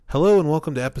Hello and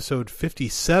welcome to episode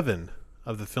 57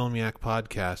 of the Filmiac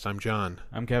Podcast. I'm John.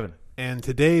 I'm Kevin. And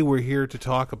today we're here to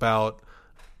talk about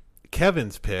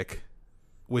Kevin's pick,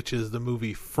 which is the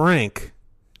movie Frank,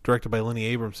 directed by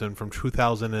Lenny Abramson from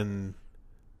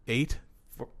 2008?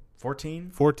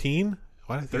 14? 14?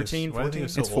 Why did I think 13, 14?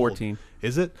 It's so It's 14.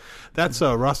 Is it? That's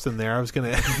Rustin there. I was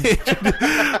going to...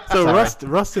 So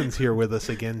Rustin's here with us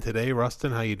again today.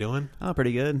 Rustin, how you doing? Oh,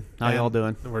 pretty good. How y'all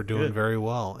doing? We're doing Good. very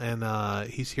well. And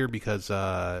he's here because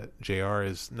JR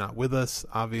is not with us,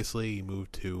 obviously. He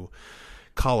moved to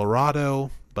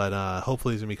Colorado, but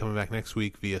hopefully he's going to be coming back next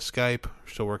week via Skype. We're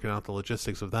still working out the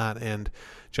logistics of that. And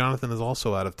Jonathan is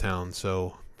also out of town,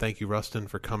 so thank you, Rustin,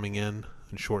 for coming in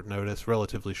short notice,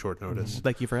 relatively short notice.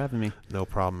 Thank you for having me. No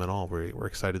problem at all. We're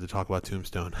excited to talk about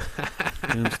Tombstone.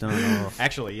 Tombstone. Oh.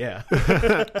 Actually, yeah.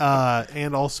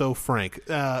 And also Frank,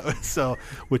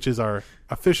 which is our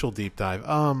official deep dive.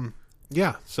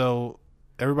 Yeah, so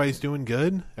everybody's doing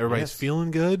good. Everybody's Yes.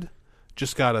 feeling good.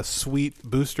 Just got a sweet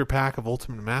booster pack of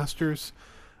Ultimate Masters.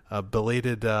 A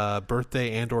belated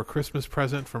birthday and or Christmas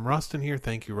present from Rustin here.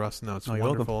 Thank you, Rustin. That was Oh, you're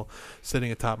wonderful.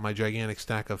 Sitting atop my gigantic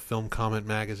stack of film comment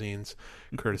magazines,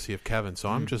 courtesy of Kevin. So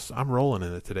I'm rolling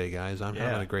in it today, guys. I'm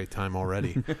having a great time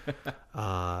already.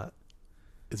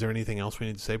 Is there anything else we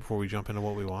need to say before we jump into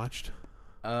what we watched?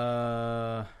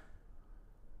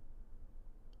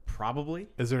 Probably.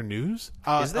 Is there news?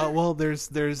 Is there? Well, there's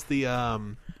the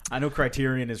I know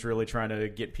Criterion is really trying to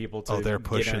get people to. they're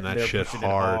pushing that shit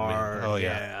hard, man. Oh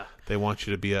yeah. They want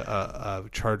you to be a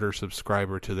charter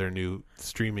subscriber to their new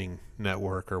streaming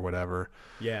network or whatever.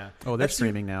 Yeah. Oh, they're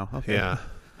streaming now. Okay. Yeah,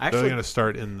 Actually, they're going to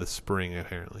start in the spring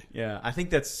apparently. yeah. I think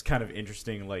that's kind of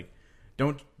interesting. Like,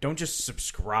 don't just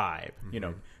subscribe. You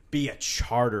know, be a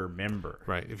charter member.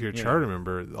 Right. If you're a Yeah. charter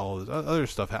member, all this other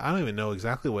stuff. I don't even know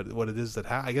exactly what it is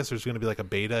that. I guess there's going to be like a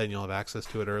beta, and you'll have access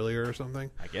to it earlier or something.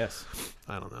 I guess.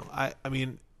 I don't know. I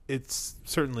mean, it's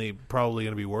certainly probably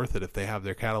going to be worth it if they have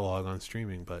their catalog on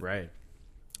streaming, but Right.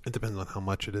 it depends on how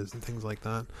much it is and things like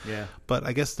that. Yeah. But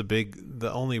I guess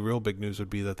the only real big news would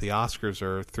be that the Oscars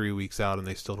are 3 weeks out and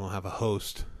they still don't have a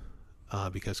host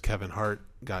because Kevin Hart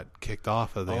got kicked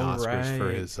off of the Oscars for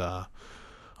right. his Homophobic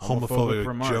homophobic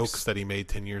remarks. jokes that he made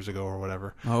 10 years ago or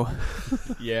whatever. Oh,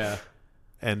 Yeah.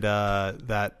 And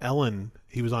that Ellen,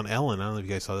 he was on Ellen. I don't know if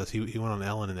you guys saw this. He went on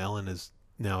Ellen, and Ellen is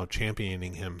now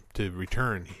championing him to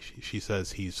return. She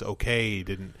says he's okay.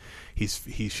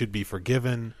 He should be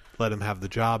forgiven. Let him have the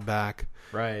job back.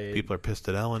 Right. People are pissed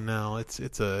at Ellen now. It's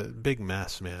a big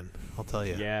mess, man. I'll tell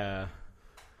you. Yeah.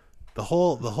 The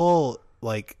whole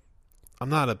like, I'm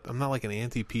not like an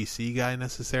anti-PC guy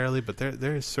necessarily, but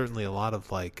there is certainly a lot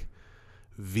of like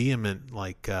vehement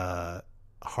like hardcore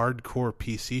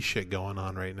PC shit going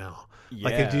on right now.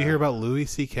 Like, did you hear about Louis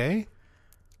C.K.?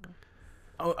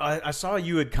 Oh, I saw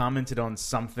you had commented on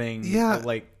something. Yeah,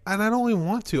 Like. and I don't even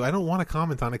want to. I don't want to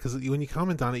comment on it because when you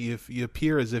comment on it, you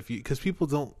appear as if because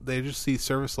people they just see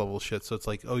service level shit. So it's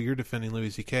like, oh, you're defending Louis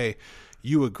C.K.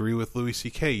 You agree with Louis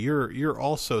C.K. You're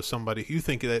also somebody you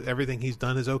think that everything he's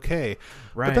done is okay,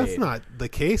 Right. But that's not the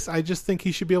case. I just think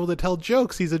he should be able to tell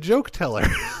jokes. He's a joke teller,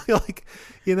 like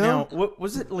Now, what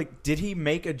was it like? Did he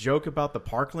make a joke about the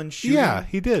Parkland shooting? Yeah,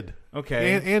 he did.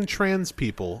 Okay. and trans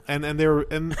people, and they're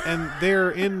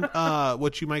in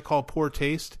what you might call poor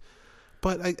taste.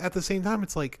 But at the same time,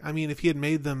 it's like, I mean, if he had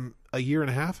made them a year and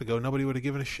a half ago, nobody would have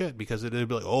given a shit because it'd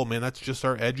be like, oh man, that's just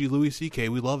our edgy Louis C.K.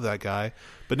 We love that guy.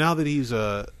 But now that he's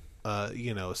a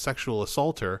sexual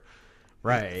assaulter,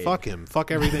 Right. fuck him,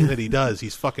 fuck everything that he does.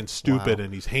 He's fucking stupid Wow.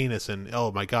 and he's heinous and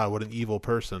oh my god, what an evil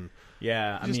person.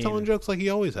 Yeah. He's just telling jokes like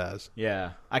he always has.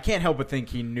 Yeah, I can't help but think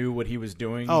he knew what he was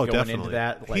doing Oh, going definitely. into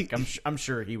that. Like, He- I'm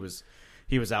sure he was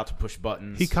out to push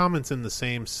buttons. He comments in the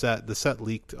same set. The set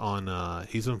leaked on.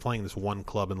 He's been playing this one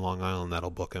club in Long Island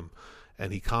that'll book him,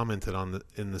 and he commented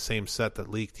in the same set that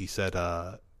leaked. He said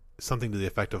something to the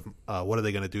effect of, "What are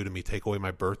they going to do to me? Take away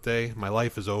my birthday? My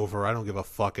life is over. I don't give a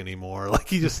fuck anymore." Like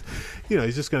he just,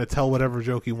 he's just going to tell whatever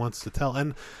joke he wants to tell,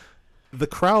 and the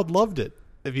crowd loved it.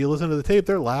 If you listen to the tape,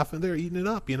 they're laughing, they're eating it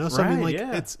up. So I mean, Right, like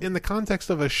yeah. it's in the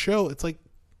context of a show. It's like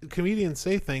comedians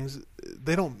say things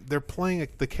they're playing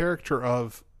the character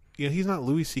of he's not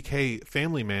Louis C.K.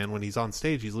 Family Man when he's on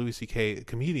stage. He's Louis C.K.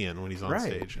 comedian when he's on Right.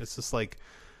 stage. It's just like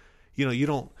you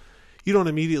don't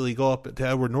immediately go up to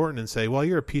Edward Norton and say, well,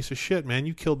 you're a piece of shit, man,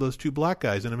 you killed those two black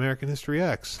guys in American History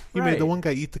X, you made the Right. one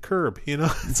guy eat the curb.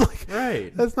 It's like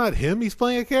Right. that's not him. He's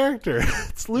playing a character.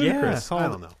 It's ludicrous. I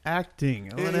don't know.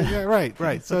 acting. Yeah,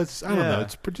 right. So it's I don't know. Yeah.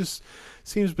 It's just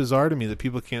seems bizarre to me that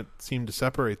people can't seem to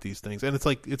separate these things. And it's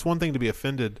like it's one thing to be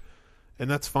offended, and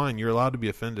that's fine. You're allowed to be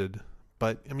offended,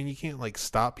 But I mean, you can't like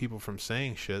stop people from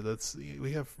saying shit.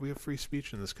 We have free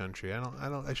speech in this country.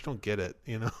 I just don't get it.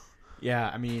 You know? Yeah,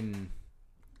 I mean,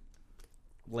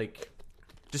 like,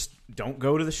 just don't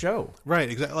go to the show. Right?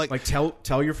 Exactly. Like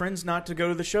tell your friends not to go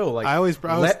to the show. Like,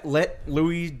 let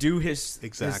Louis do his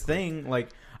thing. Like,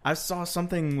 I saw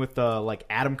something with like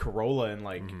Adam Carolla, and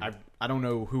like I don't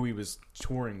know who he was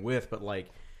touring with, but like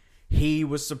he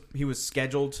was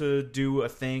scheduled to do a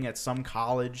thing at some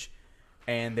college,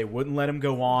 and they wouldn't let him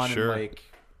go on. Sure. And like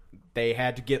they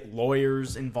had to get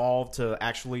lawyers involved to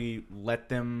actually let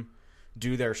them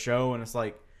do their show. And it's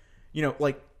like, you know,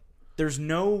 like there's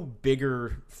no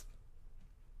bigger,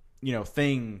 you know,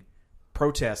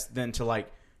 protest than to like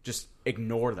just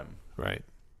ignore them. Right.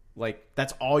 Like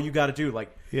that's all you got to do.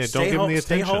 Like, don't give them the attention.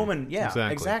 Stay home and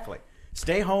exactly.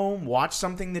 Stay home, watch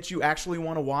something that you actually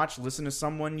want to watch, listen to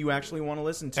someone you actually want to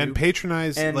listen to, and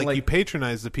patronize. And like you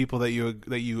patronize the people that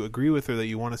you agree with or that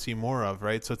you want to see more of,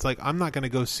 right? So it's like I'm not going to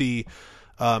go see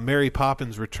Mary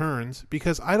Poppins Returns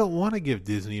because I don't want to give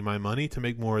Disney my money to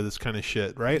make more of this kind of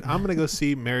shit, right? I'm going to go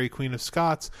see Mary Queen of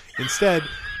Scots instead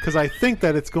because I think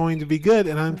that it's going to be good,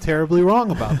 and I'm terribly wrong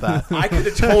about that. I could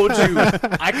have told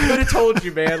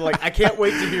you, man. Like, I can't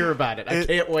wait to hear about it. I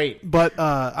can't wait. But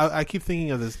I keep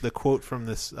thinking of the quote from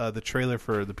the trailer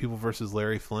for The People vs.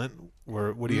 Larry Flint,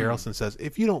 where Woody Harrelson says,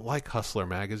 "If you don't like Hustler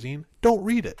magazine, don't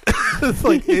read it." It's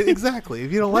like exactly.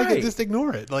 If you don't like it, just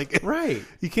ignore it. Like, right?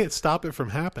 You can't stop it from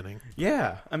happening.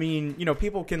 Yeah, I mean, you know,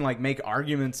 people can like make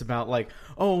arguments about like,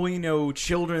 oh, well, you know,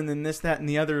 children and this, that, and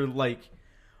the other. Like,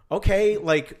 okay,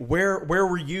 like where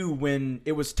were you when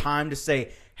it was time to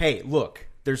say, hey, look,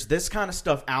 there's this kind of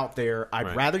stuff out there.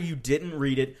 I'd rather you didn't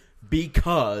read it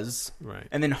because,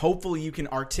 and then hopefully you can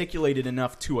articulate it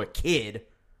enough to a kid.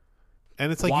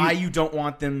 And it's like why you don't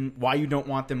want them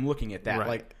looking at that. Right,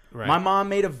 like right. My mom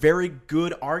made a very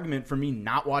good argument for me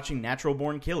not watching Natural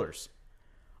Born Killers.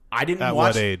 I didn't At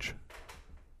watch what age?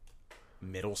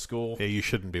 Middle school. Yeah, you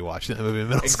shouldn't be watching that movie in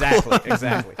middle school.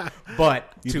 Exactly.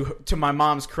 But to my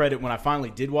mom's credit, when I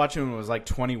finally did watch it when I was like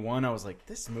 21, I was like,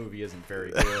 this movie isn't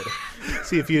very good.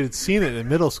 See, if you had seen it in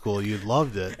middle school, you'd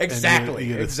loved it. Exactly.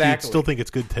 You'd still think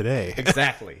it's good today.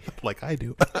 Exactly. Like I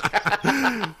do.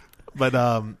 But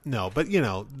no, but you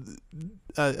know,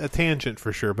 a tangent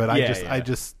for sure. But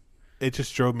it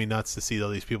just drove me nuts to see all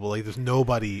these people. Like, there's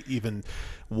nobody even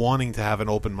wanting to have an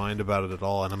open mind about it at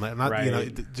all. And I'm not, you know,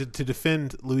 to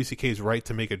defend Louis C.K.'s right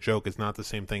to make a joke is not the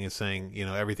same thing as saying, you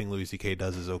know, everything Louis C.K.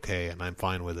 does is okay and I'm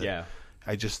fine with it. Yeah.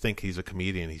 I just think he's a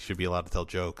comedian. He should be allowed to tell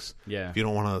jokes. Yeah. If you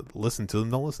don't want to listen to him,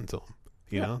 don't listen to him.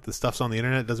 You know, the stuff's on the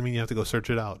internet. Doesn't mean you have to go search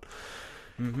it out.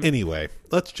 Mm-hmm. Anyway,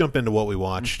 let's jump into what we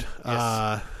watched.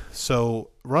 Yes.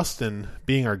 So Rustin,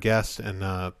 being our guest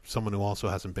and someone who also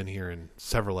hasn't been here in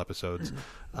several episodes,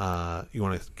 you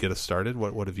want to get us started?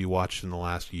 What have you watched in the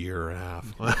last year and a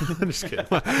half? I'm just kidding.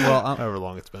 Well, however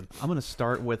long it's been. I'm going to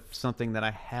start with something that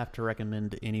I have to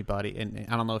recommend to anybody, and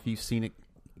I don't know if you've seen it,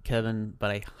 Kevin,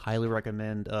 but I highly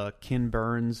recommend Ken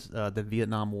Burns' The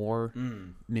Vietnam War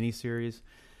miniseries,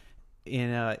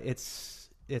 and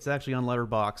it's actually on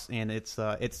Letterboxd, and it's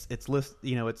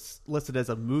listed as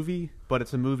a movie, but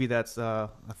it's a movie that's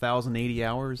 1,080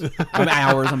 hours.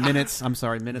 Minutes. I'm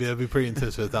sorry, minutes. Yeah, it'd be pretty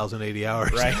intense with 1,080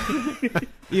 hours, right?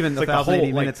 Even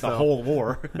 1,080 minutes. The whole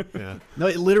war. Yeah. No,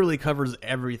 it literally covers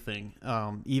everything.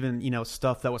 Even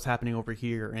stuff that was happening over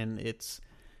here, and it's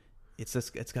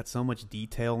got so much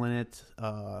detail in it.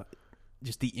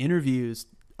 Just the interviews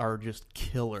are just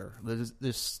killer.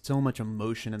 There's so much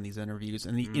emotion in these interviews,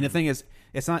 and the thing is,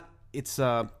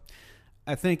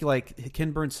 I think like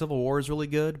Ken Burns' Civil War is really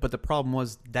good, but the problem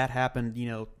was that happened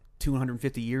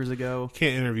 250 years ago. You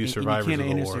can't interview survivors of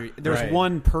the war. There's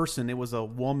one person. It was a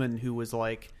woman who was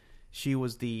like,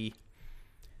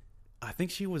 I think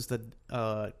she was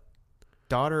the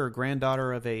daughter or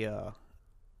granddaughter of a.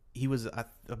 He was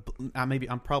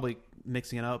I'm probably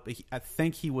mixing it up. I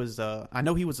think he was. I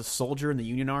know he was a soldier in the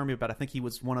Union Army, but I think he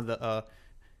was one of the.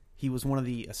 He was one of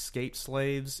the escaped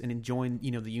slaves and joined,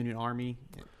 the Union Army,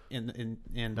 and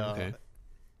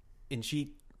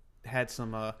she had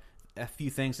some a few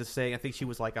things to say. I think she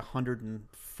was like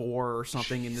 104 or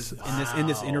something in this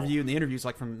interview. And the interview's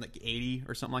like from like 80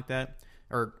 or something like that,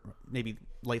 or maybe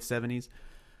late 70s.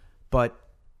 But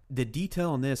the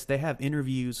detail in this, they have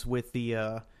interviews with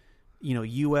the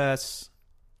U.S.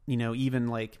 Even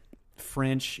like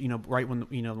French, right when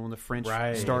the French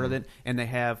started it, and they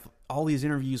have all these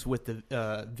interviews with the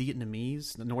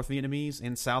Vietnamese, the North Vietnamese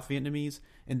and South Vietnamese,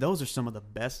 and those are some of the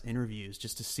best interviews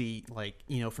just to see, like,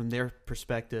 from their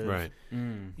perspective, right?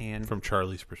 And from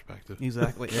Charlie's perspective,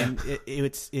 exactly. And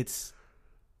it's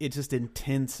just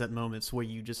intense at moments where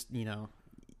you just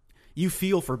you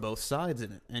feel for both sides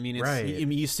in it. I mean, it's, Right. I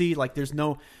mean, you see like there's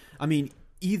no, I mean,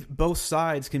 both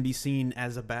sides can be seen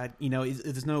as a bad. You know,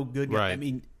 there's no good guy. Right. I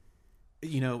mean,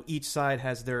 you know, each side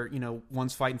has their, you know,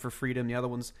 one's fighting for freedom, the other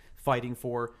one's fighting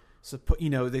for, you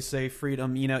know, they say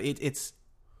freedom. You know, it's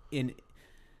in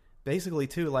basically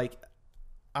too. Like,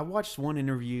 I watched one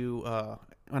interview. No,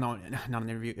 not an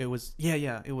interview. It was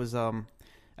It was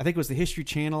I think it was the History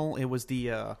Channel. It was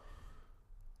the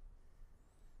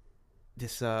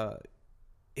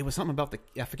it was something about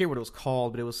I forget what it was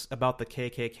called, but it was about the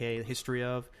KKK, the history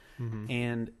of,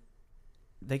 and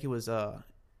I think it was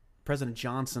President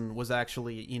Johnson was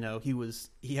actually, you know,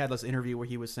 he had this interview where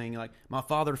he was saying like, my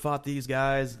father fought these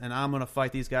guys and I'm going to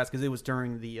fight these guys, because it was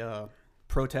during the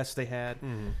protests they had.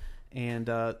 And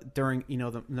during, you know,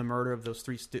 the murder of those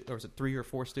or was it 3 or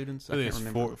 4 students? I think can't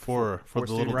it's remember. four the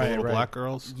little, students. the little Right. black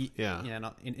girls. Yeah.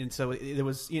 And so it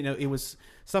was, you know, it was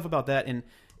stuff about that, and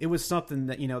it was something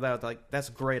that, you know, that like, that's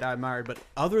great, I admired. But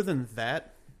other than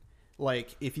that,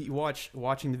 like, if you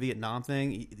watching the Vietnam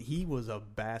thing, he was a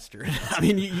bastard. I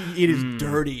mean, it is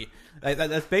dirty.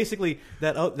 That's basically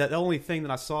that only thing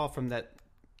that I saw from that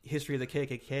history of the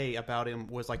KKK about him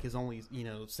was like his only, you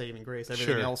know, saving grace.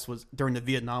 Everything else was during the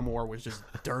Vietnam War was just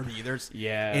dirty.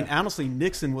 And honestly,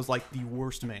 Nixon was like the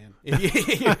worst man.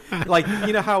 Like,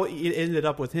 you know how it ended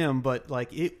up with him, but like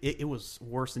it was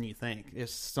worse than you think.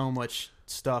 There's so much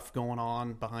stuff going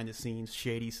on behind the scenes,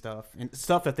 shady stuff, and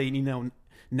stuff that they, you know,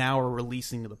 now are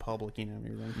releasing to the public. You know, and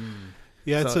everything.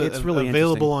 Yeah, So it's really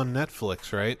available on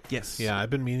Netflix, right? Yes. Yeah,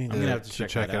 I've been meaning gonna to have to check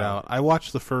check that it out. out. I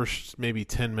watched the first maybe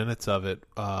 10 minutes of it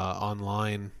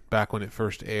online back when it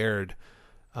first aired.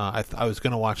 I was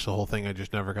going to watch the whole thing. I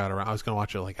just never got around. I was going to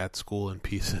watch it like at school in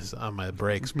pieces on my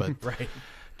breaks, but Right.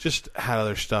 just had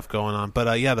other stuff going on.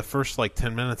 But yeah, the first like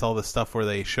 10 minutes, all the stuff where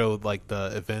they showed like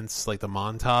the events, like the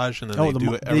montage, and then they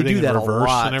do everything in that reverse a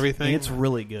lot, and everything. It's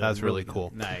really good. That's really good.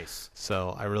 cool. Nice.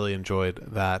 So I really enjoyed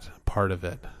that part of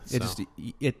it. So.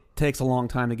 It takes a long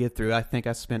time to get through. I think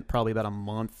I spent probably about a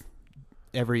month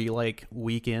every like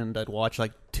weekend. I'd watch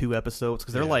like 2 episodes,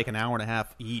 because they're like an hour and a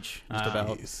half each. Just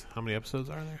about. Jeez. How many episodes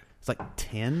are there? It's like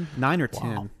 9 or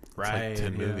 10. Wow. It's Right, like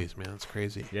 10 yeah. movies, man. That's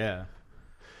crazy. Yeah.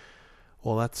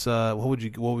 Well, that's what would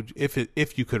you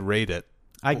if you could rate it?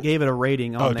 I gave it a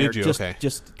rating on Oh, there. did you? Just, Okay.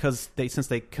 Just because since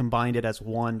they combined it as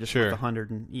one, just Sure. with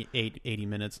 180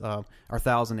 minutes, or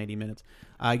 1,080 minutes,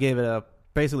 I gave it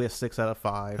basically a 6 out of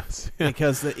 5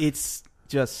 because it's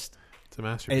just. It's a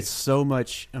masterpiece. It's so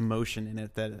much emotion in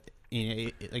it that, you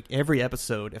know, like every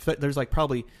episode, if there's like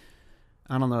probably,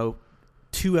 I don't know,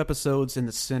 2 episodes in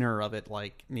the center of it,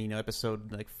 like, you know,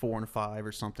 episode like 4 and 5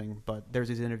 or something. But there's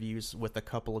these interviews with a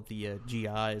couple of the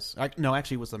GIs. No,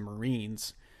 actually, it was the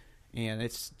Marines, and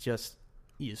it's just,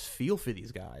 you just feel for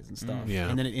these guys and stuff. Yeah.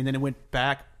 And then it went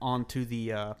back onto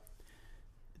the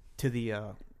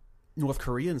North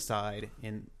Korean side,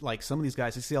 and like some of these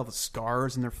guys, you see all the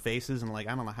scars in their faces, and like,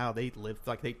 I don't know how they lived.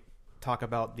 Like, they talk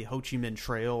about the Ho Chi Minh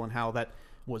Trail and how that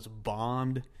was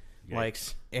bombed like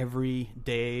every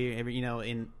day, you know,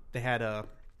 and they had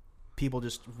people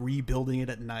just rebuilding it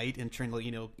at night and trying to,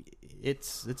 you know,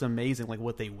 it's amazing like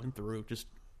what they went through just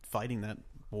fighting that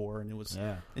war. And it was,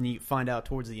 and you find out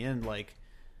towards the end, like,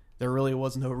 there really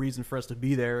was no reason for us to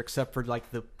be there except for like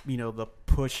the, you know, the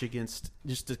push against,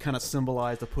 just to kind of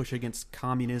symbolize the push against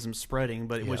communism spreading.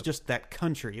 But it was just that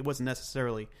country. It wasn't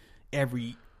necessarily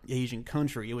every Asian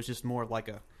country. It was just more like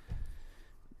a,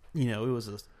 you know, it was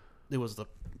the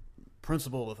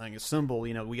principle of the thing, a symbol.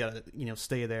 You know, we got to, you know,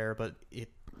 stay there. But it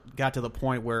got to the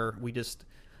point where we just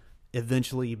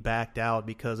eventually backed out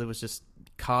because it was just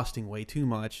costing way too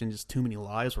much and just too many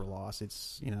lives were lost.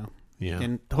 It's, you know,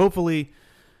 and hopefully,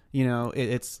 you know,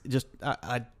 it's just,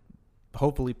 I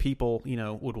hopefully people, you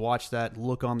know, would watch that,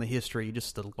 look on the history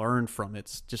just to learn from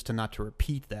it, just to not to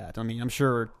repeat that. I mean, I'm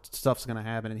sure stuff's going to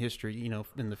happen in history, you know,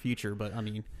 in the future, but I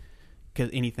mean, 'cause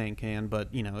anything can,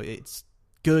 but, you know, it's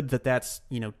good that that's,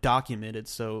 you know, documented.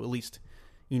 So at least,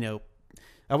 you know,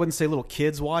 I wouldn't say little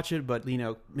kids watch it, but, you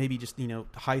know, maybe just, you know,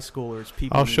 high schoolers,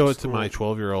 people. I'll show in it to school. my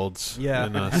 12-year-olds. Yeah.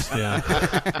 And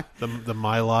the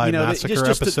My Lai You know, Massacre just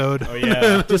to- episode. Oh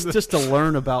yeah. just to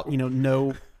learn about, you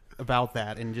know about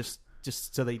that, and just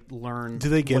so they learn. Do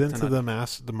they get what to into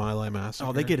not- the My Lai Massacre?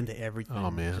 Oh, they get into everything.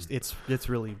 Oh, man. It's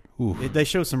really. Oof. They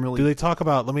show some really. Do they talk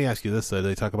about? Let me ask you this though. Do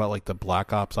they talk about like the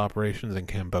Black Ops operations in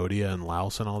Cambodia and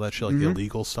Laos and all that shit, like the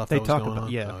illegal stuff They that was talk going about-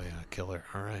 on? yeah. Oh yeah, killer.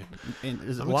 All right. And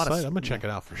there's I'm a lot excited. of. I'm gonna check it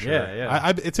out for sure. Yeah,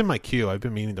 yeah. It's in my queue. I've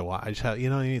been meaning to watch. I just have, you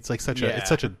know, it's like such a it's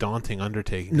such a daunting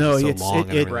undertaking. No, it's so it's long and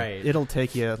everything. right. It'll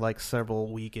take you like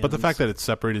several weekends. But the fact that it's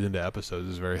separated into episodes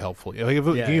is very helpful. Like,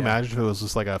 can you imagine if it was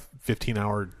just like a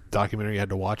 15-hour documentary you had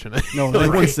to watch in it. No, they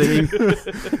weren't sitting.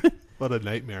 What a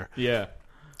nightmare. Yeah.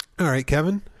 All right,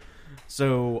 Kevin.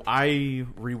 So I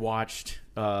rewatched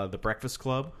The Breakfast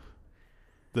Club.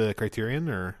 The Criterion,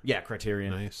 or Yeah,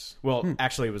 Criterion. nice. Well,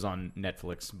 actually, it was on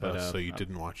Netflix, but So you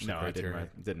didn't watch the no, Criterion. I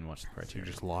didn't watch the You Criterion.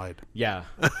 just lied. Yeah.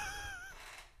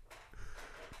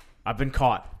 I've been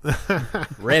caught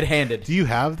red-handed. Do you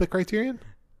have the Criterion?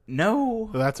 No.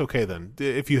 Well, that's okay then.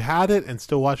 If you had it and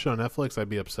still watched it on Netflix, I'd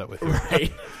be upset with you.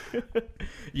 Right.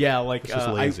 Yeah, like It's just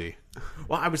lazy.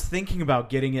 I was thinking about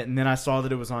getting it, and then I saw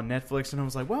that it was on Netflix, and I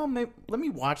was like, well, let me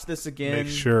watch this again. Make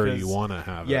sure 'cause- you want to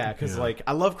have it. Yeah, because like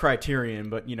I love Criterion,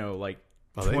 but like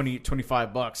Oh, they-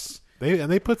 $25.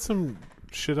 They put some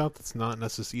shit out that's not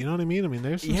necessary. You know what I mean? I mean,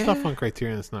 there's some Yeah. stuff on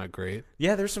Criterion that's not great.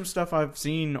 Yeah, there's some stuff I've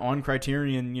seen on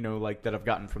Criterion, like that I've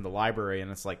gotten from the library,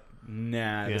 and it's like,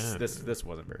 nah, Yeah. this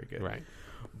wasn't very good. Right.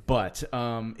 But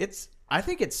I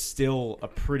think it's still a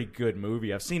pretty good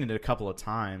movie. I've seen it a couple of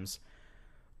times.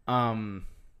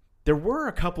 There were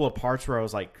a couple of parts where I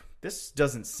was like, this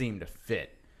doesn't seem to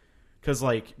fit. Because,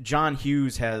 like, John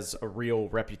Hughes has a real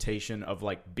reputation of,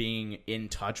 like, being in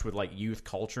touch with, like, youth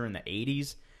culture in the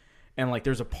 80s. And, like,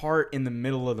 there's a part in the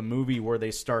middle of the movie where they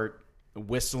start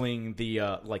whistling the,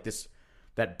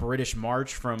 that British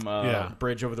march from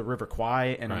Bridge Over the River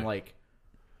Kwai. And I'm Right. like,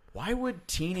 why would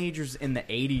teenagers in the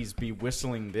 80s be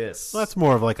whistling this? Well, that's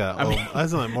more of like a. it's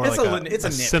it's a a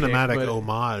nitpick, cinematic but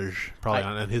homage, probably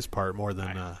on his part more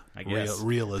than I guess.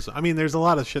 realism. I mean, there's a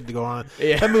lot of shit to go on.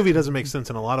 Yeah. That movie doesn't make sense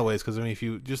in a lot of ways because I mean, if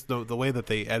you just the way that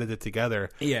they edit it together,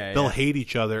 they'll hate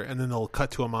each other and then they'll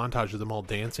cut to a montage of them all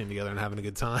dancing together and having a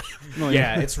good time.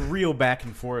 Yeah, it's real back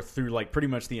and forth through like pretty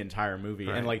much the entire movie.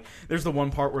 Right. And like there's the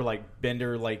one part where like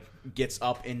Bender like gets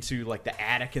up into like the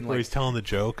attic and Where like he's telling the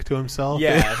joke to himself.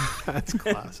 Yeah. That's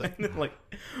classic. and then, like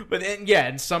but then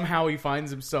and somehow he finds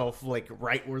himself like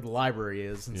right where the library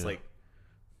is. And it's like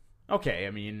okay,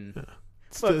 I mean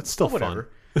It's still whatever.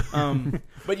 fun.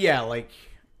 But yeah, like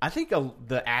I think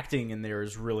the acting in there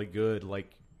is really good,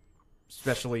 like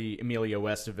especially Emilio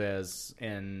Estevez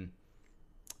and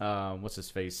what's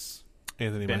his face?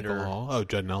 Anthony Bender. Michael Hall. Oh,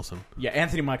 Judd Nelson. Yeah,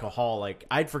 Anthony Michael Hall. Like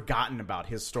I'd forgotten about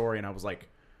his story, and I was like,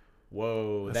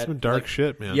 "Whoa, That's some dark like,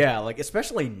 shit, man. Yeah, like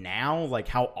especially now, like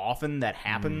how often that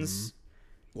happens.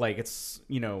 Like it's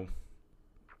really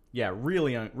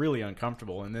really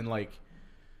uncomfortable. And then like,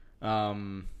 it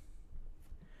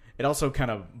also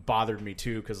kind of bothered me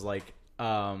too because like,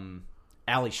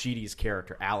 Ali Sheedy's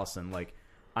character Allison, like.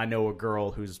 I know a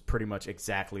girl who's pretty much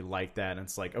exactly like that, and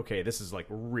it's like, okay, this is like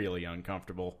really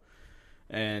uncomfortable.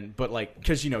 But like,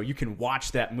 because you can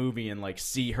watch that movie and like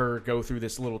see her go through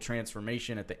this little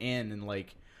transformation at the end, and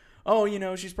like, oh,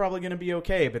 she's probably gonna be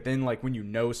okay. But then like when you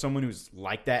know someone who's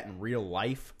like that in real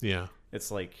life, Yeah. it's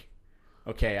like,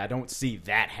 okay, I don't see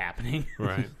that happening.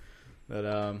 Right.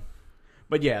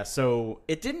 But yeah, so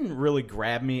it didn't really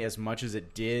grab me as much as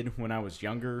it did when I was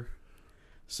younger.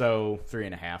 So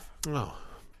 3.5. Oh,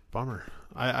 bummer.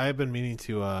 I've been meaning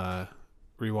to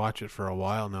rewatch it for a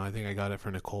while now. I think I got it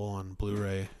for Nicole on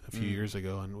Blu-ray a few years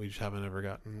ago, and we just haven't ever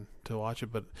gotten to watch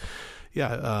it. But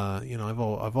yeah,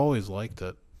 I've always liked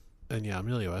it. And yeah,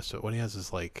 Emilio Estevez, when he has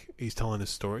this like, he's telling his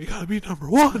story, you gotta be number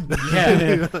one.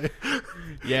 Yeah.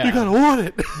 You gotta want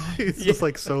it. He's just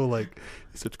like so like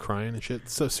he starts crying and shit.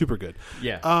 So super good.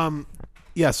 Yeah.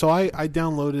 Yeah, so I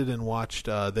downloaded and watched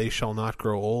They Shall Not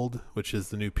Grow Old, which is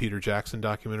the new Peter Jackson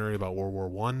documentary about World War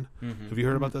One. Have you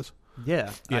heard about this?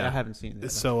 Yeah. Yeah. I haven't seen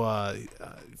that. So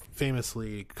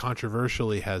famously,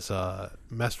 controversially, has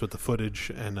messed with the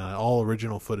footage and all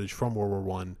original footage from World War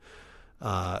One,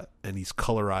 and he's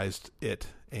colorized it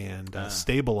and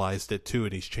stabilized it too,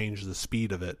 and he's changed the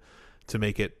speed of it to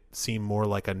make it seem more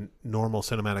like a normal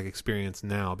cinematic experience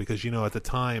now. Because at the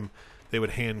time they would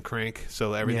hand crank,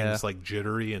 so everything's like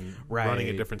jittery and running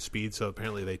at different speeds. So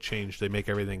apparently they make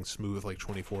everything smooth like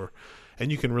 24,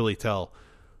 and you can really tell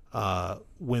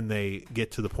when they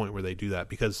get to the point where they do that,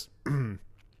 because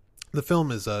the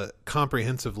film is a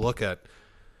comprehensive look at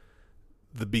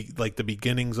the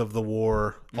beginnings of the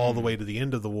war all the way to the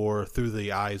end of the war through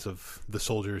the eyes of the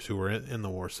soldiers who were in the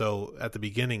war. So at the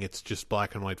beginning, it's just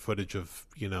black and white footage of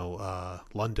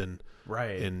London,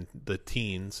 right, in the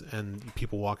teens, and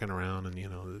people walking around,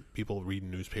 and people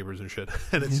reading newspapers and shit,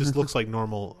 and it just looks like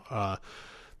normal.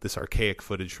 This archaic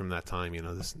footage from that time,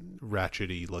 this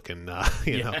ratchety looking,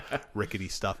 rickety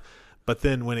stuff. But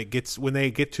then when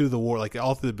they get to the war, like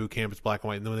all through the boot camp, it's black and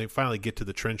white. And then when they finally get to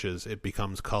the trenches, it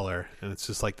becomes color, and it's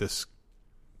just like this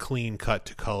clean cut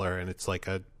to color, and it's like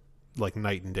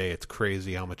night and day. It's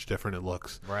crazy how much different it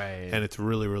looks, right? And it's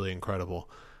really, really incredible.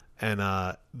 And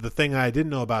the thing I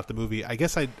didn't know about the movie, I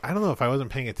guess I don't know if I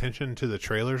wasn't paying attention to the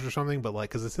trailers or something, but like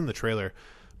because it's in the trailer,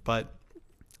 but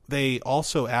they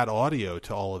also add audio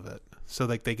to all of it. So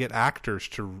like they get actors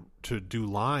to do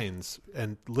lines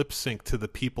and lip sync to the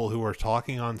people who are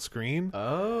talking on screen.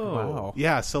 Oh, Wow.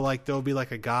 Yeah, so like there'll be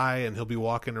like a guy and he'll be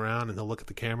walking around and he'll look at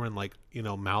the camera and like, you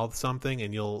know, mouth something,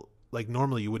 and you'll like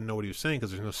normally you wouldn't know what he was saying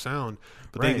because there's no sound,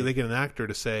 but Right. they get an actor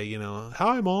to say, you know,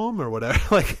 "Hi, Mom," or whatever,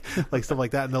 like stuff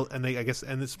like that, and they I guess,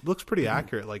 and it looks pretty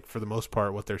accurate, like for the most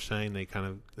part what they're saying. They kind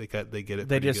of they get it. They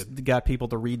pretty just good. got people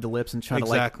to read the lips and try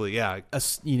Exactly, yeah, to like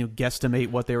guesstimate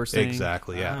what they were saying.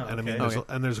 exactly, yeah. Ah, And I mean,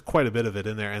 okay. there's quite a bit of it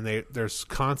in there, and there's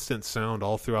constant sound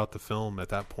all throughout the film at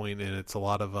that point, and it's a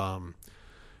lot of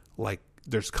like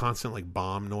there's constant like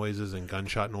bomb noises and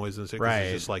gunshot noises. 'Cause Right.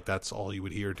 It's just like that's all you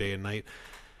would hear day and night.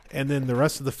 And then the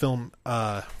rest of the film,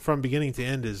 from beginning to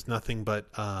end, is nothing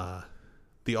but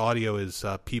the audio is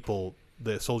people,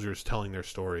 the soldiers telling their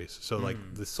stories. So like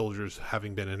the soldiers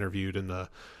having been interviewed in the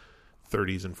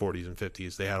 30s and 40s and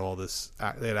 50s, they had all this.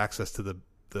 They had access to the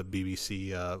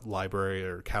BBC library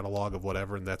or catalog of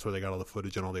whatever, and that's where they got all the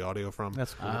footage and all the audio from.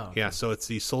 That's cool. Oh. Yeah, so it's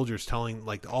these soldiers telling,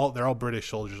 like, they're all British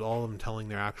soldiers, all of them telling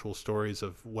their actual stories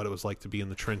of what it was like to be in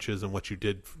the trenches and what you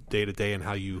did day to day and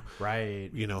how you, right.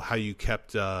 you know, how you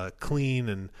kept clean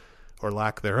and or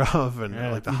lack thereof, and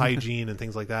Yeah. like the hygiene and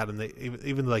things like that. And they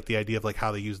even like the idea of like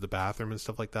how they used the bathroom and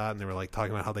stuff like that. And they were like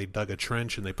talking about how they dug a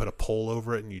trench and they put a pole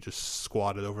over it, and you just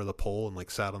squatted over the pole and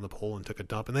like sat on the pole and took a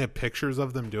dump. And they have pictures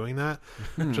of them doing that,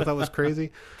 which I thought was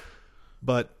crazy.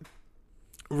 But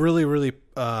really, really,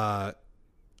 I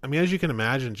mean, as you can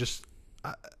imagine, just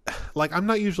like I'm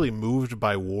not usually moved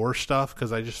by war stuff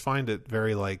because I just find it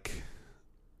very like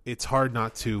it's hard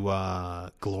not to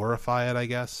glorify it, I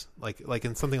guess. Like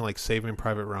in something like Saving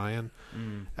Private Ryan,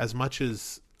 as much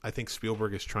as I think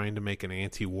Spielberg is trying to make an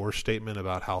anti-war statement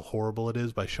about how horrible it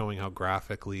is by showing how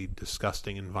graphically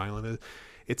disgusting and violent it is,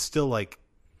 it's still like,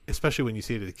 especially when you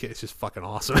see it as a kid, it's just fucking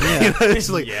awesome. Yeah. You know, it's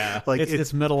like, Yeah. like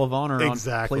It's Medal of Honor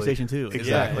Exactly. on PlayStation 2.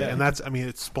 Exactly, Yeah, yeah. and that's, I mean,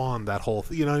 it spawned that whole,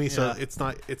 you know what I mean? So Yeah.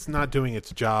 it's not doing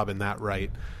its job in that right.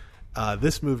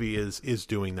 This movie is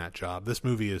doing that job. This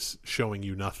movie is showing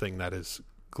you nothing that is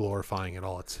glorifying at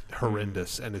all. It's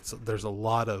horrendous, and there's a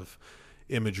lot of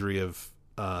imagery of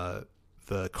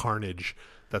the carnage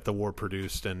that the war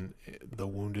produced, and the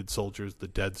wounded soldiers, the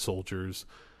dead soldiers,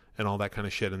 and all that kind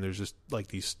of shit. And there's just like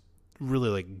these really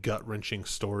like gut-wrenching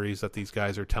stories that these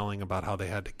guys are telling about how they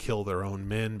had to kill their own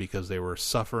men because they were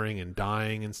suffering and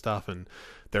dying and stuff, and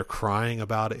they're crying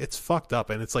about it. It's fucked up,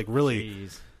 and it's like really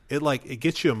Jeez. it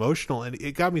gets you emotional, and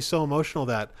it got me so emotional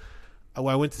that I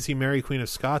went to see Mary Queen of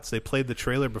Scots. They played the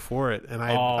trailer before it, and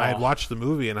I had watched the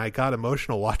movie, and I got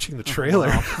emotional watching the trailer.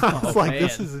 I was like,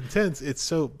 this man. is intense. It's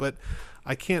so, but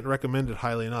I can't recommend it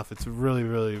highly enough. It's really,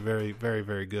 really, very, very,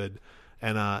 very good.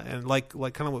 And like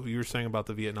kind of what you were saying about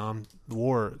the Vietnam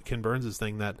War, Ken Burns'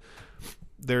 thing, that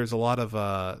there's a lot of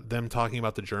them talking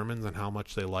about the Germans and how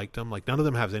much they liked them. Like, none of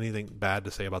them has anything bad to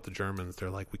say about the Germans.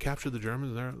 They're like, we captured the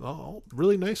Germans. They're all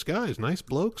really nice guys, nice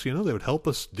blokes. You know, they would help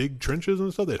us dig trenches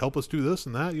and stuff. They'd help us do this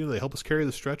and that. You know, they help us carry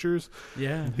the stretchers.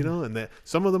 Yeah. You know, and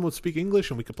some of them would speak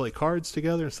English, and we could play cards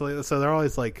together and stuff like that. So they're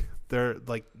always like,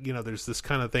 you know, there's this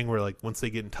kind of thing where like once they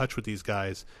get in touch with these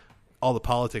guys, all the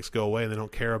politics go away, and they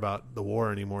don't care about the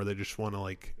war anymore. They just want to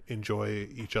like enjoy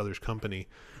each other's company.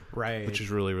 Right. Which is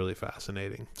really, really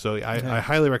fascinating. So I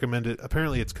highly recommend it.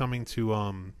 Apparently it's coming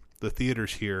to the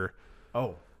theaters here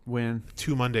Oh. When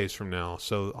 2 Mondays from now.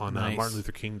 So on Nice. Martin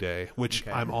Luther King Day, which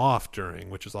Okay. I'm off during,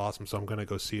 which is awesome. So I'm going to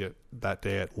go see it that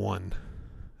day at 1,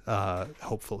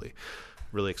 hopefully.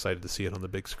 Really excited to see it on the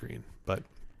big screen. But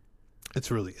it's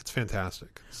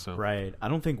fantastic. So Right. I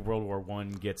don't think World War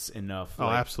One gets enough. Oh,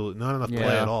 like, absolutely. Not enough Yeah.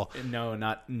 play at all. No,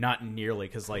 not nearly,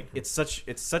 because like it's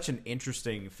such an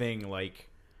interesting thing. Like,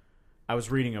 I was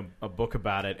reading a book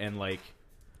about it, and like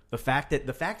the fact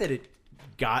that it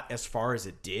got as far as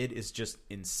it did is just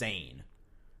insane.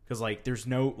 Because like there's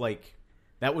no like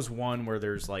that was one where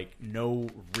there's like no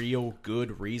real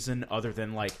good reason other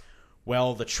than like,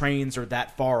 well, the trains are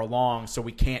that far along, so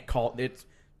we can't call it.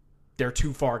 They're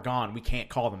too far gone. We can't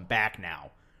call them back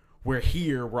now. We're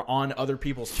here. We're on other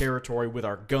people's territory with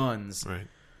our guns. Right.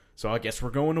 So I guess we're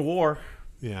going to war.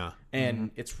 Yeah. And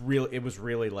it was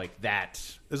really like that.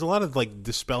 There's a lot of like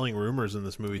dispelling rumors in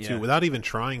this movie too, Yeah. without even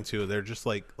trying to. They're just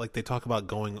like they talk about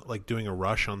doing a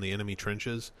rush on the enemy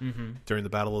trenches during the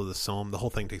Battle of the Somme. The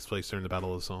whole thing takes place during the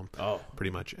Battle of the Somme, Oh,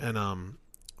 pretty much. And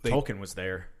Tolkien was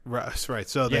there. right.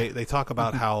 So Yeah. they talk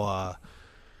about how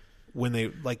when they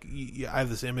like, I have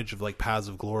this image of like Paths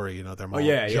of Glory. You know, they're all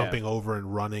yeah. jumping over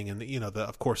and running, and you know,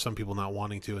 of course, some people not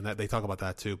wanting to, and that they talk about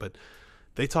that too, but.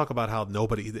 they talk about how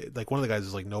nobody, like one of the guys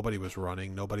is like, nobody was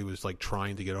running, nobody was like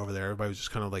trying to get over there, everybody was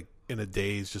just kind of like in a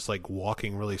daze, just like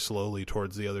walking really slowly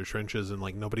towards the other trenches, and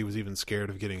like nobody was even scared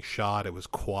of getting shot. It was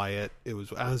quiet. I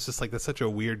was just like, that's such a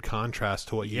weird contrast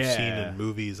to what you've seen in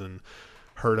movies and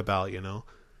heard about, you know.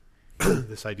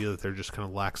 This idea that they're just kind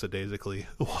of lackadaisically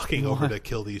walking over to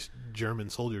kill these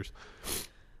German soldiers.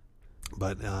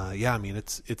 But yeah, I mean,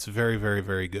 it's very, very,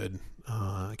 very good.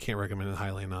 I can't recommend it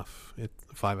highly enough.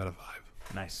 5 out of 5.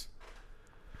 Nice.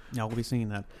 Yeah, we'll be seeing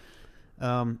that.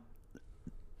 I'm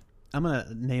gonna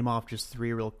name off just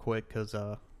 3 real quick because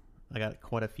I got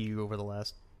quite a few over the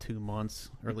last 2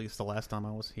 months, or at least the last time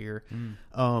I was here.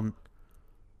 I'm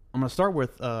gonna start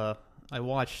with I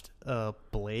watched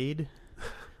Blade.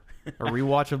 A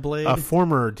rewatch of Blade. A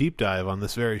former deep dive on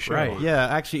this very show. Right. Yeah,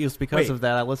 actually, it was because of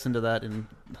that. I listened to that, and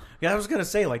Yeah, I was gonna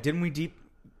say, like,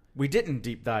 we didn't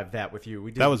deep dive that with you.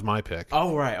 We did. That was my pick.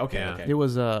 Oh, right. Okay. Yeah. Okay. it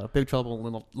was Big Trouble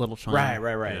in Little China.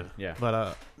 Right. Yeah.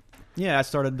 But yeah, I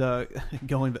started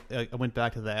going. I went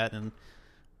back to that, and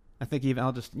I think even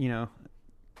I'll just How you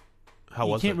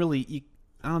was can't it? really.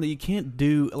 I don't know. You can't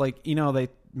do they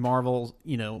Marvel.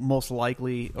 Most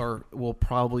likely or will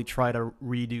probably try to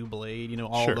redo Blade.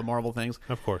 All Sure. the Marvel things.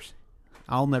 Of course.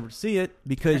 I'll never see it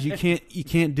because you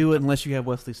can't do it unless you have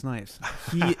Wesley Snipes.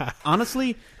 He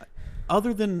honestly,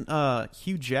 other than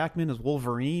Hugh Jackman as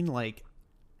Wolverine, like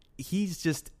he's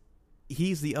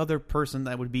the other person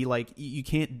that would be like you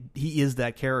can't. He is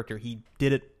that character. He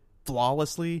did it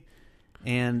flawlessly,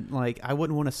 and like I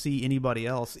wouldn't want to see anybody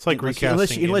else. It's like recasting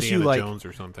unless you Indiana like Jones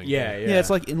or something. Yeah. It's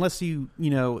like unless you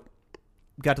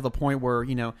got to the point where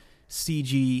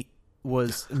CG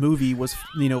movie was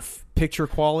picture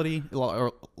quality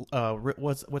or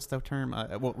what's the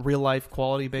term real life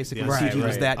quality basically. Yeah, CG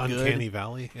was that Uncanny good.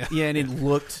 Valley. Yeah. Yeah, and it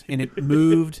looked and it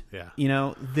moved. Yeah.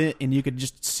 And you could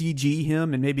just CG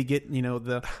him and maybe get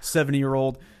the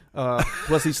 70-year-old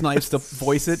Wesley Snipes to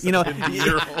voice it.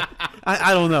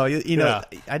 I don't know. Yeah.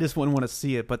 I just wouldn't want to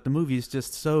see it. But the movie is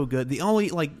just so good. The only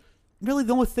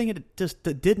thing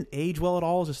that didn't age well at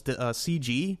all is just the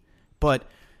CG. But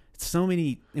so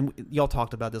many, and y'all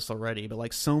talked about this already, but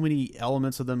like so many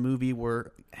elements of the movie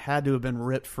had to have been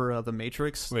ripped for The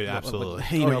Matrix. Wait, absolutely.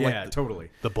 Totally.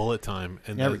 The bullet time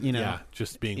and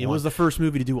just being. It was the first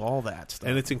movie to do all that stuff,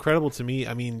 and it's incredible to me.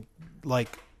 I mean, like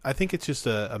I think it's just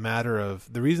a matter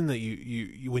of the reason that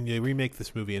you when you remake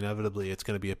this movie, inevitably it's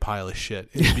going to be a pile of shit.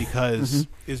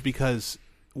 Is because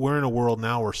we're in a world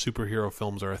now where superhero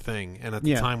films are a thing, and at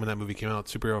the time when that movie came out,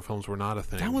 superhero films were not a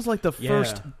thing. That was like the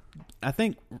first, I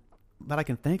think, that I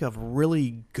can think of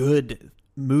really good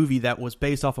movie that was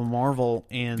based off of Marvel,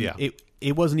 and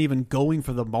it wasn't even going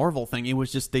for the Marvel thing. It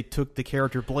was just they took the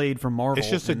character Blade from Marvel. It's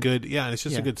just a good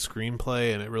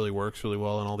screenplay, and it really works really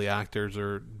well, and all the actors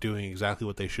are doing exactly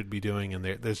what they should be doing, and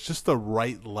there's just the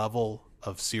right level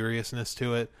of seriousness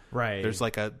to it. Right. There's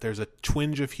a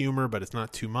twinge of humor, but it's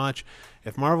not too much.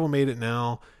 If Marvel made it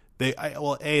now, they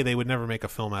would never make a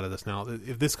film out of this now.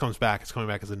 If this comes back, it's coming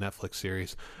back as a Netflix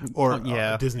series or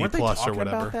Disney Weren't Plus they or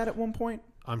whatever. about that at one point?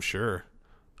 I'm sure.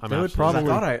 They would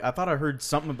probably. I thought I heard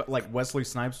something about like Wesley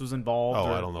Snipes was involved.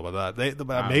 Oh, I don't know about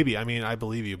that. Maybe. I mean, I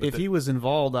believe you. But if he was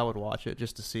involved, I would watch it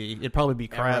just to see. It'd probably be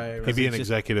crap. Right. He'd be an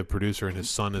executive producer, and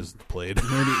his son is played.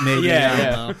 Maybe. Yeah.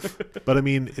 I don't know. But I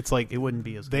mean, it's like It wouldn't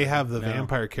be as good. they have the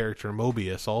vampire character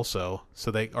Mobius also. So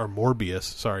they are Morbius.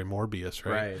 Sorry, Morbius.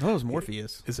 Right? Oh, it was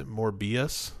Morpheus. Is it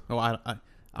Morbius? Oh,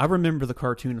 I remember the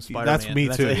cartoon of Spider-Man. That's me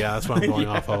too. Yeah, that's what I'm going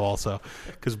off of also.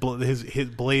 Because his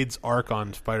Blade's arc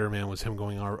on Spider-Man was him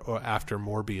going after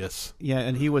Morbius. Yeah,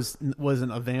 and he wasn't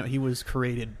a he was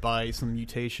created by some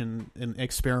mutation, an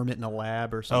experiment in a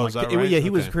lab or something. Oh, is that right? He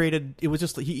was created. It was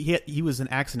just he was an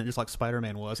accident, just like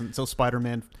Spider-Man was, and so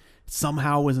Spider-Man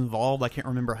somehow was involved. I can't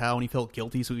remember how, and he felt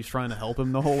guilty, so he was trying to help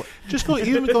him the whole.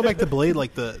 Even go back to Blade,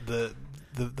 like the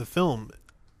film.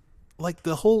 Like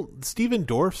the whole Steven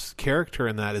Dorff's character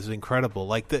in that is incredible.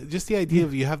 Like just the idea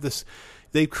of you have this,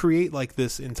 they create like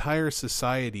this entire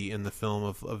society in the film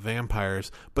of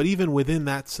vampires. But even within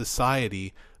that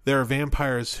society, there are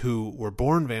vampires who were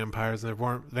born vampires, and there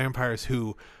are vampires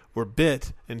who were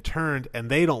bit and turned, and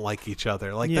they don't like each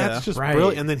other. Like that's just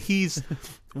brilliant. And then he's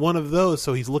one of those,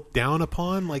 so he's looked down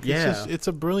upon. Like it's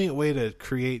a brilliant way to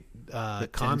create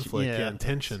conflict and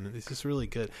tension. It's just really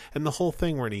good. And the whole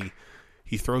thing where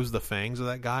he throws the fangs of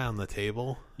that guy on the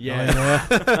table. Yeah.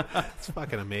 It's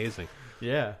fucking amazing.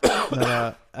 Yeah.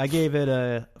 But, I gave it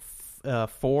a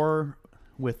 4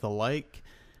 with the like,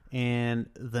 and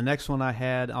the next one I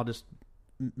had, I'll just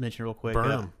mention real quick.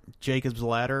 Burn 'em. Jacob's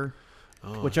Ladder,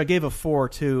 which I gave a 4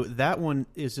 too. That one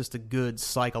is just a good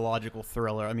psychological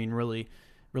thriller. I mean, really,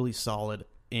 really solid.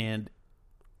 And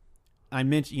I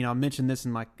mentioned this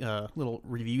in my little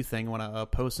review thing when I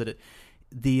posted it.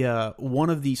 The one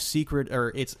of the secret,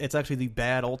 or it's actually the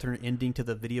bad alternate ending to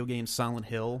the video game Silent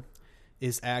Hill,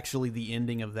 is actually the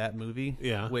ending of that movie.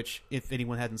 Yeah. Which, if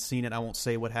anyone hasn't seen it, I won't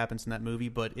say what happens in that movie,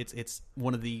 but it's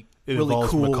one of the It really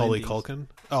involves cool Macaulay endings. Culkin.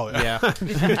 Oh yeah.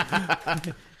 Yeah.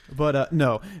 But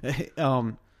no.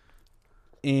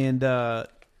 And the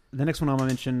next one I'm going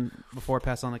to mention before I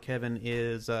pass on to Kevin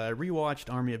is I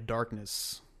rewatched Army of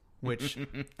Darkness, which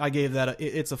I gave that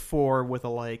it's a 4 with a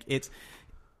like.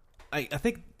 I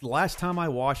think the last time I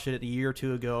watched it a year or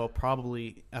two ago,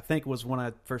 probably I think was when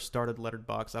I first started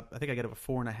Letterboxd. I think I gave it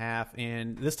a 4.5,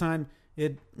 and this time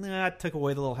I took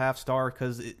away the little half star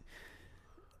because I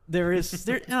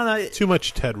don't know. Too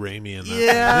much Ted Raimi in that.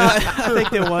 Yeah, I think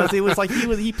there was. It was like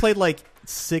he played like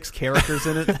 6 characters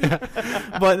in it,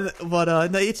 but no,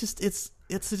 it's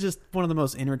just one of the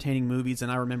most entertaining movies,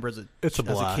 and I remember as a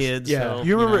blast. kid. Yeah. so,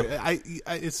 You remember? know.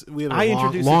 We have I a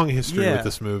introduced long it- history yeah. with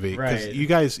this movie because Right.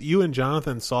 you and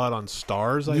Jonathan saw it on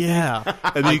Stars, I think, Yeah,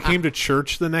 and then you came to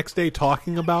church the next day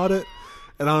talking about it.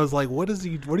 And I was like, what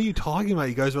are you talking about?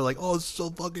 You guys were like, oh, it's so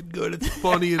fucking good. It's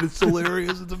funny and it's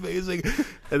hilarious. It's amazing.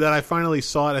 And then I finally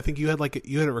saw it. I think you had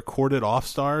it recorded off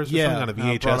Stars or Yeah, something on a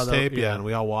I brought VHS it up, tape. yeah. And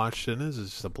we all watched it. And this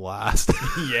is just a blast.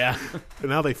 Yeah. And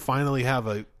now they finally have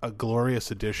a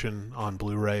glorious edition on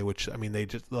Blu-ray, which, I mean, they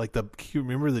just, like, you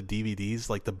remember the DVDs,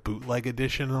 like the bootleg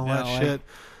edition and all that shit?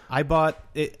 I bought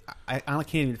it. I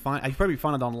can't even find. I could probably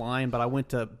find it online, but I went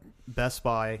to Best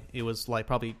Buy. It was like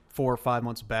probably 4 or 5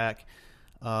 months back.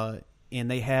 And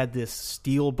they had this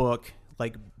steel book,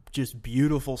 like just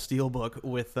beautiful steel book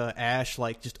with Ash,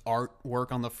 like just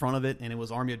artwork on the front of it, and it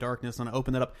was Army of Darkness. And I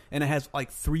opened it up, and it has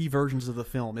like 3 versions of the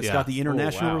film. It's Yeah. got the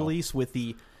international wow. release with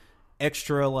the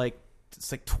extra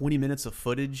it's like 20 minutes of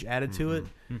footage added to it,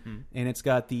 and it's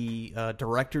got the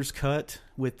director's cut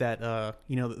with that the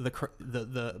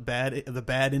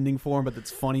bad ending form, but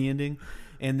it's funny ending,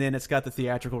 and then it's got the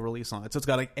theatrical release on it. So it's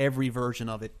got like every version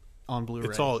of it on Blu-ray.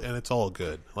 It's all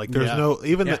good. Like there's Yeah. no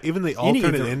even Yeah. the Any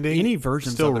alternate of the- ending. any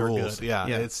versions still of it are rules. good. Yeah,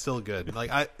 Yeah. it's still good.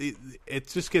 Like it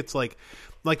just gets like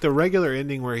the regular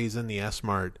ending where he's in the S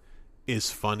Mart is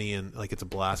funny and like it's a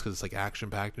blast because it's like action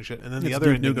packed and shit. And then the It's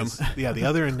other Duke ending, Nukem. the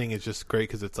other ending is just great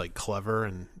because it's like clever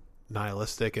and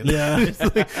nihilistic and Yeah. it's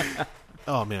like,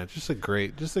 oh man, just a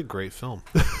great film.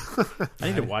 I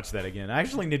need to watch that again. I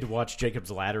actually need to watch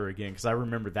Jacob's Ladder again because I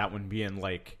remember that one being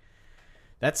like,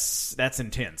 that's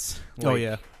intense. Oh, Like,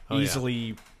 yeah. Oh, yeah.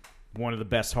 easily one of the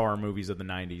best horror movies of the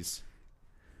 '90s,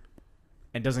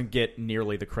 and doesn't get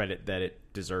nearly the credit that it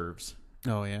deserves.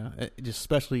 Oh yeah, just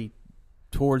especially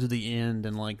towards the end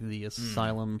and like the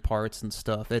asylum parts and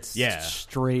stuff. It's Yeah.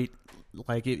 straight.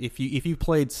 Like if you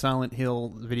played Silent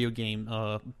Hill video game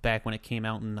back when it came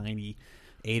out in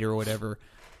 '98 or whatever,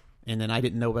 and then I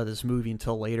didn't know about this movie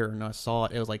until later, and I saw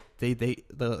it. It was like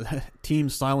the Team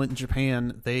Silent in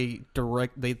Japan. They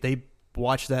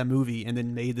watched that movie and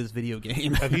then made this video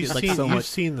game. Have you Like, seen so you've much.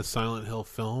 seen the Silent Hill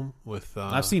film with?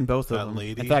 I've seen both of that them.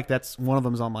 lady? In fact, that's one of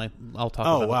them's on my. I'll talk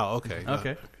Oh about wow, okay,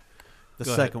 Okay. the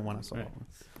Go second ahead. one I saw. Right.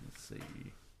 Let's see.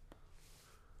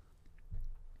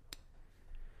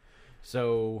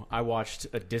 So I watched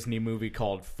a Disney movie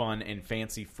called Fun and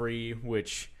Fancy Free,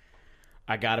 which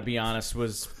I gotta be honest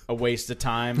was a waste of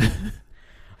time.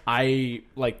 I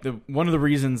like one of the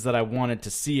reasons that I wanted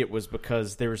to see it was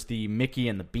because there's the Mickey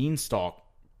and the Beanstalk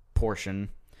portion,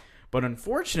 but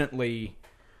unfortunately,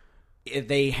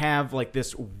 they have like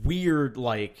this weird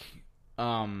like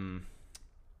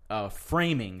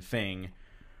framing thing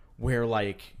where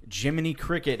like Jiminy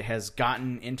Cricket has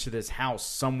gotten into this house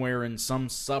somewhere in some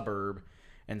suburb,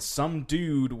 and some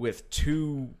dude with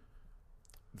 2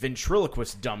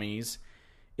 ventriloquist dummies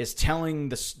is telling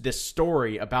this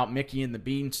story about Mickey and the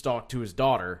Beanstalk to his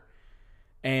daughter,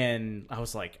 and I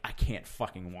was like, I can't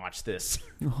fucking watch this.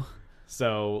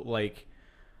 So like,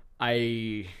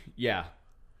 I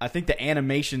think the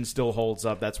animation still holds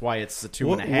up. That's why it's the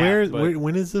 2.5. but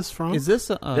when is this from? Is this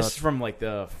this is from like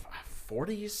the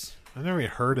 40s. I've never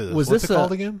even heard of this. Was What's this it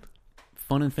called again?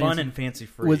 Fun and Fancy? Fun and Fancy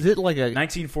Free. Was it like a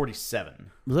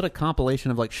 1947? Was it a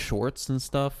compilation of like shorts and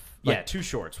stuff? Like, Yeah, 2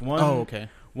 shorts. One. Oh, okay.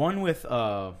 One with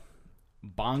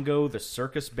Bongo the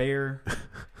circus bear,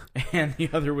 and the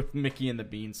other with Mickey and the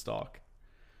Beanstalk.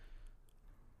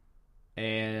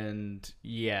 And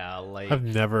yeah, like I've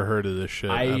never heard of this shit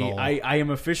at all. I am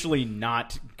officially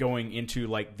not going into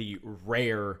like the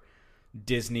rare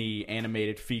Disney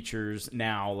animated features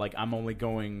now. Like I'm only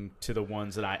going to the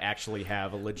ones that I actually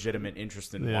have a legitimate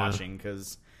interest in Yeah. watching,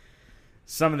 because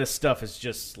some of this stuff is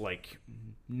just like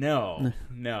No.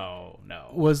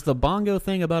 Was the bongo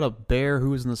thing about a bear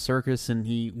who was in the circus and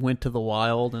he went to the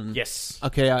wild? And Yes.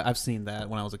 Okay, I've seen that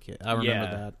when I was a kid. I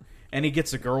remember that. And he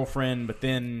gets a girlfriend, but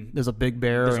then There's a big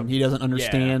bear and he doesn't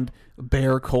understand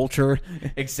bear culture.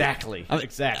 exactly.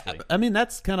 I mean,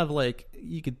 that's kind of like,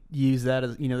 you could use that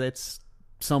as, that's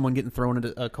someone getting thrown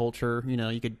into a culture.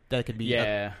 That could be.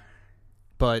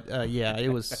 But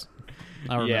it was.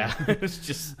 I remember. Yeah, it's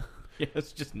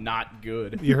just not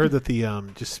good. You heard that the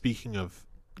just speaking of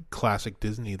classic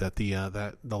Disney, that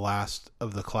the last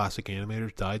of the classic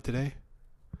animators died today.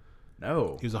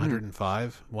 No, he was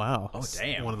 105. Wow. Oh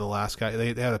damn. One of the last guys. They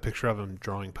had a picture of him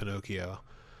drawing Pinocchio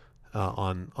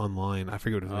online. I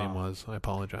forget what his name was. I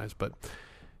apologize, but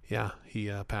yeah,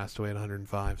 he passed away at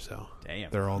 105. So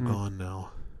damn, they're all gone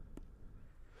now.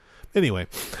 Anyway,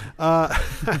 would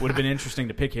have been interesting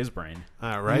to pick his brain.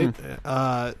 Right.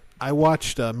 I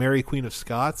watched Mary Queen of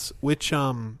Scots, which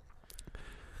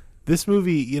this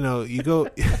movie, you go.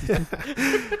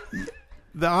 The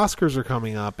Oscars are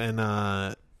coming up,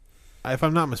 and if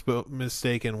I'm not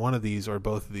mistaken, one of these or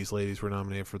both of these ladies were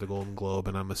nominated for the Golden Globe,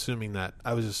 and I was assuming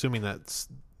that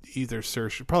either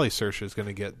probably Saoirse is going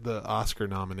to get the Oscar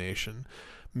nomination,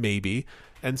 maybe.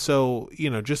 And so,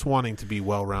 just wanting to be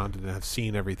well-rounded and have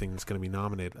seen everything that's going to be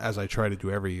nominated, as I try to do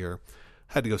every year,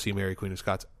 had to go see Mary Queen of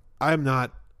Scots. I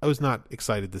was not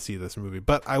excited to see this movie,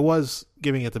 but I was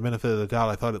giving it the benefit of the doubt.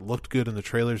 I thought it looked good in the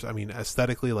trailers. I mean,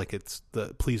 aesthetically, like it's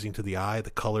pleasing to the eye.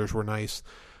 The colors were nice.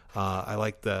 I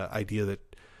like the idea that,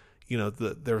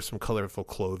 there was some colorful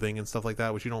clothing and stuff like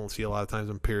that, which you don't see a lot of times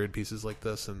in period pieces like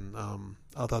this. And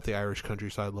I thought the Irish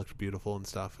countryside looked beautiful and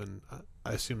stuff. And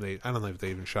I assume I don't know if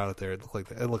they even shot it there. It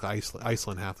looked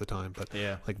Iceland half the time, but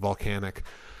like volcanic.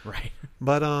 Right.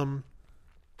 But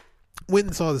went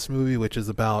and saw this movie, which is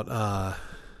about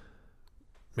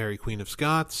Mary Queen of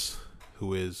Scots,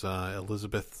 who is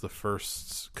Elizabeth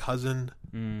I's cousin,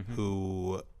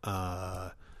 who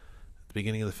the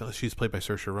beginning of the film, she's played by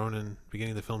Saoirse Ronan.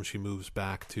 Beginning of the film, she moves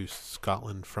back to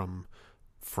Scotland from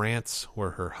France,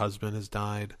 where her husband has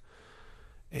died,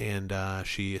 and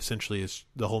she essentially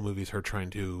the whole movie is her trying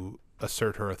to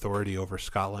assert her authority over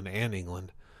Scotland and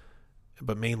England,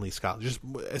 but mainly Scotland. Just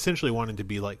essentially wanted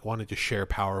to share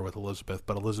power with Elizabeth,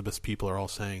 but Elizabeth's people are all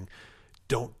saying,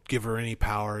 "Don't give her any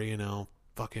power,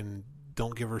 fucking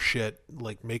don't give her shit.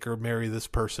 Like, make her marry this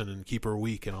person and keep her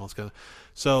weak and all this kind of."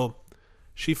 So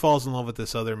she falls in love with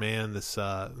this other man,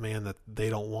 man that they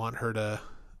don't want her to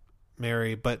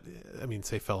marry. But I mean,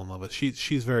 say fell in love with.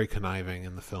 She's very conniving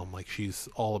in the film. Like, she's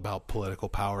all about political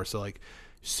power. So like,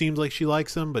 seems like she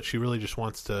likes him, but she really just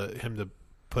wants him to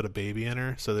put a baby in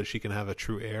her so that she can have a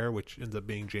true heir, which ends up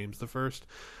being James I.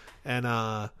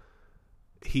 And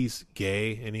he's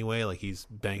gay anyway, like he's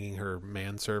banging her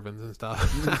manservants and stuff,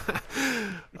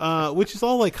 which is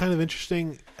all like kind of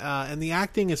interesting. And the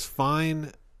acting is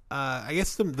fine. I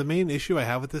guess the main issue I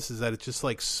have with this is that it's just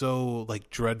like so like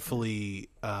dreadfully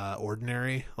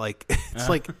ordinary. Like it's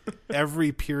like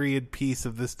every period piece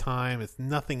of this time. It's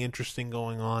nothing interesting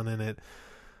going on in it.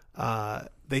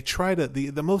 They try to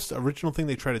the most original thing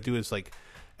they try to do is like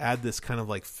add this kind of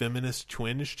like feminist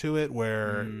twinge to it,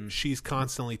 where she's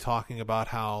constantly talking about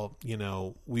how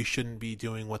we shouldn't be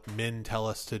doing what men tell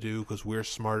us to do because we're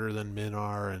smarter than men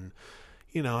are, and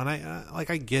and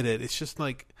I get it. It's just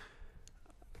like,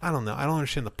 I don't know. I don't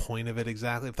understand the point of it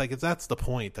exactly. If that's the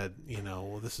point, that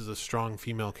this is a strong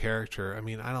female character. I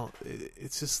mean,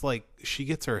 it's just like she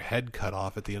gets her head cut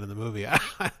off at the end of the movie.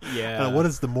 Yeah. What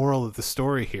is the moral of the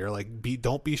story here? Like,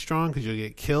 don't be strong because you'll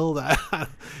get killed.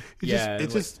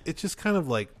 It's just kind of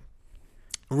like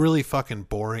really fucking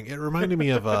boring. It reminded me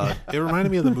of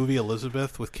the movie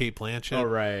Elizabeth with Cate Blanchett. Oh,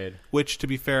 right. Which, to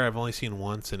be fair, I've only seen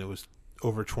once, and it was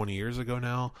over 20 years ago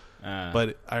now.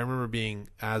 But I remember being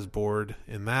as bored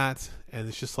in that, and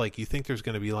it's just like, you think there's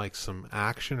going to be like some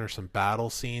action or some battle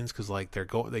scenes because like they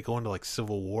go into like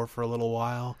Civil War for a little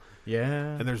while. Yeah.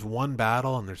 And there's one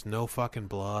battle, and there's no fucking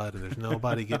blood, and there's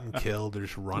nobody getting killed. They're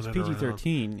just running It's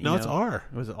PG-13. around. No, it's R.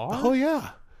 Was it R? Oh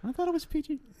yeah. I thought it was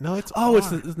PG. No, it's R.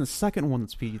 it's It's the second one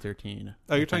that's PG-13.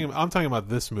 Oh, you're talking. I'm talking about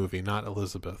this movie, not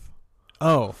Elizabeth.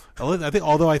 Oh,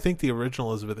 I think the original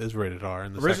Elizabeth is rated R,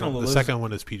 and the second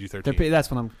one is PG-13.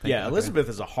 That's what I'm thinking. Yeah, Elizabeth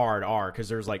is a hard R because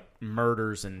there's like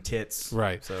murders and tits.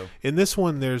 Right. So in this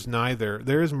one, there's neither.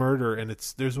 There is murder, and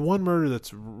there's one murder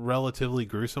that's relatively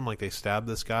gruesome. Like, they stab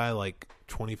this guy like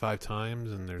 25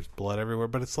 times, and there's blood everywhere.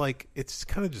 But it's like, it's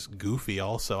kind of just goofy.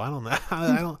 Also, I don't know.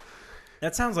 I don't.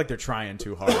 That sounds like they're trying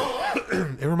too hard.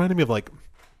 It reminded me of like,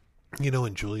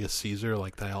 in Julius Caesar,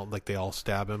 like they all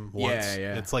stab him once.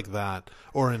 Yeah. It's like that,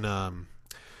 or in the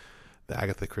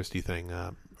Agatha Christie thing,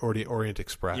 Orient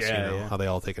Express. Yeah, you know yeah. how they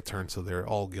all take a turn, so they're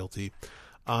all guilty.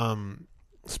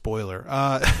 Spoiler.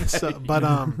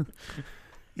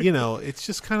 You know, it's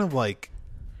just kind of like,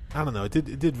 I don't know. It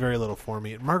did very little for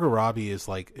me. Margot Robbie is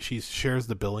like, she shares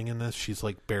the billing in this. She's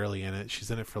like barely in it. She's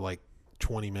in it for like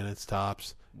 20 minutes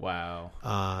tops. Wow.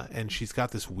 And she's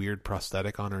got this weird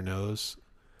prosthetic on her nose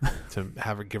to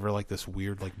give her like this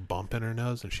weird like bump in her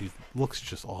nose, and she looks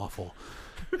just awful.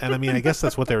 And I mean, I guess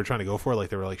that's what they were trying to go for. Like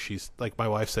they were like, she's like, my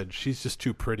wife said, she's just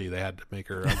too pretty. They had to make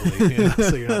her ugly, you know,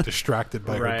 so you're not distracted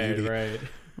by her beauty. Right.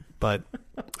 But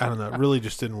I don't know. It really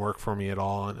just didn't work for me at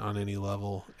all on any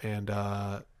level. And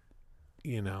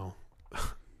you know,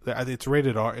 it's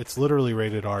rated R. It's literally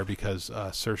rated R because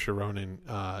Saoirse Ronan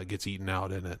gets eaten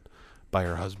out in it by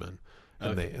her husband.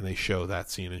 And they show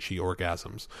that scene, and she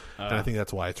orgasms, and I think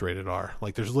that's why it's rated R.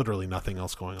 Like, there's literally nothing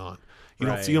else going on. You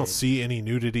don't see any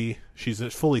nudity. She's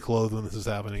fully clothed when this is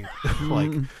happening.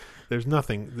 Like, there's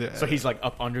nothing. So he's like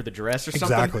up under the dress or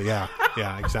something. Exactly.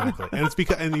 Yeah, exactly. And it's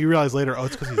because, and you realize later,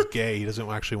 it's because he's gay. He doesn't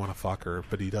actually want to fuck her,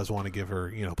 but he does want to give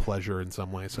her, you know, pleasure in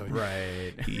some way. So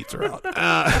he eats her out.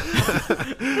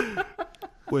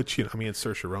 Which, you know, I mean, it's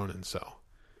Saoirse Ronan, so.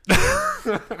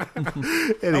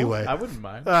 Anyway, I wouldn't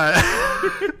mind.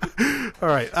 All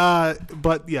right,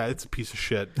 but yeah, it's a piece of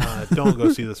shit. Don't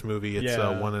go see this movie. It's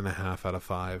 1.5 out of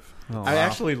 5. Oh, I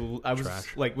wow. was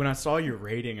Trash. like, when I saw your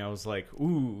rating, I was like,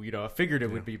 ooh, you know, I figured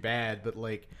it would be bad, but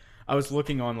like, I was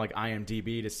looking on like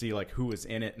IMDb to see like who was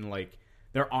in it, and like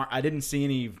I didn't see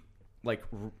any like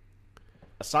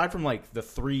aside from like the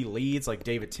 3 leads, like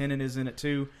David Tennant is in it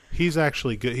too. He's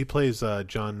actually good. He plays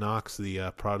John Knox,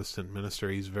 the Protestant minister.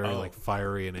 He's very like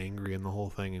fiery and angry in the whole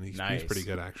thing, and he's pretty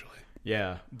good actually.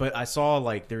 Yeah, but I saw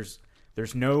like there's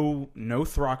no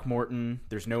Throckmorton,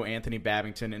 there's no Anthony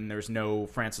Babington, and there's no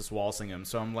Francis Walsingham.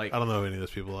 So I'm like, I don't know who any of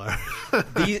those people are.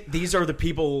 these are the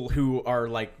people who are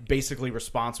like basically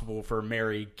responsible for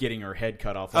Mary getting her head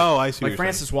cut off. Like, I see. Like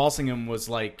Francis Walsingham was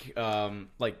like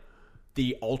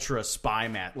the ultra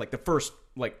spy like the first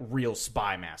like real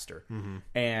spy master,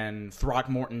 and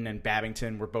Throckmorton and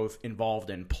Babington were both involved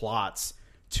in plots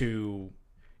to,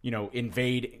 you know,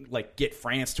 get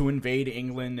France to invade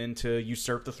England and to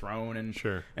usurp the throne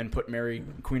and put Mary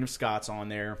Queen of Scots on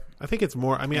there. I think it's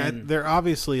more. I mean, they're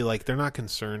obviously like they're not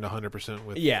concerned 100%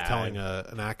 with telling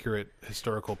an accurate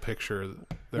historical picture.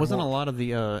 Wasn't a lot of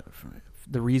the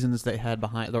reasons they had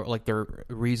behind, like their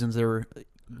reasons they were,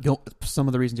 some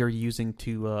of the reasons they were using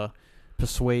to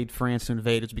persuade France to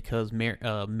invade is because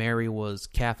Mary was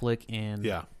Catholic and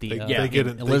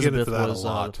Elizabeth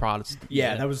was Protestant.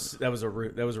 Yeah, that was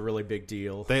a really big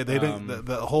deal. They didn't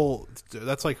the whole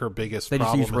that's like her biggest they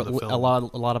problem just used in the film. a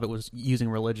lot of it was using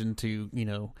religion to, you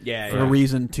know, for a a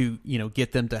reason to, you know,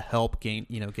 get them to help gain,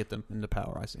 you know, get them into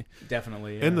power. I see.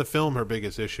 Definitely. In the film, her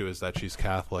biggest issue is that she's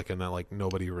Catholic and that like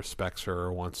nobody respects her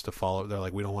or wants to follow. They're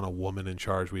like, we don't want a woman in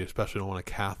charge. We especially don't want a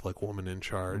Catholic woman in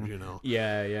charge. You know.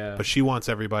 Yeah. But she wants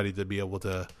everybody to be able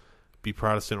to be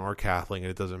Protestant or Catholic,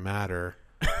 and it doesn't matter.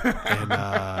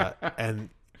 And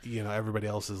you know, everybody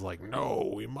else is like,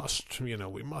 no, we must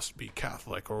be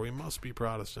Catholic or we must be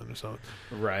Protestant. So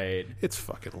right, it's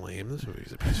fucking lame. This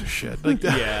movie's a piece of shit. Like,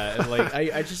 yeah, like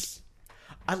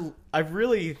I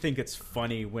really think it's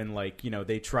funny when, like, you know,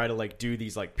 they try to like do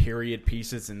these like period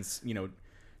pieces and, you know,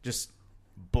 just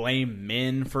blame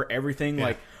men for everything.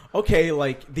 Like, okay,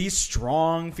 like these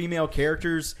strong female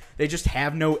characters, they just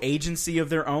have no agency of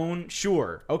their own.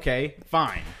 Sure, okay,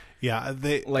 fine. Yeah,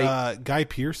 they Guy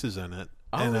Pearce is in it,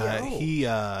 he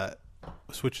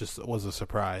was a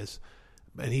surprise,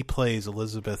 and he plays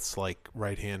Elizabeth's like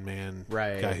right hand man,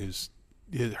 guy who's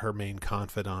her main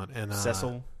confidant, and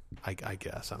Cecil. I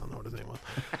guess I don't know what his name was,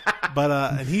 but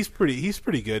and he's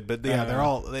pretty good. But yeah, they're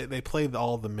all they played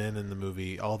all the men in the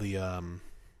movie, all the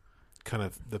kind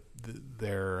of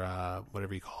their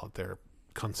whatever you call it, their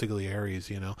consigliaries,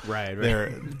 you know, right.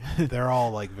 They're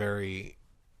all like very,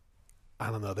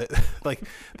 I don't know,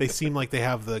 they seem like they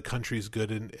have the country's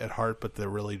good at heart, but they're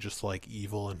really just like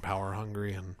evil and power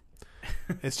hungry, and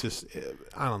it's just,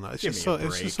 I don't know, it's just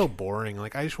so boring.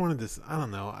 Like, I just wanted this, I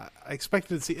don't know, I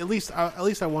expected to see at least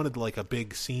I wanted like a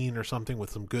big scene or something with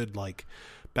some good like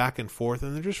back and forth,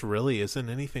 and there just really isn't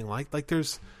anything like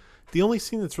there's the only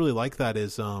scene that's really like that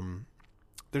is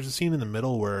there's a scene in the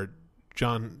middle where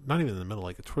not even in the middle,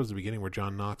 like towards the beginning, where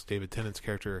John Knox, David Tennant's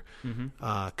character,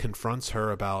 confronts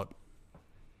her about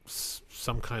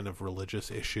some kind of religious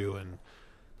issue, and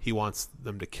he wants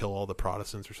them to kill all the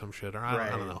Protestants or some shit, or I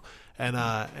don't know.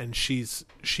 And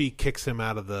she kicks him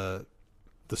out of the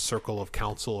circle of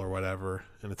council or whatever,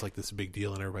 and it's like this big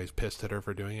deal, and everybody's pissed at her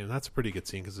for doing it. And that's a pretty good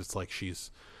scene because it's like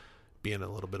she's being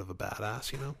a little bit of a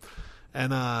badass, you know.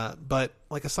 And but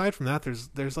like aside from that,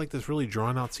 there's like this really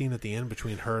drawn out scene at the end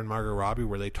between her and Margot Robbie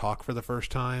where they talk for the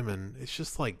first time, and it's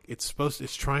just like it's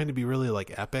trying to be really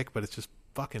like epic, but it's just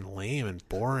fucking lame and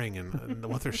boring, and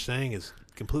what they're saying is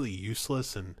completely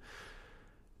useless, and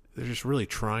they're just really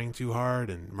trying too hard,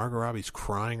 and Margot Robbie's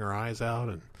crying her eyes out,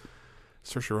 and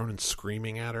Saoirse Ronan's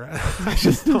screaming at her.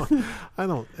 It's not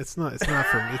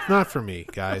for me,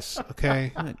 guys.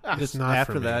 Okay, it's not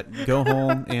after for me. that, go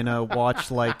home and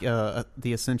watch like the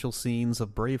essential scenes of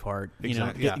Braveheart.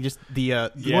 Exactly, yeah. Just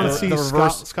the You want to see the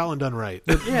reverse Scotland done right.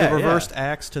 the reversed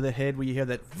axe to the head where you hear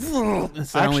that.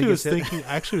 I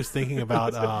actually was thinking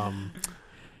about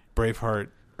Braveheart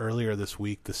earlier this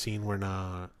week. The scene when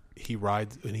he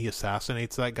rides and he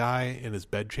assassinates that guy in his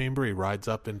bedchamber. He rides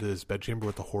up into his bedchamber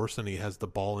with the horse, and he has the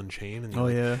ball and chain, and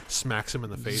he smacks him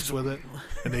in the face with it.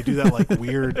 And they do that like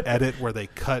weird edit where they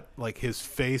cut like his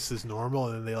face is normal,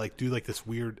 and then they like do like this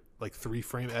weird like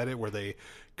 3-frame edit where they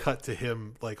cut to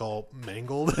him like all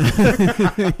mangled.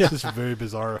 It's just a very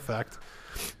bizarre effect.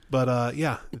 But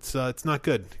yeah, it's not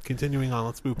good. Continuing on,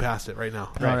 let's move past it right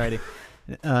now. Alrighty.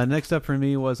 Next up for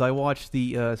me was I watched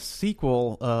the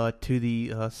sequel to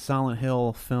the Silent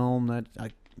Hill film that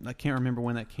I can't remember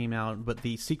when that came out, but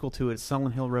the sequel to it,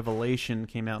 Silent Hill Revelation,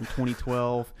 came out in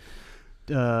 2012,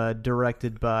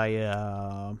 directed by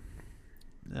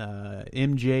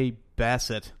MJ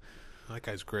Bassett. That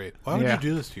guy's great. Why would you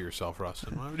do this to yourself,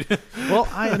 Rustin? Why would you? Well,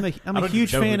 I'm a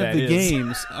huge fan of the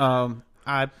games.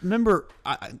 I remember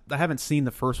I haven't seen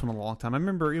the first one in a long time. I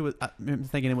remember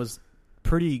thinking it was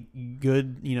pretty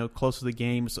good, close to the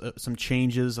games. Some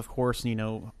changes, of course,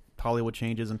 Hollywood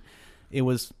changes, and it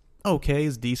was okay,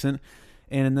 it's decent.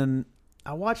 And then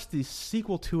I watched the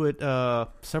sequel to it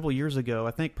several years ago.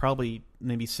 I think probably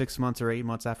maybe 6 months or 8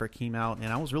 months after it came out,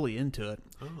 and I was really into it.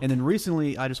 Oh. And then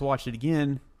recently, I just watched it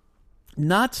again.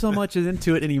 Not so much as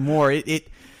into it anymore. It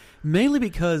mainly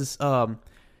because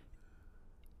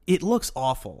it looks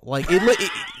awful. Like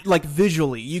like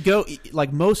visually, you go like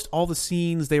all the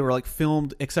scenes they were like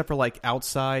filmed except for like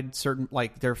outside certain,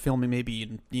 like they're filming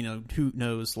maybe in who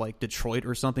knows, like Detroit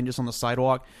or something, just on the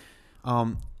sidewalk.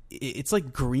 It's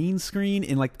like green screen,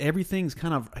 and like everything's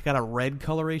kind of got a red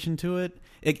coloration to it.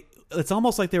 It's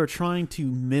almost like they were trying to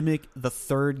mimic the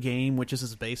third game, which this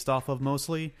is based off of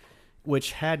mostly,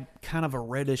 which had kind of a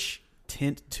reddish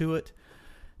tint to it.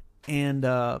 And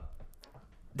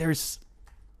there's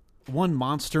one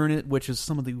monster in it, which is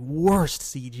some of the worst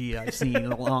CG I've seen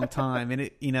in a long time. And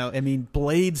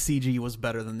Blade CG was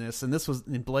better than this.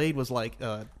 And Blade was like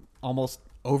almost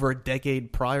over a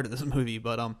decade prior to this movie.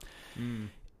 But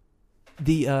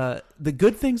the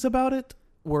good things about it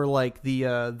were like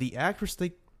the actress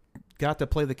they got to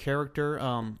play the character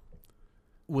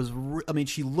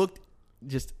she looked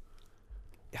just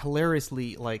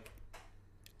hilariously like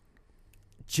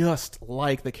just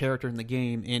like the character in the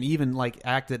game, and even like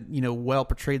acted well,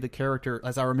 portrayed the character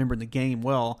as I remember in the game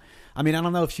well. I mean, I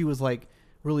don't know if she was like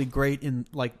really great in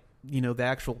like the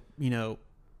actual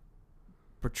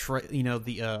portray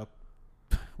the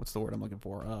what's the word I'm looking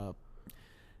for,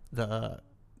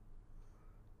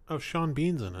 Sean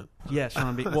Bean's in it. Yeah,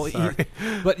 Sean Bean. Well,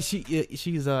 but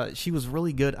she was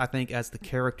really good, I think, as the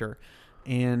character.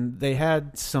 And they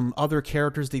had some other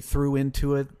characters they threw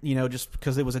into it, just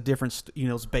because it was a different,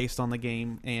 it was based on the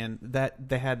game. And that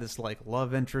they had this like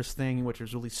love interest thing, which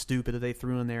was really stupid that they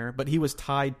threw in there. But he was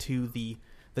tied to the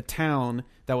town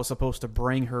that was supposed to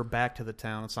bring her back to the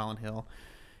town of Silent Hill.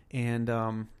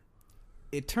 And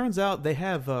it turns out they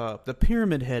have the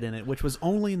Pyramid Head in it, which was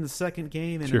only in the second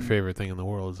game. It's your favorite thing in the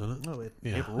world, isn't it? Oh, it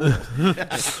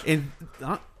rules. and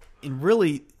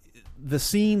really, the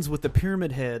scenes with the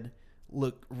Pyramid Head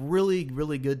look really,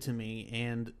 really good to me,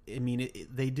 and I mean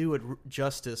they do it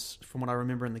justice from what I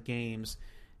remember in the games,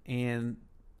 and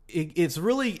it's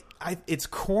really it's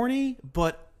corny,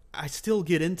 but I still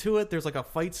get into it. There's like a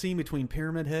fight scene between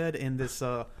Pyramid Head and this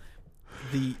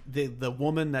the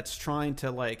woman that's trying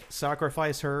to like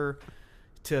sacrifice her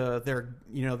to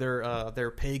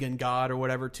their pagan god or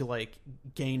whatever to like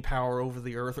gain power over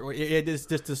the earth. Or it is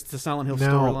just the Silent Hill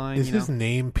storyline. Is his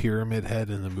name Pyramid Head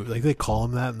in the movie? Like they call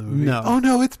him that in the movie? No. Oh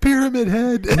no, it's Pyramid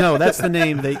Head. No, that's the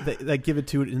name they give it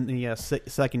to it in the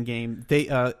second game.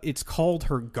 It's called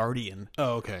her guardian.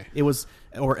 Oh, okay. It was,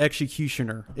 or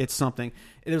executioner. It's something.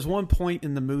 There's one point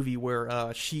in the movie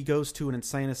where she goes to an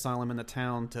insane asylum in the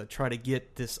town to try to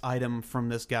get this item from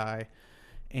this guy,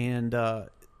 and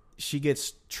she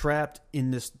gets trapped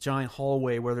in this giant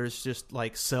hallway where there's just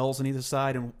like cells on either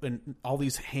side, and all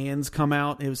these hands come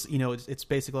out. It was, it's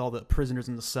basically all the prisoners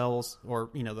in the cells,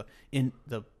 or the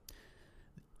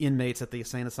inmates at the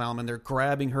insane asylum, and they're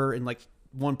grabbing her and like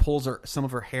one pulls some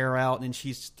of her hair out, and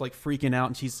she's like freaking out,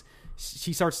 and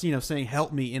she starts saying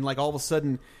help me, and like all of a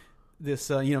sudden this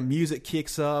music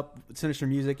kicks up, sinister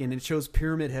music, and it shows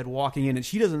Pyramid Head walking in, and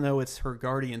she doesn't know it's her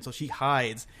guardian, so she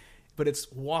hides, but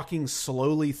it's walking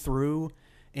slowly through,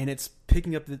 and it's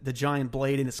picking up the giant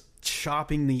blade, and it's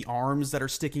chopping the arms that are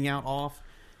sticking out off.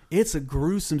 It's a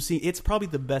gruesome scene. It's probably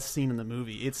the best scene in the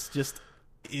movie.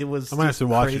 It was. I might have to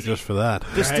watch crazy. it just for that.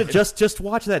 Just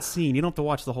watch that scene. You don't have to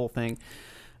watch the whole thing.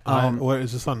 What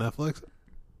is this on Netflix?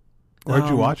 Where'd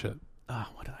you watch it?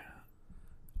 What did I?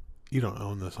 You don't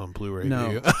own this on Blu-ray, No.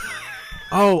 do you?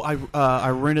 I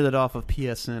rented it off of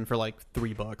PSN for like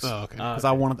 $3. Oh, okay. Because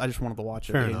I just wanted to watch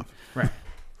it. Fair enough. Right.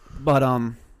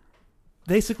 But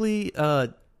basically, I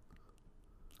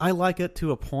like it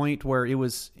to a point where it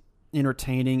was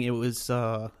entertaining. It was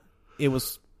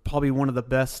probably one of the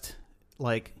best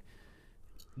like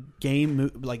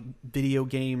video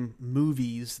game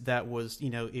movies that was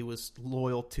it was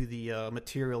loyal to the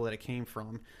material that it came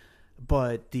from.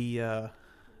 But the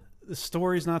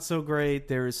story's not so great.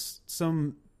 There's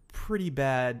some pretty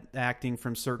bad acting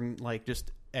from certain like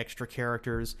just extra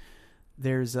characters.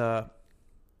 There's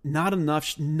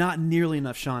not nearly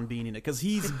enough Sean Bean in it, because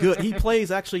he's good. He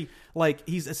plays actually like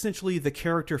he's essentially the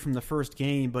character from the first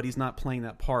game, but he's not playing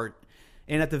that part.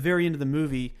 And at the very end of the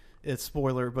movie, it's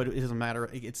spoiler, but it doesn't matter.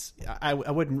 I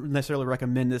wouldn't necessarily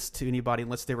recommend this to anybody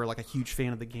unless they were like a huge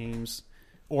fan of the games,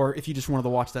 or if you just wanted to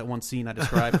watch that one scene I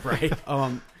described. Right.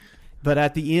 But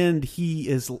at the end, he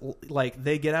is like,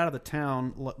 they get out of the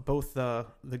town, both the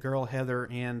girl Heather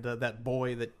and that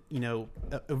boy that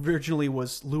originally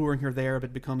was luring her there,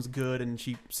 but becomes good, and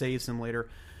she saves him later.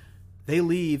 They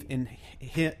leave, and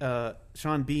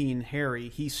Sean Bean, Harry,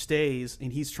 he stays,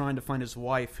 and he's trying to find his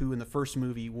wife, who in the first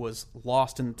movie was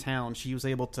lost in the town. She was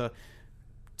able to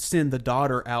send the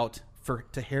daughter out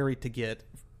to Harry to get,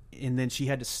 and then she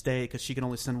had to stay because she could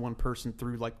only send one person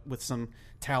through, like with some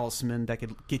talisman that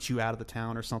could get you out of the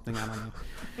town or something. I don't know.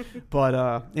 But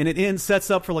and it sets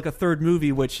up for like a third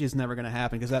movie, which is never going to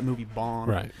happen because that movie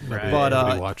bombed. Right. But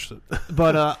nobody watched it.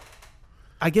 But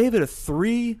I gave it a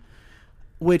 3,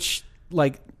 which,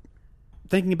 like,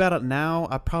 thinking about it now,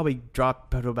 I probably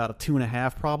dropped to about a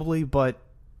 2.5 probably. But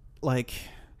like,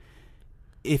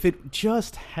 if it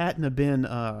just hadn't have been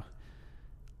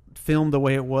filmed the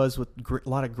way it was with a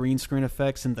lot of green screen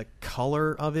effects and the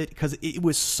color of it, because it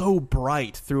was so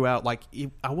bright throughout, like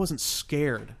I wasn't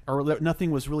scared, or nothing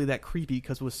was really that creepy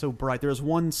because it was so bright. There was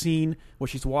one scene where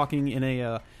she's walking in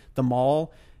the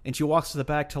mall, and she walks to the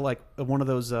back to like one of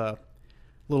those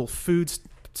little food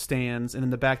stands, and in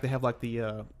the back they have like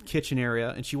the kitchen area,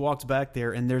 and she walks back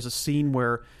there, and there's a scene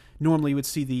where normally you would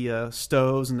see the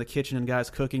stoves and the kitchen and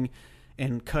guys cooking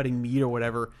and cutting meat or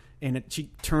whatever, and she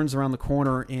turns around the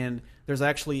corner, and there's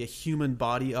actually a human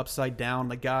body upside down.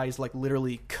 The guy's like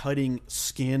literally cutting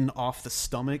skin off the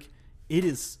stomach. It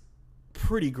is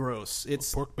pretty gross.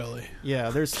 It's pork belly.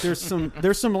 Yeah, there's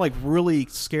some like really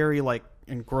scary like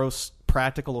and gross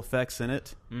practical effects in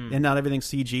it, and not everything's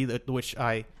CG. Which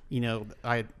I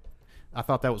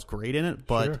thought that was great in it,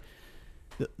 but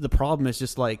sure. the problem is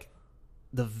just like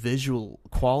the visual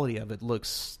quality of it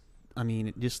looks. I mean,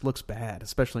 it just looks bad,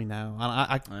 especially now.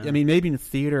 I mean, maybe in the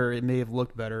theater it may have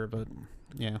looked better, but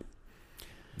yeah.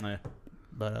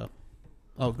 But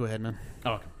go ahead, man.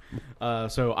 Oh, okay.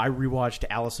 So I rewatched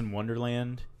Alice in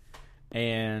Wonderland,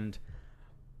 and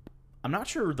I'm not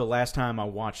sure the last time I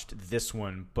watched this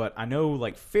one, but I know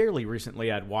like fairly recently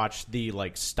I'd watched the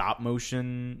like stop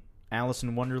motion Alice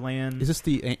in Wonderland. Is this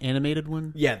the animated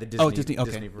one? Yeah, the Disney, Disney,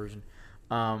 okay. Disney version.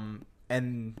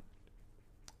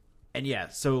 And yeah,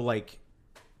 so like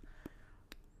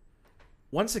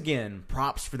once again,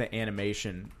 props for the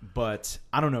animation, but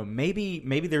I don't know, maybe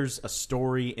there's a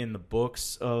story in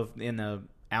the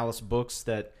Alice books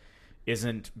that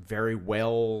isn't very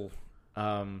well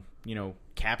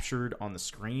captured on the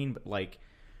screen, but like,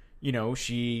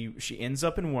 she ends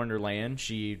up in Wonderland,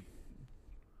 she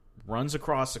runs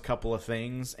across a couple of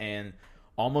things and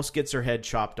almost gets her head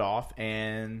chopped off,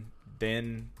 and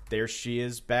then there she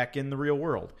is back in the real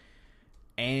world.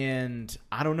 And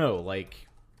I don't know, like,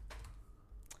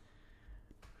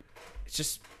 it's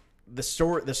just the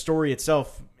story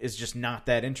itself is just not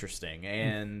that interesting,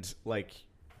 and like,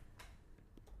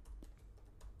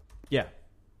 yeah,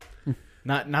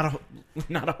 not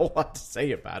a whole lot to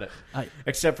say about it,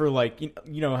 except for like you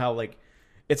know how like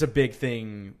it's a big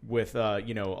thing with a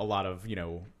lot of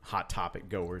hot topic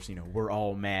goers. We're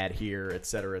all mad here, et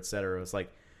cetera, et cetera. It's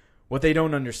like, what they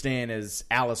don't understand is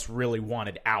Alice really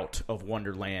wanted out of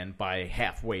Wonderland by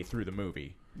halfway through the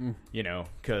movie.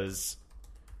 Because,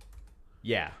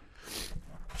 yeah,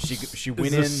 She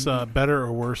went Is this in. better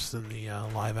or worse than the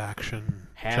live action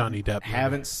Johnny Depp movie?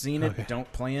 Haven't seen it. Okay.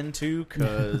 Don't plan to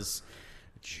because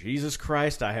Jesus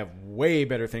Christ, I have way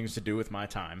better things to do with my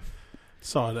time.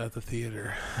 Saw it at the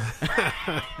theater.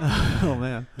 Oh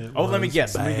man, Oh, let me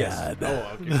guess. Bad.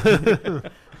 Oh, okay.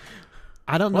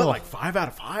 I don't know. What, like 5 out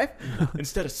of 5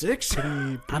 instead of 6?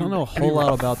 I don't know a whole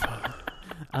lot about.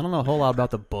 I don't know a whole lot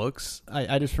about the books.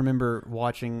 I just remember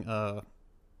watching.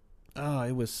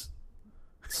 It was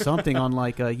something on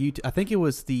like YouTube. I think it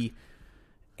was the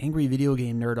Angry Video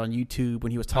Game Nerd on YouTube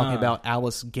when he was talking about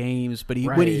Alice games, but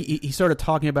when he started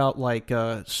talking about like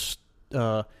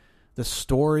the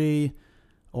story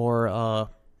or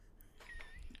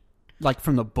like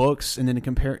from the books, and then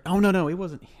compare. Oh no, it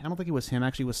wasn't. I don't think it was him.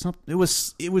 Actually, it was something.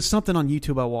 It was something on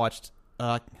YouTube I watched.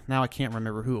 Now I can't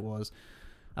remember who it was.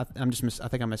 I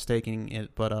think I'm mistaking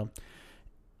it, but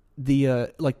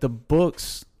the like the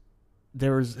books,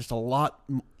 there was just a lot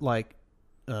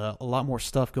more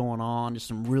stuff going on, just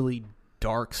some really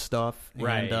dark stuff,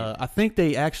 Right. And I think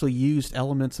they actually used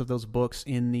elements of those books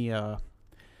in the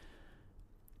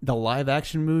live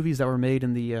action movies that were made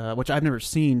in the which I've never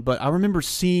seen, but I remember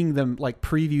seeing them like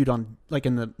previewed on like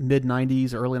in the mid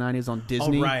 '90s, early '90s on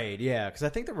Disney. Oh, right, yeah, because I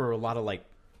think there were a lot of like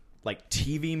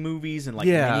TV movies and like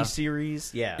Yeah.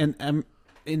 miniseries, yeah, And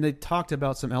they talked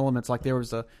about some elements, like there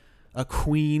was a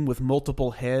queen with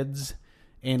multiple heads,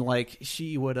 and like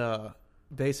she would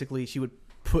basically she would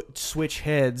switch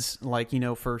heads, like, you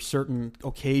know, for certain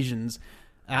occasions.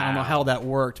 I don't know how that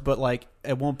worked, but like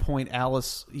at one point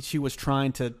Alice, she was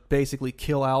trying to basically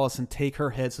kill Alice and take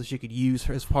her head so she could use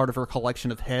her as part of her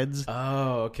collection of heads.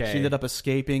 Oh, okay. She ended up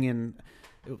escaping, and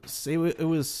it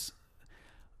was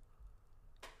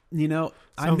you know,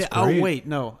 Sounds oh great. wait,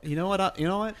 no. You know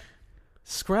what?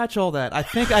 Scratch all that. I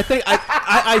think I'm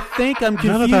confused.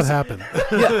 None of that happened.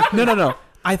 Yeah, no.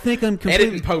 I think I'm completely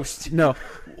Edit and post. No.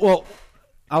 Well,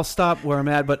 I'll stop where I'm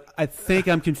at, but I think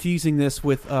I'm confusing this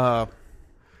with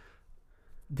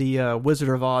the Wizard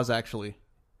of Oz, actually.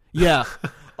 Yeah.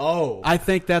 Oh, I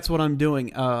think that's what I'm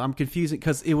doing. I'm confusing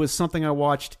because it was something I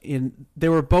watched they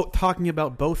were both talking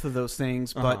about both of those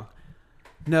things, but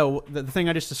no, the thing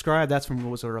I just described, that's from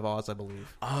Wizard of Oz, I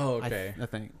believe. oh, okay. I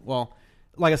think. Well,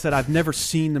 like I said, I've never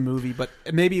seen the movie, but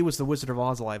maybe it was the Wizard of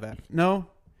Oz live action. No?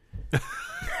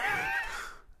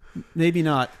 Maybe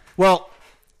not. Well,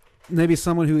 maybe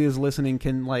someone who is listening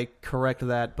can like correct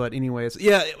that, but anyways,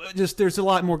 yeah, just there's a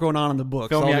lot more going on in the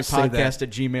book. So I'll just say that.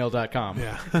 Filmyakpodcast@gmail.com.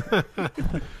 Yeah.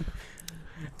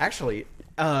 Actually,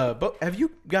 but have you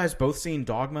guys both seen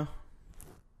Dogma?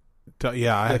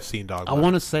 Yeah, I have seen Dogma. I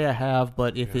want to say I have,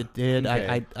 but if it did,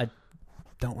 Okay. I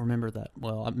don't remember that.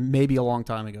 Well, maybe a long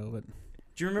time ago, but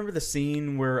Do you remember the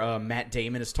scene where Matt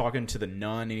Damon is talking to the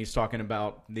nun and he's talking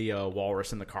about the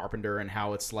walrus and the carpenter and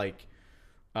how it's like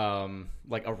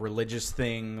a religious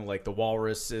thing? Like the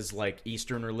walrus is like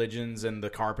Eastern religions and the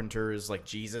carpenter is like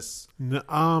Jesus. No.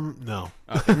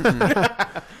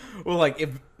 Well, like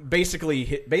if basically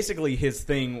his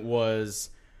thing was,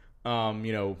 you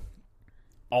know,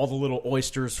 all the little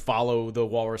oysters follow the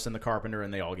walrus and the carpenter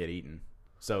and they all get eaten.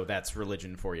 So that's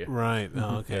religion for you. Right.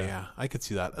 Oh, okay. Yeah, I could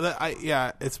see that.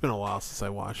 It's been a while since I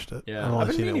watched it. Yeah, I've only I've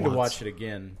been seen meaning it to once. watch it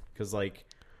again because, like,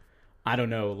 I don't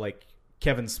know, like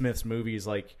Kevin Smith's movies,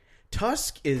 like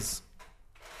Tusk it's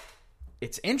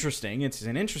interesting. It's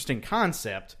an interesting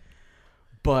concept,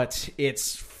 but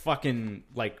it's fucking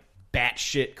like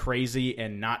batshit crazy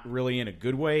and not really in a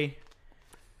good way.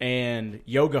 And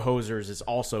Yoga Hosers is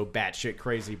also batshit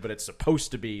crazy, but it's supposed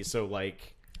to be. So,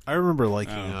 like, I remember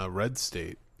liking Red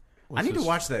State. I need to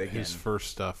watch that again. His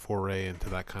first foray into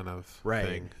that kind of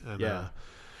thing. And, Yeah.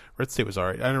 Red State was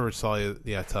alright. I never saw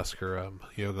Tusker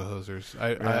Yoga Hosers.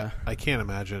 I can't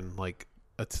imagine like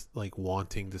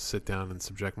wanting to sit down and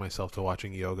subject myself to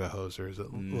watching Yoga Hosers.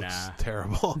 It looks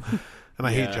terrible, and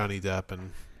I hate Johnny Depp,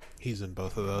 and he's in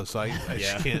both of those, so I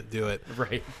just can't do it.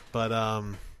 Right. But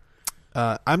I'm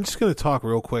just going to talk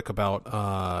real quick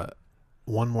about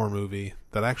one more movie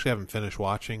that I actually haven't finished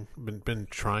watching. Been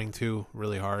trying to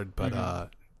really hard, but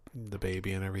the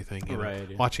baby and everything. You know,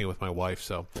 watching it with my wife,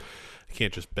 so I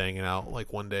can't just bang it out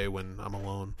like one day when I'm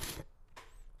alone.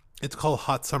 It's called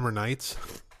Hot Summer Nights,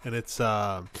 and it's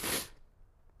got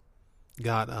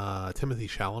Timothée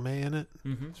Chalamet in it.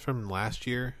 Mm-hmm. It's from last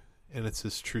year, and it's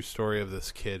this true story of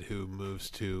this kid who moves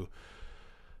to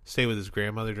stay with his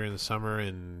grandmother during the summer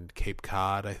in Cape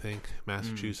Cod, I think,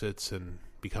 Massachusetts, and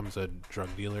becomes a drug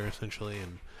dealer essentially.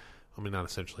 And I mean, not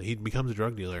essentially, he becomes a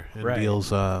drug dealer and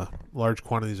deals large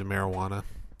quantities of marijuana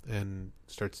and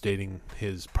starts dating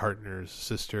his partner's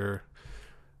sister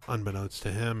unbeknownst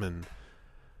to him. And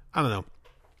I don't know,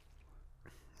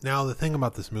 Now, the thing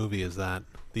about this movie is that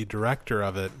the director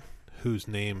of it, whose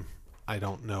name I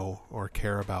don't know or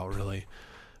care about really,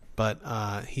 but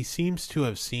he seems to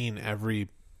have seen every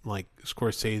like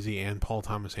Scorsese and Paul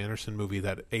Thomas Anderson movie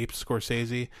that apes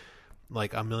Scorsese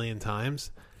like a million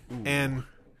times. Ooh. And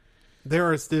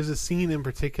there's a scene in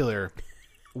particular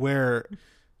where,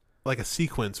 like a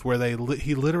sequence where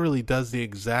he literally does the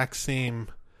exact same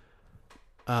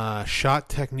shot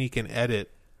technique and edit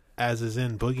as is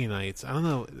in Boogie Nights. I don't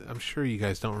know. I'm sure you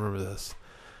guys don't remember this,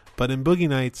 but in Boogie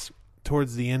Nights,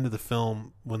 towards the end of the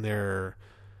film, when they're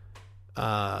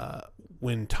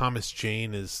when Thomas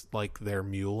Jane is like their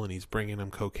mule and he's bringing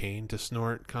him cocaine to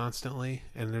snort constantly,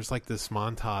 and there's like this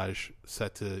montage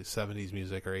set to 70s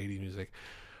music or 80s music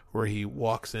where he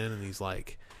walks in and he's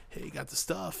like, "Hey, you got the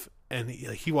stuff?" And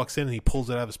he walks in and he pulls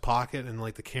it out of his pocket, and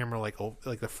like the camera, like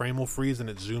the frame will freeze and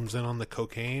it zooms in on the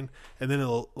cocaine, and then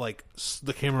it'll like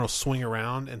the camera will swing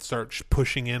around and start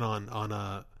pushing in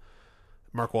on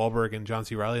Mark Wahlberg and John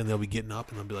C. Reilly, and they'll be getting up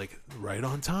and they'll be like, "Right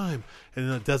on time," and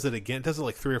then it does it again. It does it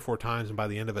like 3 or 4 times, and by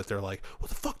the end of it, they're like, "What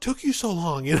the fuck took you so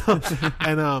long?" You know,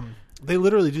 and they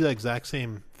literally do that exact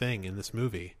same thing in this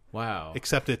movie. Wow!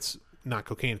 Except it's not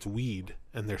cocaine; it's weed,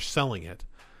 and they're selling it.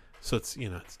 So it's, you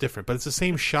know, it's different, but it's the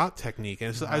same shot technique.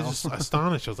 And I was just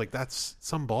astonished. I was like, that's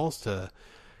some balls to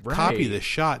copy this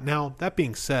shot. Now, that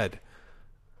being said,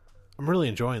 I'm really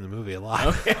enjoying the movie a lot.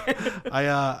 Okay.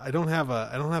 I don't have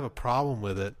a problem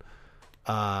with it.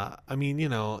 I mean, you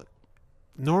know,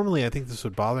 normally I think this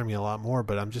would bother me a lot more,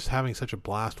 but I'm just having such a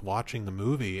blast watching the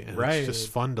movie, and it's just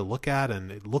fun to look at,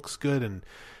 and it looks good, and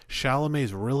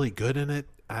Chalamet's really good in it.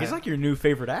 He's like your new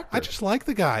favorite actor. I just like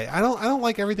the guy. I don't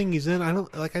like everything he's in. I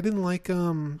didn't like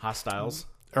Hostiles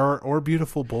or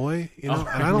Beautiful Boy, you know.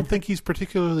 And I don't think he's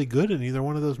particularly good in either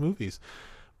one of those movies.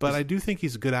 But I do think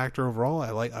he's a good actor overall.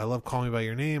 I love Call Me by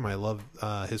Your Name. I love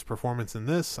his performance in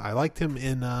this. I liked him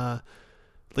in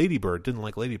Lady Bird. Didn't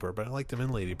like Lady Bird, but I liked him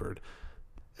in Lady Bird.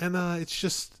 And it's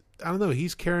just, I don't know,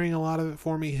 he's carrying a lot of it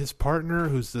for me. His partner,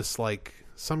 who's this like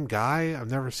some guy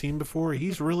I've never seen before,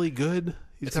 he's really good.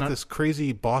 He's got this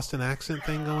crazy Boston accent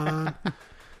thing going on.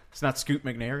 It's not Scoot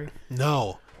McNairy?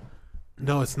 No,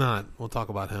 it's not. We'll talk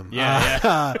about him.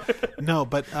 Yeah. No,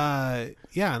 but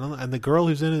yeah, and the girl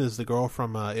who's in it is the girl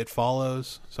from It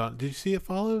Follows. So, did you see It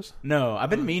Follows? No, I've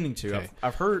been meaning to. Okay.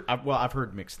 I've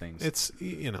heard mixed things. It's,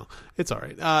 you know, it's all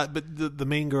right. But the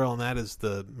main girl in that is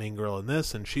the main girl in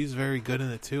this, and she's very good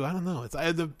in it too. I don't know.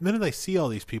 The minute I see all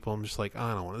these people, I'm just like,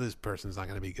 I don't know, this person's not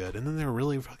going to be good, and then they're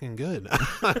really fucking good.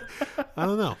 I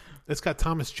don't know. It's got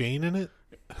Thomas Jane in it,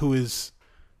 who is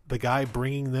the guy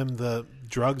bringing them the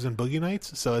drugs and Boogie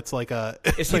Nights. So it's like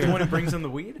is he the one who brings them the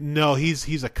weed? No,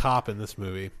 he's a cop in this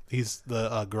movie. He's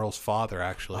the girl's father,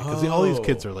 actually, because all these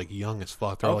kids are like young as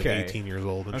fuck. They're like 18 years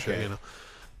old and shit, you know.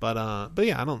 But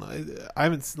yeah, I don't know. I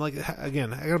haven't, like,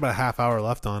 again, I got about a half hour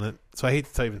left on it, so I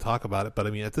hate to even talk about it. But I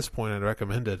mean, at this point, I'd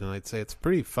recommend it, and I'd say it's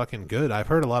pretty fucking good. I've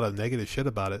heard a lot of negative shit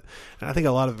about it, and I think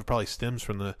a lot of it probably stems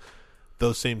from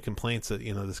those same complaints that,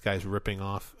 you know, this guy's ripping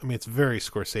off. I mean, it's very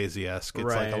Scorsese-esque. It's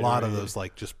like a lot of those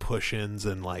like just push-ins,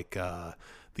 and like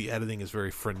the editing is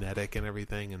very frenetic and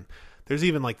everything. And there's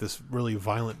even like this really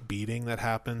violent beating that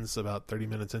happens about 30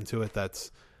 minutes into it.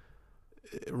 It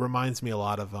reminds me a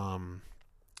lot of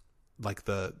like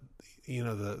the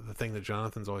thing that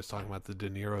Jonathan's always talking about, the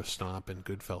De Niro stomp in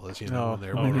Goodfellas. You know,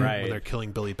 when they're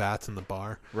killing Billy Bats in the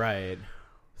bar. Right.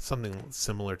 Something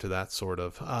similar to that, sort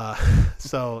of.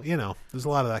 So, you know, there's a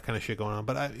lot of that kind of shit going on.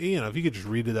 But, you know, if you could just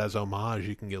read it as homage,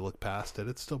 you can look past it.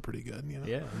 It's still pretty good, you know?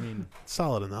 Yeah, I mean... It's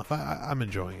solid enough. I'm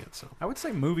enjoying it, so... I would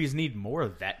say movies need more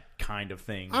of that kind of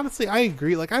thing. Honestly, I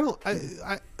agree. Like,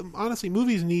 honestly,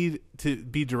 movies need to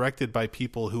be directed by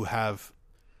people who have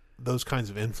those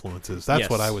kinds of influences. That's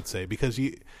what I would say. Because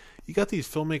you got these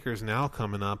filmmakers now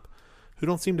coming up who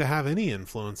don't seem to have any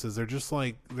influences. They're just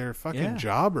like, they're fucking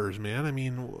jobbers, man. I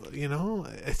mean, you know,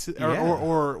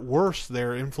 or worse,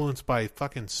 they're influenced by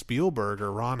fucking Spielberg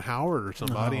or Ron Howard or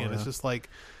somebody, and it's just like,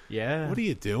 what are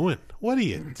you doing? What are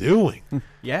you doing?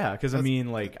 Yeah, because I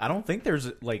mean, like, I don't think there's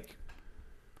going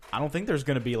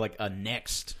to be like a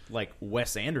next like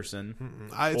Wes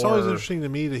Anderson. It's always interesting to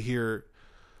me to hear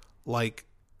like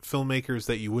filmmakers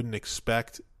that you wouldn't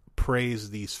expect praise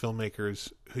these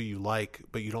filmmakers who you like,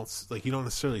 but you don't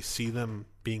necessarily see them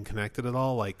being connected at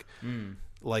all. Like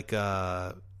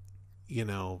you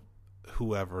know,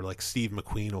 whoever, like Steve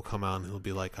McQueen will come out and he'll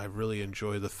be like, I really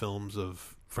enjoy the films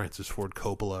of Francis Ford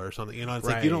Coppola or something. You know, it's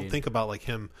like you don't think about like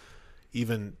him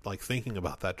even like thinking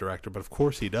about that director, but of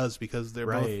course he does, because they're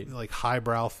both like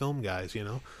highbrow film guys, you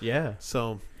know? Yeah.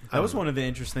 So that was one of the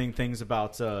interesting things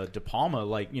about De Palma.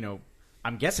 Like, you know,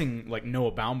 I'm guessing like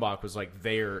Noah Baumbach was like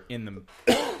there in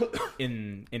the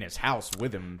in his house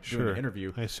with him doing the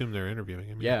interview. I assume they're interviewing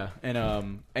him. Yeah,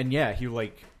 and yeah, he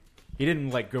didn't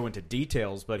like go into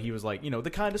details, but he was like, the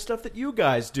kind of stuff that you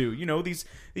guys do,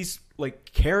 these like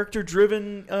character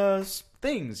driven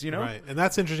things, right, and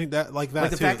that's interesting. That like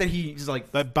the fact that he's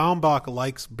like that Baumbach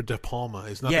likes De Palma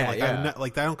is nothing Yeah, I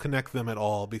don't connect them at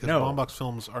all because No. Baumbach's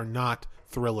films are not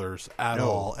thrillers at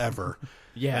all ever.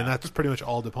 Yeah. and that's pretty much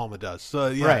all De Palma does. So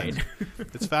yeah, Right.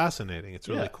 it's fascinating. It's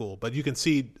really Yeah. cool. But you can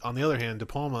see on the other hand, De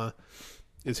Palma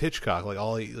is Hitchcock.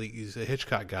 He's a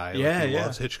Hitchcock guy. Yeah, like, he yeah.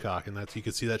 loves Hitchcock, and that's you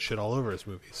can see that shit all over his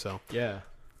movies. So yeah.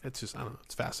 it's just I don't know.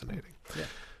 It's fascinating. Yeah.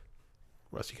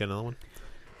 Russ, you got another one?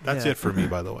 That's Yeah. it for me,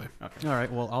 by the way. Okay. All right.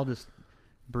 Well, I'll just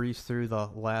breeze through the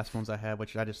last ones I had,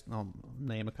 which I'll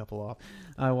name a couple off.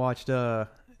 I watched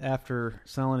after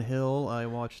Silent Hill. I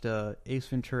watched Ace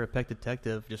Ventura: Pet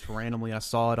Detective. Just randomly, I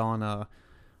saw it on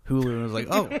Hulu and was like,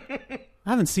 "Oh, I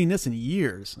haven't seen this in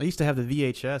years." I used to have the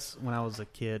VHS when I was a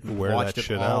kid. And Wear watched that it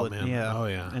shit all out, man. Yeah. Oh,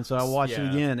 yeah. And so I watched it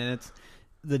Yeah. again, and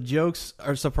the jokes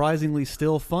are surprisingly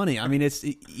still funny. I mean,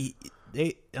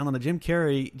 I don't know, Jim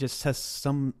Carrey just has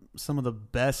some of the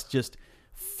best just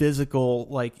physical,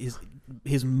 like his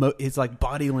like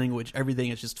body language,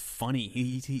 everything is just funny.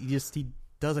 He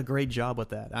does a great job with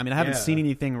that. I mean, I haven't Yeah. seen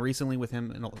anything recently with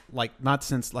him not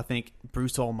since I think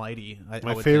Bruce Almighty.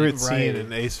 My would favorite think. scene Right.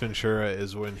 in Ace Ventura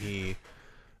is when he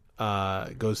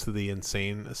goes to the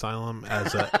insane asylum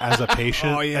as a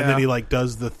patient, Oh, yeah. and then he like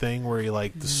does the thing where he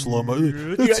like the slow mo.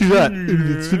 Let's see that.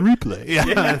 It's in replay.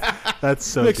 Yeah, that's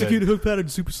so Execute good. hook pattern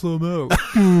super slow mo.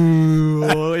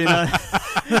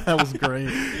 That was great.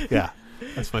 Yeah,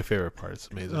 that's my favorite part. It's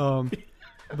amazing.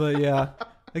 But yeah,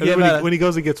 And again, then when he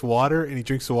goes and gets water, and he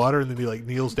drinks the water, and then he like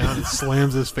kneels down and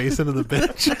slams his face into the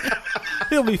bench.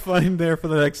 he'll be fine there for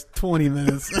the next 20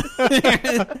 minutes.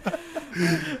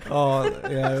 Oh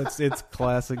yeah, it's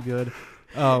classic good.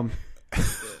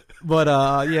 But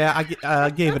yeah, I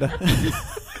gave it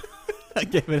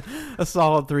a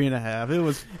solid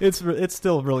 3.5. It's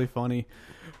still really funny.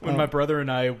 When my brother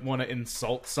and I want to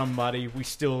insult somebody, we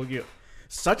still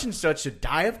such and such should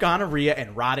die of gonorrhea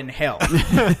and rot in hell.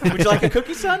 Would you like a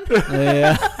cookie, son?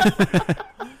 Yeah.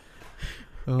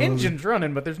 Engine's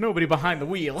running, but there's nobody behind the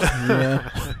wheel. Yeah.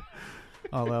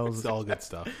 Oh, that was It's all good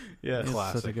stuff. Yeah. it's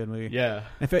classic. such a good movie. Yeah.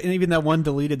 In fact, and even that one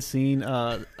deleted scene,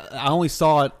 I only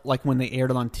saw it like when they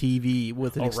aired it on TV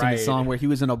with an extended right. song where he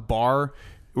was in a bar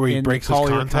Where he in breaks his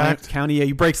Collier contact. County. Yeah,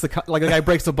 he breaks like the guy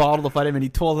breaks the bottle to fight him, and he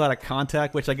pulls out a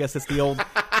contact, which I guess it's the old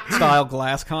style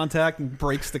glass contact, and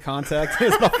breaks the contact.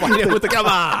 It's not fighting with the come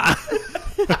on.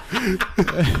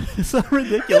 It's so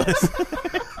ridiculous.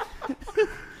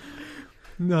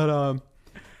 But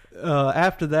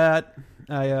after that,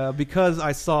 because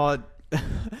I saw it.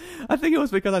 I think it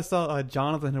was because I saw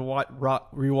Jonathan had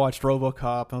rewatched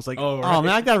RoboCop. I was like, Oh, "Oh right.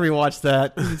 man, I gotta rewatch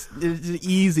that." It's an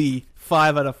easy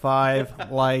 5 out of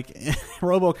 5. Like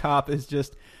RoboCop is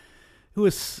just.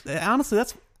 Honestly,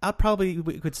 I probably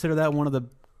would consider that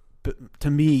to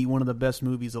me one of the best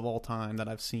movies of all time that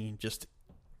I've seen. Just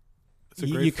It's a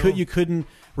great film. you couldn't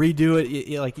redo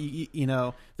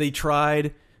it. They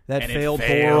tried that And it failed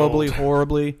failed.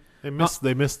 horribly. They missed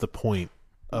the point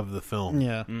of the film.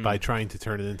 Yeah. By trying to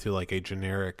turn it into like a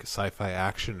generic sci-fi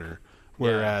actioner,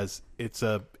 whereas it's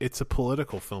a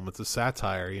political film. It's a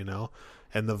satire,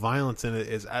 and the violence in it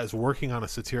is as working on a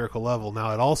satirical level.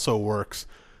 Now it also works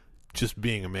just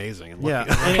being amazing. And Yeah,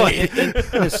 and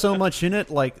there's so much in it.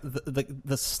 Like the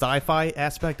sci-fi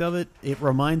aspect of it, it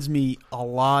reminds me a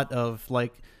lot of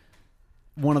like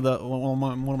one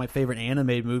of my favorite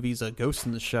animated movies, Ghost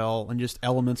in the Shell, and just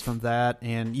elements from that,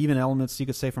 and even elements you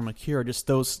could say from Akira. Just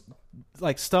those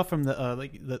like stuff from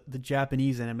the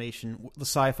Japanese animation, the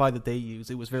sci-fi that they use.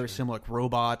 It was very similar, like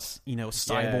robots,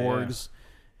 cyborgs.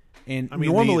 And I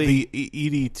mean, normally the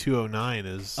ED-209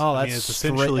 is. Oh, I mean, that's it's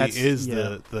essentially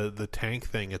straight- the tank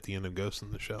thing at the end of Ghost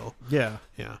in the Shell. yeah.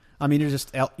 Yeah, I mean, there's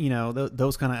just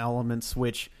those kind of elements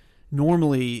which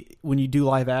normally when you do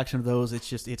live action of those,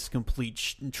 it's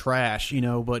complete trash,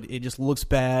 but it just looks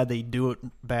bad. They do it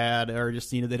bad, or just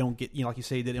they don't get like you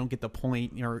say, they don't get the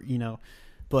point, or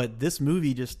But this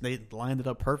movie they lined it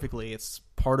up perfectly. It's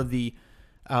part of the.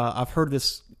 I've heard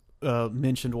this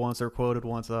mentioned once or quoted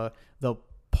once. The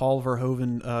Paul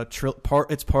Verhoeven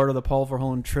it's part of the Paul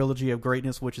Verhoeven trilogy of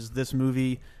greatness, which is this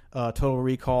movie, Total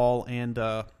Recall, and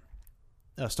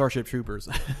Starship Troopers.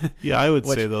 yeah, I would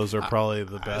say those are probably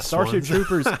the best. Starship ones.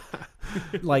 Troopers.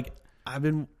 Like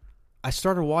I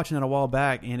started watching it a while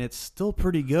back, and it's still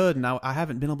pretty good. And I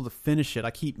haven't been able to finish it.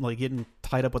 I keep like getting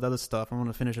tied up with other stuff. I'm going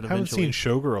to finish it I haven't eventually.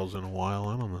 seen Showgirls in a while.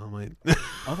 I don't know.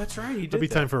 Oh, that's right. He did. It'll be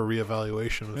that. time for a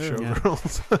reevaluation of Yeah.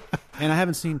 Showgirls. And I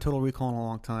haven't seen Total Recall in a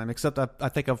long time, except I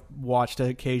think I've watched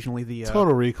occasionally the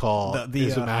Total Recall the,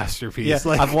 is a masterpiece. Yeah,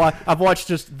 Like, I've watched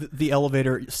just the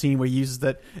elevator scene where he uses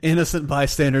that innocent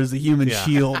bystander as the human Yeah.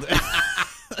 shield.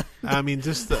 I mean,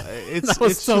 just it's That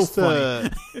was it's so just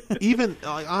even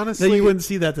like, No, honestly, you wouldn't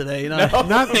see that today.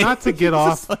 not to get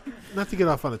off not to get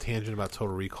off on a tangent about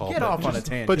Total Recall. Get but off on a just-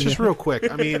 tangent. But just real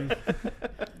quick, I mean,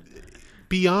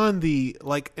 beyond the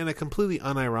like in a completely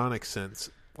unironic sense,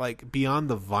 like beyond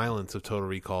the violence of Total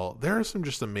Recall, there are some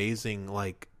just amazing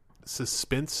like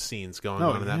suspense scenes going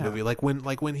on in that yeah. movie. Like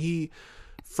when he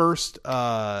first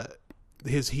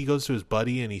he goes to his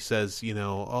buddy and he says, you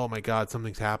know, oh my God,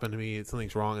 something's happened to me,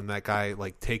 something's wrong, and that guy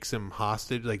like takes him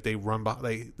hostage. Like they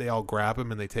they all grab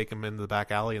him and they take him into the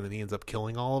back alley, and then he ends up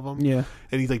killing all of them. Yeah.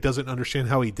 And he like doesn't understand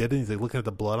how he did it. He's like looking at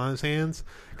the blood on his hands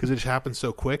because it just happened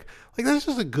so quick. Like that's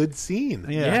just a good scene.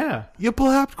 Yeah. You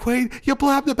blabbed, Quaid. You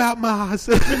blabbed about Mars.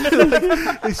 Like,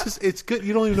 it's good.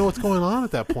 You don't even know what's going on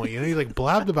at that point. You know, he like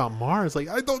blabbed about Mars. Like,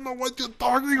 I don't know what you're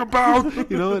talking about.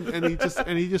 You know, and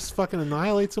he just fucking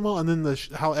annihilates them all. And then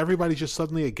how everybody's just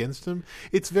suddenly against him.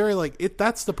 It's very like it.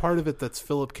 That's the part of it that's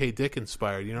Philip K. Dick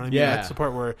inspired. You know what I mean? Yeah. That's the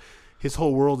part where his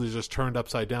whole world is just turned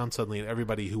upside down suddenly, and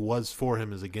everybody who was for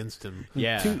him is against him.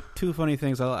 Yeah. Two funny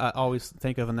things I always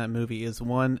think of in that movie is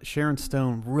one, Sharon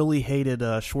Stone really hated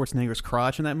Schwarzenegger's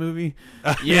crotch in that movie.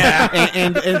 Yeah.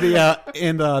 and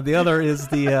the other is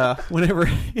the whenever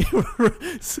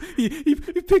he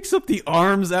picks up the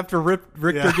arms after Richter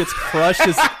Yeah. gets crushed,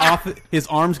 his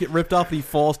arms get ripped off and he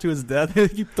falls to his death.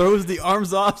 He throws the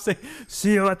arms off, saying,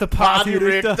 "See you at the party,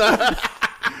 Richter."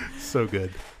 So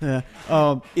good. Yeah.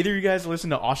 Either of you guys listen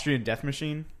to Austrian Death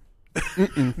Machine?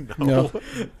 No.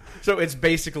 So it's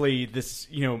basically this,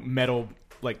 you know, metal,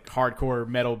 like hardcore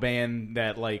metal band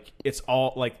that like it's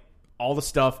all like all the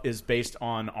stuff is based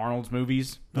on Arnold's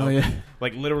movies. Oh yeah.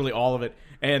 Like literally all of it.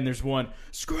 And there's one,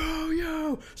 screw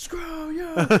you, screw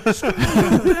you, screw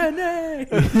you, Benny.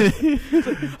 It's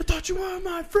like, I thought you were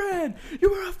my friend.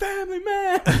 You were a family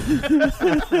man.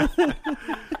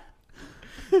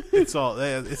 It's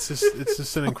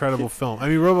just an incredible film. I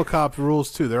mean, RoboCop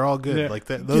rules too. They're all good. Yeah. Like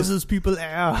that. Gives those people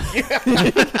air.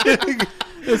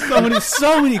 There's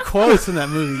so many quotes in that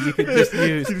movie you could just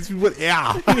use.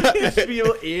 Yeah.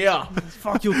 Yeah.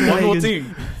 Fuck you, One more Reagan.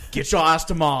 thing. Get your ass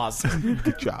to Mars.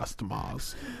 Just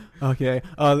Mars. Okay,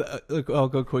 I'll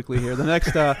go quickly here. The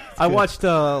next, I watched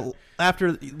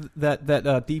after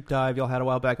that deep dive y'all had a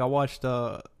while back. I watched,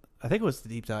 I think it was the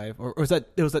deep dive, or was that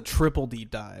it was that triple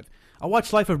deep dive. I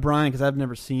watched Life of Brian because I've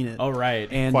never seen it. Oh, right.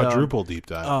 And Quadruple deep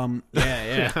dive.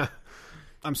 Yeah.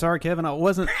 I'm sorry, Kevin. I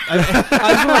wasn't. I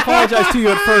just want to apologize to you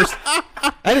at first.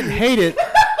 I didn't hate it,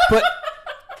 but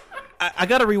I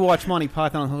got to rewatch Monty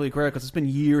Python and Holy Grail because it's been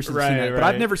years since I've seen that. But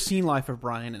I've never seen Life of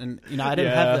Brian, and you know I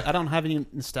didn't have. I don't have any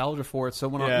nostalgia for it. So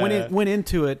when I went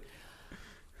into it,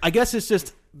 I guess it's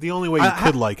just the only way you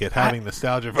could like it, having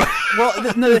nostalgia. For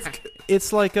well, no,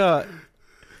 it's like I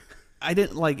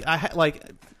didn't like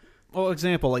Well,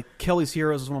 example, like Kelly's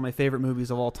Heroes is one of my favorite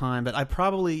movies of all time, but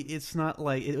it's not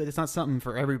like it's not something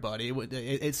for everybody.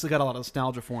 It's got a lot of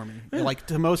nostalgia for me. Like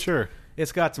to most, Sure.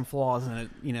 It's got some flaws in it.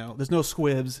 You know, there's no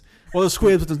squibs. Well, there's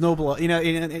squibs, but there's no blood. You know,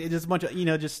 it's a bunch of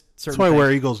just certain. That's why things.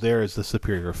 Where Eagles Dare is the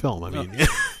superior film. I mean,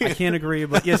 I can't agree,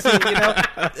 but yes,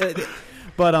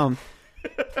 but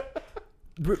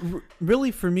really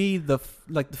for me the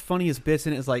funniest bits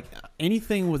in it is like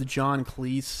anything with John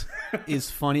Cleese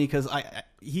is funny because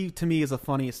he to me is the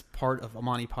funniest part of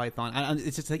Monty Python.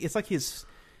 It's just like it's like his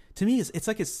to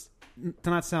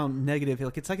not sound negative,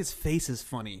 like it's like his face is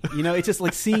funny. You know, it's just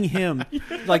like seeing him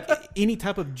like any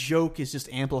type of joke is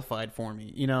just amplified for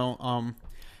me. You know,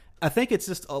 I think it's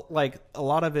just like a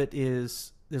lot of it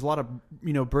is there's a lot of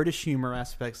British humor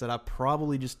aspects that I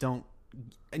probably just don't.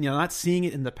 Not seeing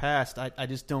it in the past, I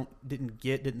just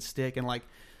didn't stick. And like,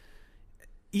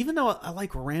 even though I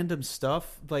like random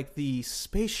stuff, like the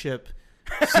spaceship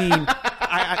scene,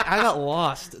 I got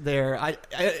lost there.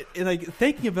 And like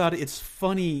thinking about it, it's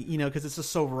funny, because it's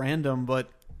just so random. But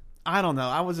I don't know.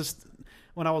 I was just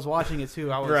when I was watching it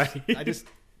too, I just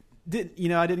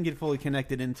didn't, I didn't get fully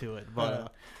connected into it.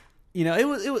 But it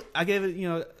was. I gave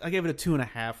it, I gave it a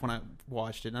 2.5 when I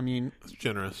watched it. I mean, it's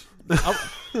generous.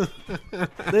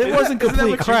 It wasn't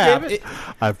complete crap.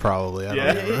 I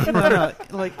don't remember.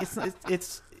 No, like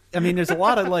it's. I mean, there's a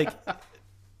lot of like.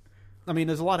 I mean,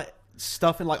 there's a lot of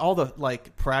stuff and like all the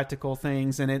like practical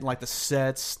things and it, like the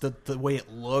sets, the way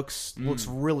it looks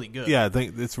really good. Yeah, I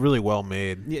think it's really well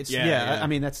made. Yeah. I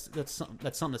mean that's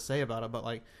something to say about it, but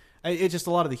like it's just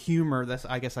a lot of the humor.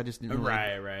 I guess I just didn't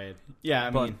really... Right. Yeah,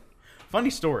 I mean, funny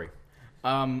story.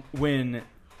 When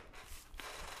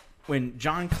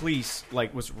John Cleese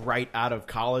like was right out of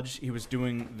college, he was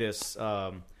doing this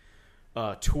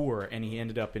tour, and he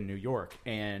ended up in New York.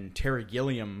 And Terry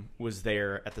Gilliam was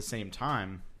there at the same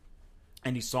time,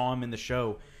 and he saw him in the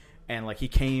show, and like he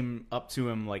came up to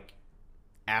him like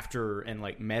after and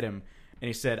like met him, and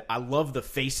he said, "I love the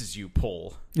faces you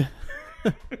pull."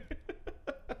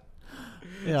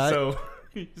 Yeah, so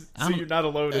you're not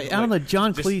alone. I don't know,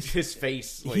 John Cleese. His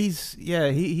face. Like, he's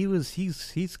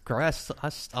grass.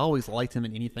 I always liked him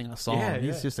in anything I saw him.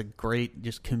 He's just a great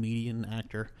comedian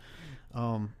actor.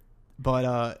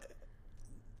 But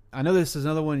I know this is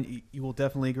another one you will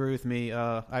definitely agree with me.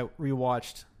 I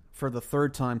rewatched for the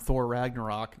third time Thor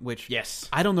Ragnarok, which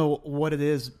I don't know what it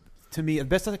is. To me, the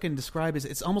best I can describe is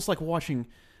it's almost like watching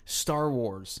Star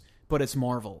Wars. But it's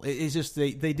Marvel. It's just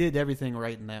they did everything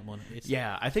right in that one.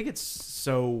 I think it's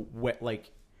so wet. Like,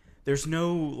 there's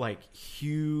no like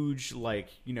huge like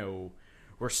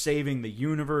we're saving the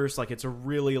universe. Like, it's a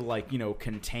really like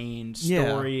contained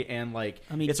story, and like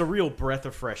I mean, it's a real breath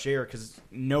of fresh air because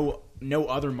no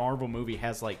other Marvel movie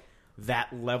has like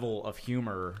that level of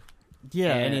humor.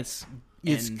 Yeah, and it's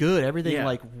good. Everything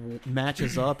like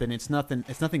matches up, and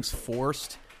nothing's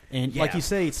forced. And like you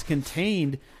say, it's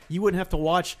contained. You wouldn't have to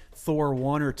watch Thor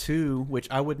 1 or 2, which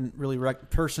I wouldn't really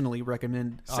personally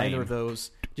recommend either of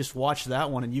those. Just watch that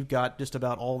one, and you've got just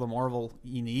about all the Marvel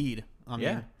you need. I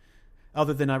mean,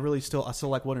 other than I still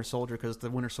like Winter Soldier because the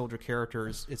Winter Soldier character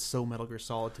it's so Metal Gear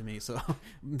Solid to me. So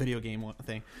video game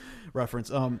thing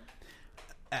reference.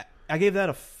 I gave that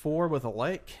a 4 with a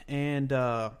like, and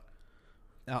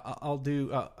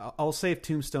I'll save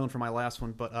Tombstone for my last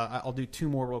one, but I'll do 2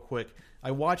 more real quick. I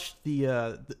watched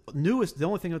the newest. The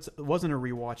only thing that wasn't a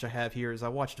rewatch I have here is I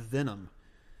watched Venom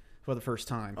for the first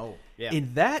time. Oh, yeah.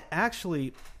 And that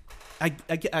actually,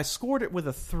 I scored it with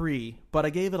a 3, but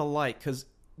I gave it a like because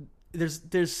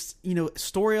there's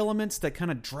story elements that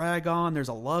kind of drag on. There's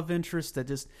a love interest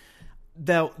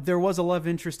there was a love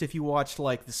interest if you watched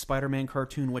like the Spider-Man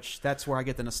cartoon, which that's where I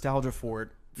get the nostalgia for it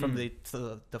from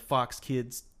the Fox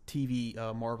Kids TV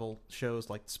Marvel shows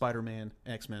like Spider-Man,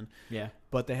 X-Men. Yeah.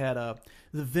 But they had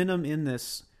the Venom in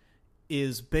this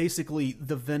is basically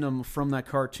the Venom from that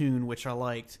cartoon, which I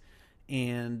liked.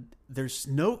 And it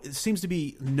seems to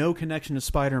be no connection to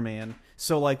Spider-Man.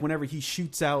 So like whenever he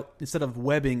shoots out, instead of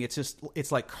webbing,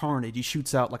 it's like Carnage. He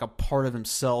shoots out like a part of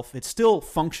himself. It still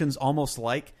functions almost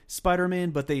like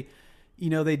Spider-Man, but they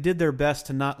did their best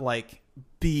to not like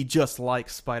be just like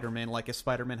Spider-Man, like if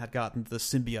Spider-Man had gotten the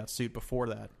symbiote suit before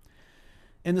that.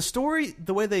 And the story,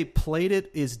 the way they played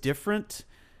it is different.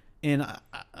 And I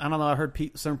don't know, I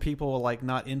heard some people were like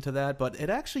not into that, but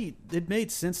it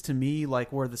made sense to me,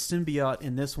 like where the symbiote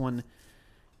in this one,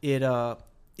 it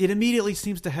immediately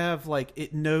seems to have like,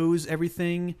 it knows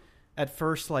everything at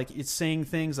first, like it's saying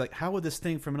things like, how would this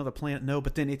thing from another planet know?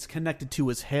 But then it's connected to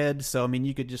his head. So, I mean,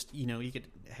 you could just, you could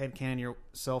headcanon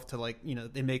yourself to like,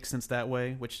 it makes sense that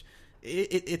way, which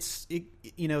it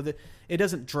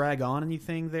doesn't drag on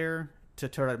anything there to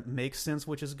try to make sense,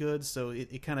 which is good. So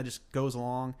it kind of just goes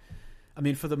along. I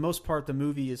mean, for the most part, the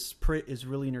movie is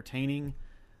really entertaining.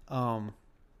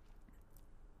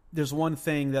 There's one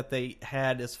thing that they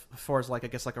had as far as like, I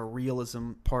guess like a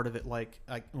realism part of it, well,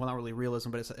 not really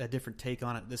realism, but it's a different take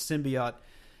on it. The symbiote,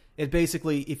 it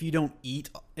basically, if you don't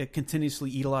continuously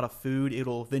eat a lot of food,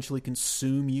 it'll eventually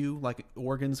consume you like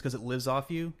organs because it lives off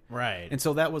you. Right. And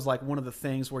so that was like one of the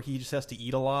things where he just has to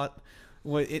eat a lot.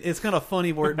 Well, it's kind of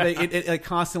funny where it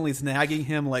constantly is nagging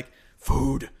him like,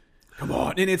 food, come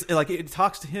on. And it's like, it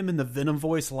talks to him in the Venom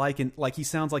voice like he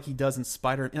sounds like he does in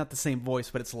Spider, not the same voice,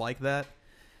 but it's like that.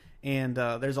 And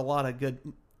there's a lot of good,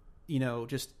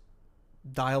 just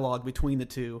dialogue between the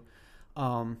two.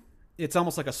 It's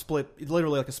almost like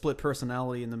literally like a split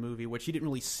personality in the movie, which you didn't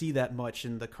really see that much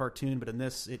in the cartoon, but in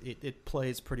this, it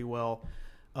plays pretty well.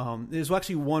 There's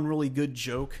actually one really good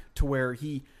joke to where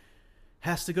he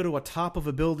has to go to a top of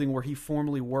a building where he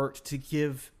formerly worked to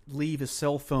leave his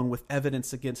cell phone with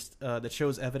evidence against that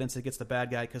shows evidence against the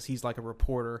bad guy because he's like a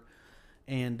reporter.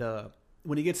 And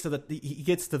when he gets he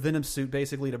gets the Venom suit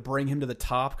basically to bring him to the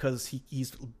top because he's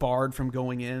barred from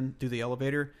going in through the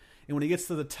elevator. And when he gets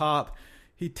to the top,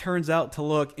 he turns out to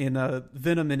look, and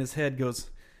Venom in his head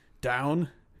goes down.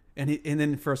 And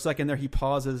then for a second there he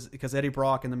pauses because Eddie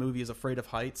Brock in the movie is afraid of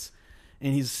heights,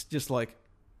 and he's just like,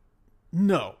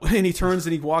 no. And he turns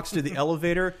and he walks to the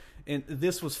elevator, And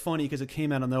this was funny because it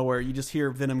came out of nowhere. You just hear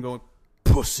Venom going,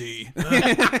 "Pussy,"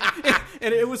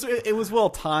 and it was well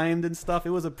timed and stuff.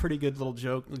 It was a pretty good little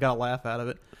joke. We got a laugh out of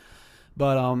it,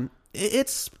 but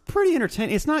it's pretty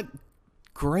entertaining. It's not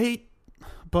great,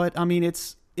 but I mean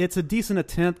it's a decent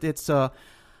attempt. It's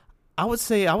I would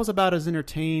say I was about as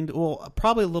entertained. Well,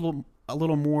 probably a little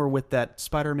more with that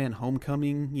Spider-Man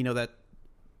Homecoming. You know, that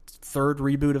third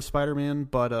reboot of Spider-Man.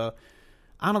 But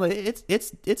I don't know.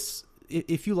 It's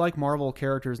if you like Marvel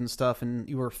characters and stuff, and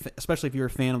you were especially if you're a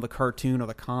fan of the cartoon or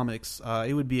the comics,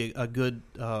 it would be a good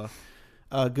one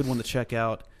to check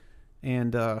out.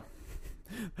 And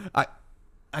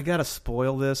I gotta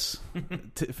spoil this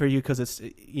for you because it's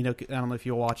I don't know if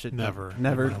you'll watch it. Never.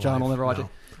 John will never watch no.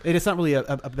 it. It's not really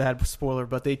a bad spoiler,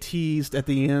 but they teased at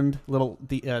the end,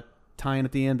 tie-in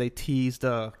at the end. They teased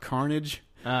Carnage.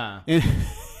 And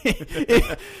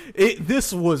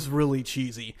this was really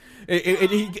cheesy.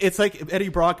 It's like Eddie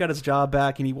Brock got his job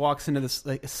back, and he walks into this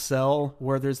cell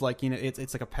where there's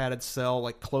it's like a padded cell,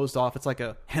 like closed off. It's like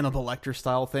a Hannibal Lecter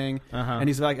style thing, and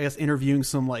he's like I guess interviewing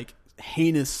some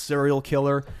heinous serial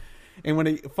killer. And when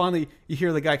you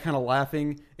hear the guy kind of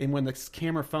laughing, and when the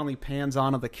camera finally pans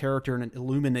onto the character and it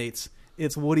illuminates,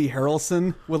 it's Woody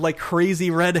Harrelson with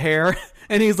crazy red hair,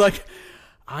 and he's like,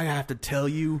 "I have to tell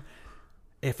you,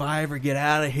 if I ever get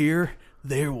out of here,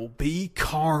 there will be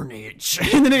carnage."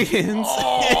 And then it ends.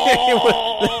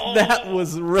 That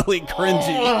was really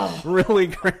cringy. Really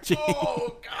cringy.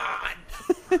 Oh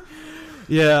God.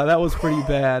 Yeah, that was pretty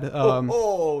bad.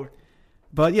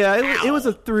 But yeah, it was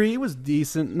a 3. It was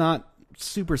decent, not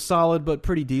super solid, but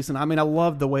pretty decent. I mean, I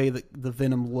loved the way that the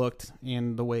Venom looked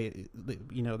and the way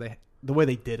the way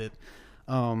they did it.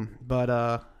 And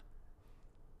the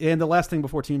last thing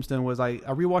before Tombstone was I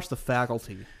rewatched The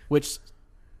Faculty, which,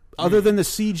 other than the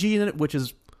CG in it, which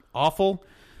is awful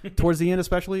towards the end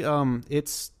especially,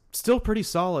 it's still pretty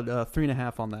solid.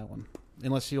 3.5 on that one.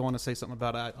 Unless you want to say something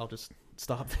about it, I'll just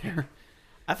stop there.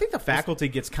 I think The Faculty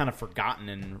gets kind of forgotten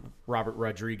in Robert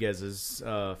Rodriguez's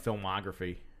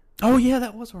filmography. Oh yeah,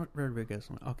 that was Rodriguez.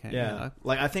 Okay, yeah.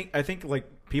 I think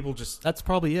people just that's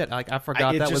probably it. I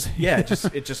forgot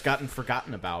it just gotten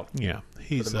forgotten about. Yeah,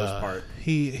 he's for the most part.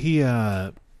 He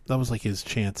that was his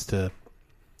chance to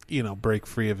break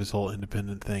free of his whole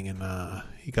independent thing, and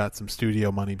he got some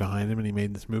studio money behind him, and he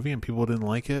made this movie, and people didn't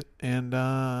like it, and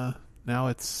now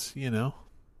it's now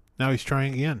he's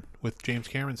trying again with James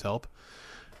Cameron's help,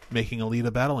 making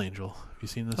Alita Battle Angel. Have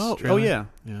you seen this trailer? Oh yeah.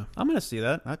 I'm gonna see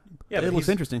that. It looks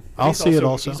interesting. I'll see it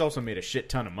also. He's also made a shit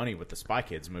ton of money with the Spy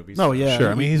Kids movies. Oh yeah,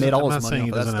 sure. I mean, made all I'm his not money saying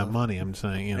he off of that doesn't have stuff. money. I'm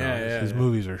saying his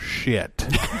movies are shit.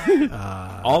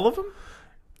 All of them?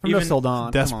 From Dusk Till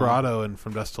Dawn. Desperado and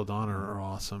From Dusk Till Dawn are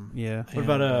awesome. Yeah. What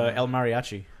about El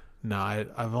Mariachi? No,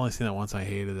 I've only seen that once. I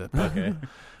hated it. But, Okay.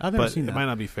 I've never but seen it that. might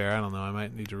not be fair. I don't know. I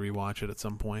might need to rewatch it at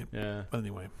some point. Yeah. But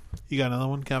anyway, you got another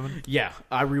one, Kevin? Yeah,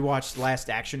 I rewatched Last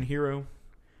Action Hero.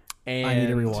 And I need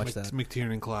to rewatch that.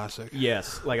 McTiernan classic.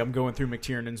 Yes, I'm going through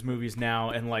McTiernan's movies now,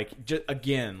 and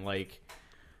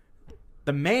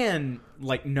the man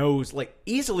knows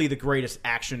easily the greatest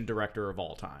action director of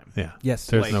all time. Yeah. Yes.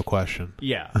 There's no question.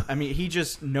 Yeah, I mean he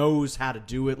just knows how to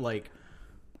do it.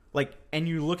 And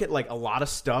you look at a lot of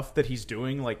stuff that he's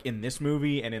doing in this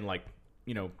movie and in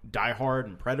Die Hard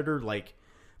and Predator.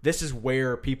 This is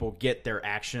where people get their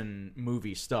action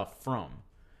movie stuff from,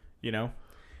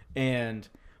 and.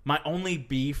 My only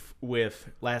beef with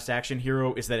Last Action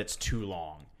Hero is that it's too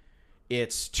long.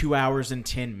 It's 2 hours and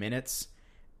 10 minutes.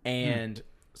 And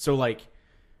so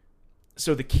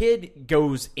the kid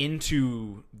goes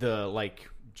into the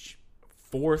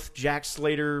fourth Jack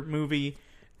Slater movie,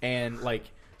 and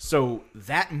so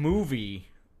that movie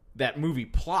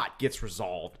plot gets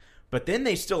resolved, but then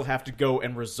they still have to go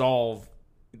and resolve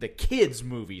the kid's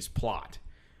movie's plot,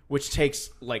 which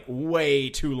takes way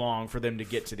too long for them to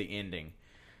get to the ending.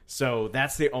 So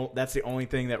that's the only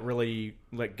thing that really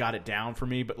got it down for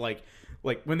me. But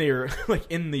when they were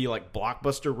in the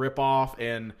Blockbuster ripoff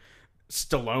and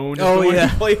Stallone is the one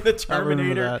who played the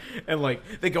Terminator, and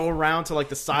they go around to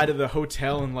the side of the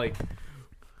hotel and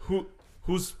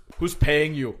who's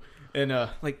paying you, and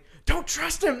don't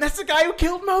trust him. That's the guy who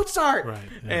killed Mozart. Right.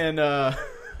 Yeah.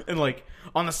 And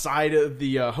on the side of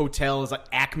the hotel is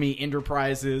Acme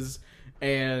Enterprises.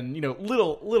 And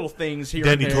little things here.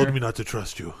 Danny and there. told me not to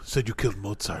trust you. Said you killed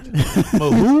Mozart.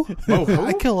 Mo who?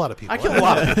 I kill a lot of people. I kill a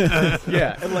lot of people.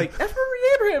 Yeah, and F. Murray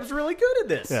Abraham's really good at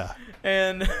this. Yeah,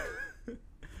 and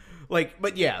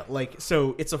but yeah,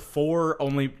 so it's a 4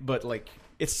 only, but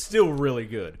it's still really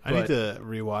good. I need to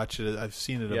rewatch it. I've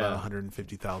seen it about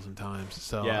 150,000 times,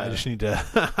 so Yeah. I just need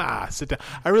to sit down.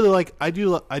 I really I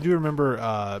do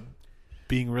remember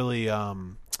being really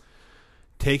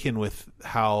taken with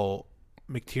how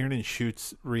McTiernan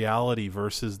shoots reality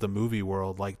versus the movie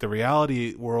world. Like the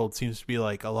reality world seems to be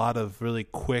like a lot of really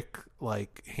quick,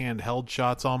 like handheld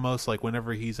shots, almost like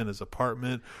whenever he's in his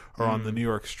apartment or on the New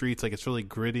York streets. Like it's really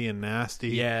gritty and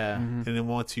nasty. Yeah. And then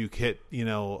once you hit,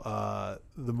 the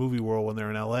movie world when they're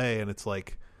in LA, and it's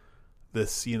like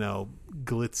this,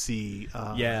 glitzy,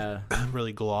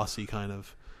 really glossy kind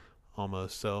of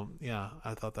almost. So yeah,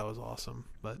 I thought that was awesome.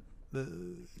 But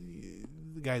the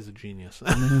guy's a genius.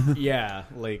 Yeah,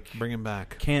 like Bring him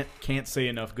back. can't say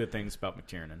enough good things about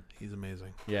McTiernan. He's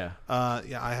amazing. Yeah.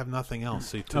 Yeah, I have nothing else.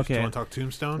 So do Okay. you want to talk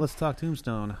Tombstone? Let's talk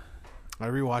Tombstone. I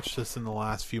rewatched this in the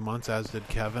last few months, as did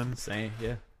Kevin. Same.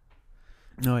 Yeah.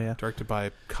 Oh yeah. Directed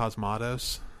by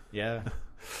Cosmatos. Yeah.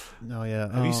 Oh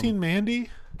yeah. Have you seen Mandy?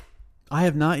 I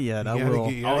have not yet. I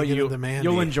will.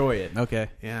 You'll enjoy it. Okay.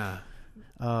 Yeah,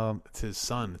 Um, it's his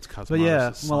son. It's Cosmatos' but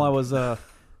yeah, son. well, I was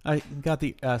I got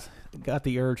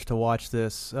the urge to watch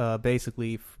this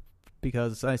basically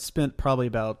because I spent probably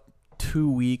about 2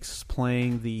 weeks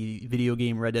playing the video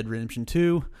game Red Dead Redemption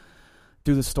 2,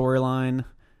 do the storyline,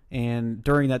 and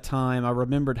during that time I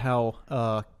remembered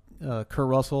how Kurt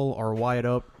Russell or Wyatt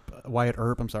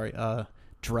Earp, I'm sorry,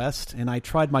 dressed, and I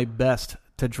tried my best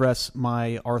to dress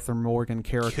my Arthur Morgan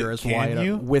character as Can Wyatt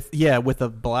you? Earp with a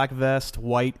black vest,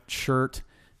 white shirt,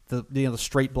 the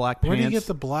straight black pants. Where do you get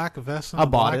the black vest and I the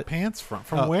bought black it. pants from?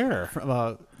 From where?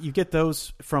 You get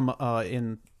those from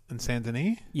In Saint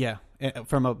Denis?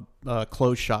 from a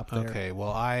clothes shop there. Okay,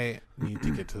 well, I need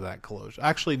to get to that closure.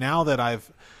 Actually, now that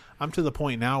I'm to the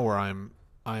point now where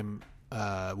I'm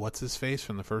what's his face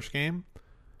from the first game?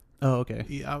 Oh,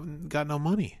 okay. I've got no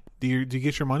money. Do you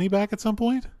get your money back at some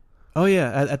point? Oh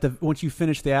yeah, at the once you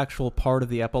finish the actual part of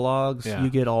the epilogues, Yeah. you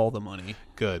get all the money.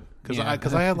 Good, because Yeah.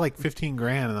 I had like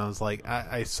 $15,000, and I was like,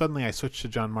 I suddenly switched to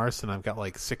John Marston. I've got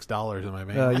like $6 in my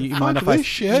bank. You Fuck mind if this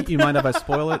shit? You mind if I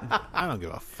spoil it? I don't give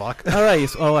a fuck. All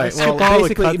right. All right. skip Well, all the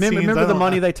basically, cutscenes. remember I the don't-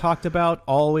 money they talked about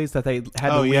always that they had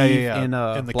to leave in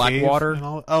the cave Blackwater. and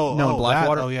all- Oh, No, oh,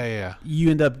 Blackwater. that? Oh, yeah.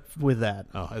 You end up with that.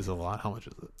 Oh, is it a lot? How much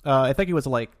is it? I think it was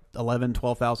like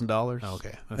 $11,000-$12,000. Oh,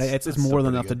 okay, It's that's more still than pretty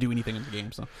enough to good. do anything in the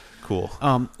game. So. Cool.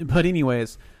 But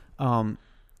anyways,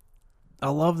 I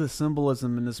love the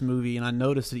symbolism in this movie, and I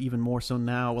notice it even more so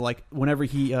now. Like whenever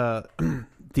he,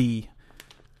 the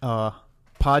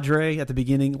Padre at the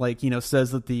beginning,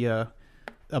 says that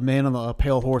a man on a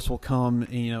pale horse will come,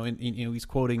 and he's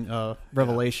quoting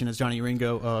Revelation as Johnny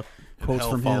Ringo quotes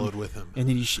Hell from followed him, with him. and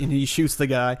he shoots the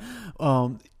guy.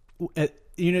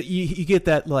 You get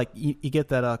that you get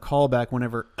that callback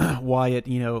whenever Wyatt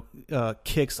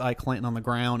kicks Ike Clanton on the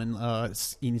ground and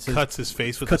he says, Cuts his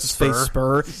face with cuts a his spur. face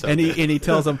spur, So and good. he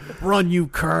tells him, "Run, you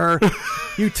cur!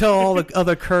 You tell all the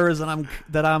other curs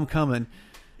that I'm coming,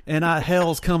 and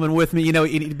hell's coming with me."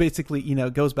 It basically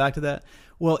goes back to that.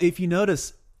 Well, if you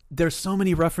notice, there's so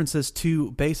many references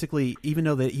to basically, even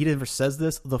though he never says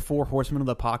this, the four horsemen of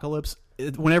the apocalypse.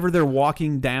 Whenever they're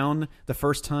walking down the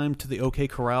first time to the OK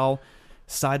Corral,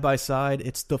 side by side,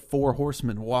 it's the four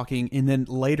horsemen walking, and then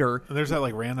later, And there's that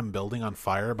like random building on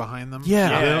fire behind them.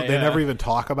 Yeah. They never even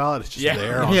talk about it. It's just Yeah.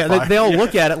 there. On yeah, fire. they all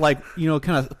look at it like kind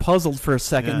of puzzled for a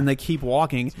second, Yeah. and they keep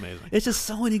walking. It's amazing. It's just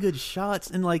so many good shots,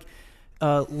 and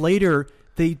later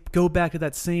they go back to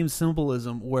that same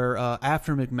symbolism where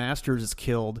after McMasters is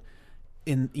killed,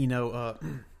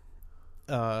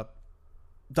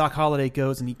 Doc Holliday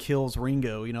goes and he kills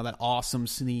Ringo. That awesome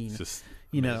scene. It's just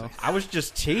I was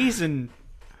just teasing.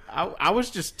 I was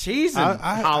just teasing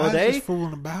I Holiday. was just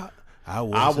fooling about. I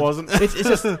I wasn't. It's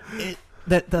just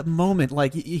that moment,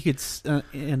 like you could,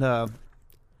 and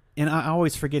I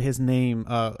always forget his name.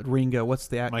 Ringo. What's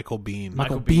the act? Michael Bean.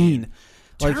 Michael Bean.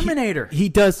 Like, Terminator. He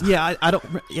does. Yeah, I don't.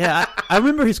 Yeah, I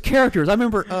remember his characters. I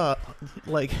remember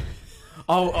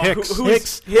Hicks.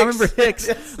 Hicks. I remember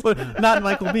Hicks, but not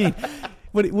Michael Bean.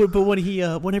 But when he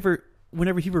whenever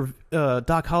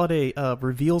Doc Holliday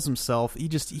reveals himself,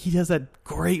 he has that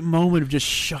great moment of just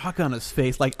shock on his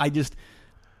face. Like I get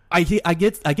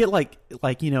like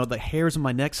the hairs on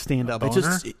my neck stand up.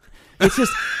 It's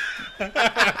just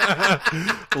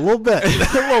A little bit.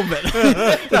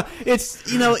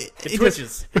 It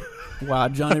twitches. Wow,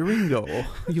 Johnny Ringo,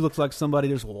 you look like somebody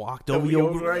just walked over Over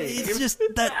your you. grave. It's just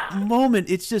that moment.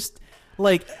 It's just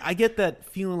like I get that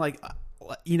feeling like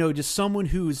just someone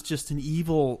who is just an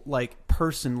evil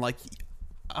person. Like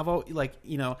I've always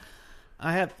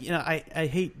I have I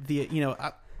hate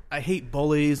I hate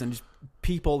bullies and just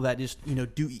people that just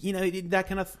do that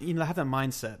kind of have that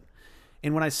mindset.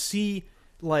 And when I see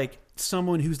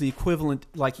someone who's the equivalent,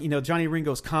 Johnny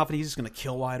Ringo's confident he's just going to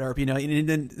kill Wyatt Earp, and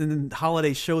then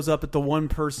Holiday shows up at the one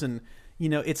person,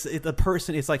 it's the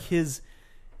person. It's like his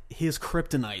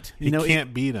kryptonite. You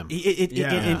can't beat him.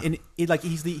 And like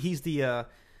he's the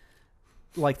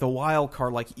like the wild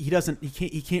card. Like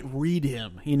he can't read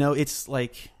him. It's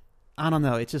like I don't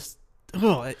know. It's just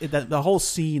the whole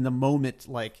scene, the moment,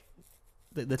 like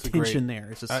the tension there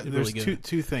is just really good. There's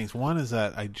two things. One is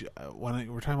that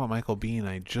when we're talking about Michael Biehn,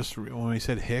 when we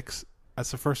said Hicks,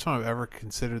 that's the first time I've ever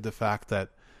considered the fact that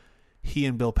he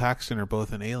and Bill Paxton are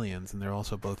both in Aliens, and they're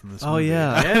also both in this movie. Oh,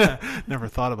 yeah. Never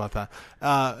thought about that.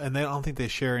 And I don't think they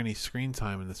share any screen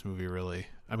time in this movie, really.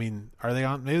 I mean, are they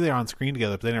on? Maybe they're on screen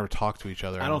together, but they never talk to each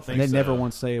other. I don't think they so. never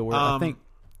once say a word. I think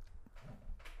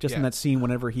just in that scene,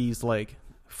 whenever he's like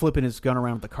flipping his gun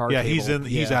around at the card table.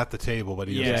 He's at the table, but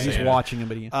he's watching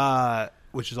him. But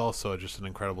which is also just an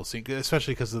incredible scene,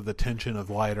 especially because of the tension of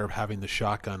Wyatt Earp having the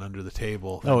shotgun under the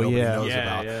table that nobody knows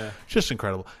about. It's just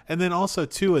incredible. And then also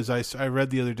too, as I read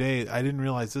the other day, I didn't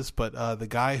realize this, but the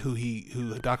guy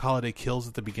who Doc Holliday kills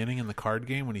at the beginning in the card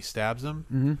game when he stabs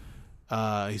him,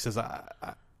 he says,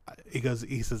 he goes,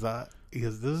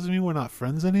 does this mean we're not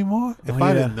friends anymore? If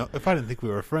I didn't think we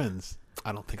were friends,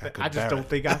 I don't think I could. I just don't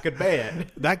think I could bear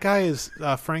it. That guy is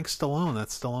Frank Stallone.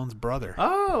 That's Stallone's brother.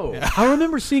 Oh, yeah. I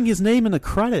remember seeing his name in the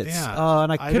credits,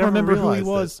 and I couldn't remember who he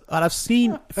was. And I've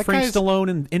seen Frank Stallone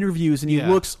in interviews, and he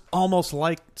looks almost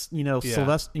like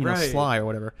Sylvester, Sly or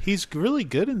whatever. He's really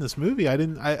good in this movie.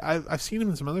 I've seen him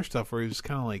in some other stuff where he's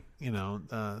kind of like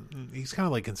he's kind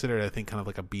of like considered, I think, kind of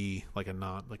like a B, like a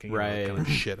not like a kind of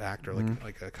shit actor,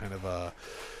 like a kind of a.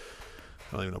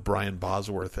 I don't even know, Brian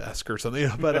Bosworth-esque or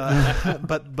something, but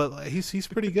he's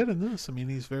pretty good in this. I mean,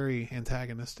 he's very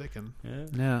antagonistic and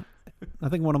I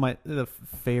think one of my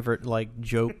favorite like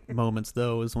joke moments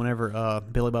though is whenever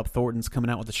Billy Bob Thornton's coming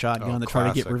out with the shotgun to try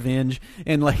to get revenge,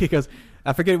 and like he goes,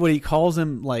 I forget what he calls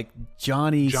him, like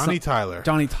Johnny Tyler.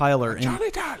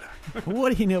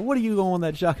 What do you go on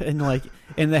that shotgun?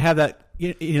 And they have that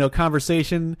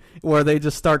conversation where they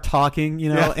just start talking,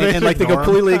 and like they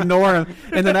completely ignore him.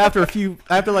 And then after 2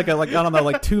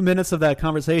 minutes of that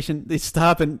conversation, they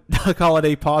stop and Doc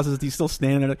Holliday pauses. He's still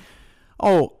standing there. Like,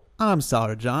 oh, I'm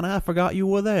sorry, John. I forgot you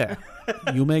were there.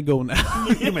 You may go now.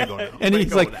 You may go now. And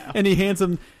he's like, and he hands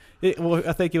him.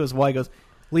 I think it was White goes,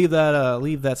 leave that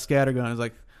scattergun. He's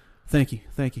like, Thank you.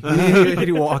 And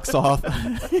he walks off.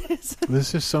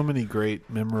 There's just so many great,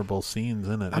 memorable scenes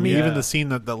in it. I mean, even the scene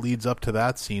that leads up to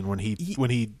that scene when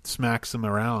he smacks him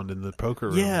around in the poker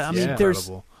room. Yeah, I mean,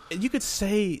 you could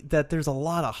say that there's a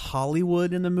lot of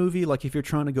Hollywood in the movie. Like if you're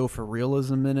trying to go for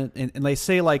realism in it, and they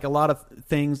say like a lot of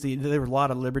things. There were a lot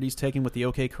of liberties taken with the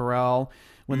OK Corral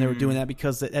when they were doing that,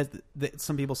 because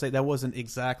some people say that wasn't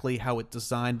exactly how it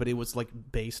designed, but it was like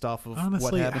based off of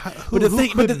honestly, what happened.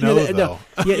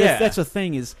 That's the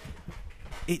thing is,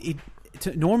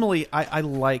 normally I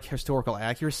like historical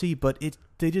accuracy, but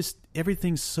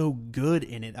everything's so good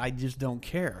in it, I just don't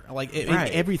care. Like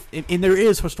and there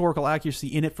is historical accuracy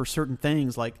in it for certain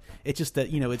things. Like it's just that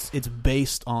it's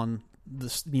based on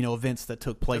the events that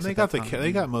took place. And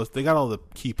they got all the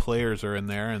key players are in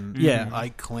there, and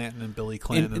Ike Clanton and Billy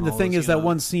Clanton. And the thing is that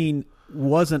one scene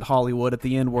wasn't Hollywood at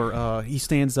the end where he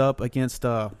stands up against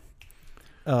Powers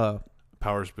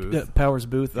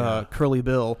Booth, Curly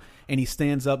Bill, and he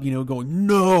stands up, going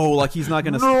no, like he's not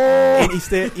going to. No! And he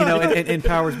and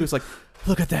Powers Booth's like,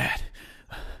 look at that.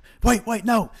 Wait,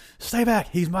 no, stay back.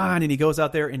 He's mine. And he goes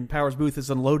out there, and Powers Booth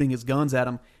is unloading his guns at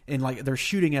him, and like they're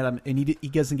shooting at him, and he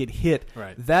doesn't get hit.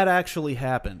 Right. That actually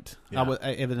happened,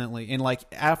 evidently. And like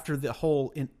after the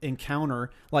whole encounter,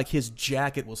 like his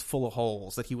jacket was full of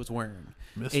holes that he was wearing,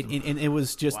 and it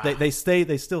was just they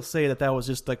still say that was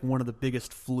just like one of the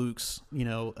biggest flukes,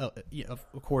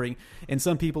 according. And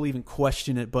some people even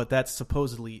question it, but that's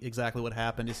supposedly exactly what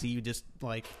happened. Is he just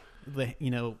like. The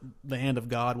hand of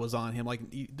God was on him, like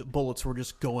the bullets were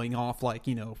just going off like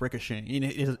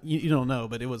ricocheting. You don't know,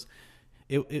 but it was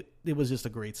just a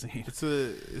great scene. It's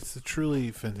a truly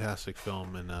fantastic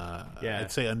film, and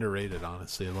I'd say underrated.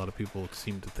 Honestly, a lot of people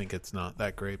seem to think it's not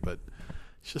that great, but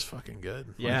it's just fucking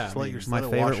good. Yeah, my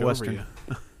favorite Western.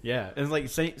 Yeah, and like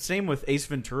same with Ace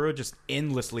Ventura, just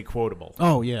endlessly quotable.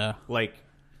 Oh yeah, like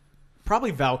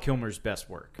probably Val Kilmer's best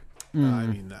work. I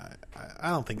mean,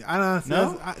 I don't think.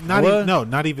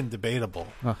 Not even debatable.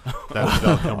 That was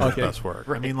Val Kilmer's best work.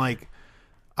 Right. I mean, like,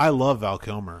 I love Val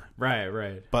Kilmer.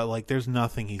 Right. But like, there's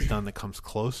nothing he's done that comes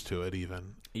close to it.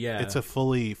 Even it's a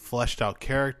fully fleshed out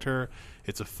character.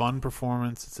 It's a fun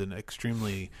performance. It's an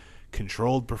extremely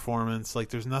controlled performance. Like,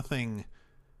 there's nothing.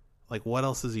 like what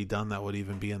else has he done that would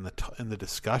even be in the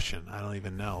discussion? I don't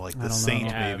even know. Like I The don't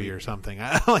Saint know. maybe or something.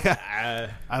 I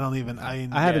don't even. I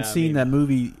haven't Yeah, seen maybe. that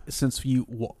movie since you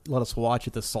let us watch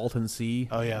it, The Salton Sea.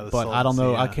 Oh yeah, but I don't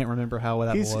know. Sea, I yeah. can't remember how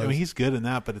that was. I mean, he's good in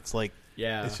that, but it's like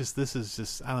Yeah. it's just this is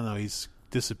just I don't know. He's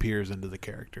disappears into the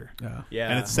character. yeah. Yeah.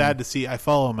 And it's sad to see. I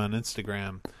follow him on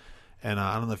Instagram, and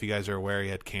I don't know if you guys are aware he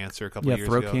had cancer a couple Yeah, years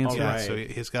throat ago. cancer. Yeah, Oh, right. so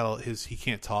he's got he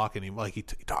can't talk anymore. Like he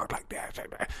talked like that.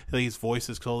 Like his voice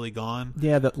is totally gone.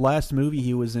 Yeah, that last movie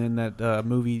he was in, that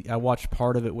movie, I watched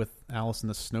part of it with Alice and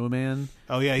the Snowman.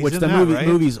 Oh yeah, he's which in the that, right?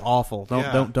 movie's awful.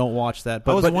 Yeah. Don't watch that.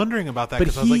 I was but, wondering about that but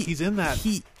because I was like, he's in that. and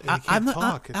he can't I'm not,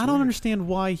 talk. It's I don't weird. understand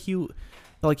why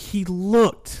he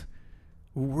looked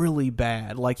really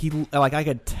bad. Like I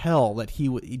could tell that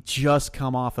he'd just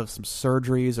come off of some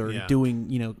surgeries or Yeah. doing,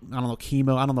 I don't know,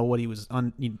 chemo. I don't know what he was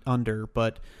under,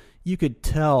 but you could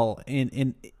tell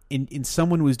in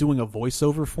someone who was doing a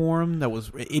voiceover for him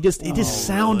it just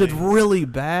sounded really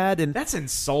bad. And That's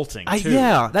insulting, too.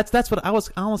 yeah, that's what I was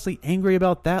honestly angry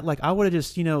about. That like I would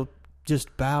have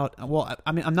just bowed. Well,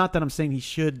 I mean, I'm not that I'm saying he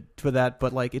should for that,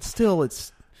 but like it's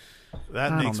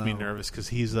That I makes don't me know. nervous because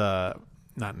he's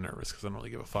not nervous because I don't really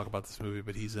give a fuck about this movie,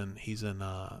 but he's in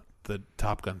the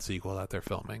Top Gun sequel that they're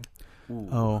filming.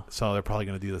 oh. So they're probably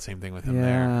going to do the same thing with him Yeah.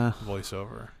 there,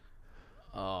 voiceover.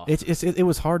 Oh. It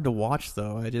was hard to watch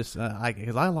though. I just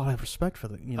because I have a lot of respect for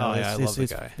the Oh, yeah, I love the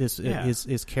guy. Yeah.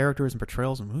 his characters and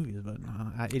portrayals in movies, but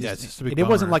it's just a big it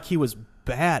wasn't bummer. like he was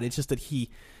bad. It's just that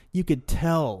you could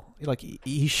tell like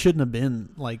he shouldn't have been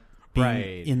like being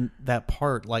Right. in that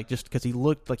part, like just because he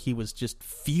looked like he was just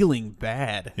feeling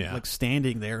bad, Yeah. like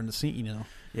standing there in the scene.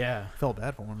 Yeah. Felt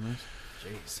bad for him.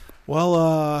 Jeez.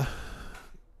 Well,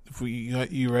 if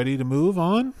you ready to move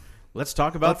on? Let's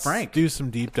talk about Let's Frank. do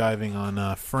some deep diving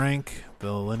on Frank,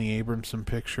 the Lenny Abramson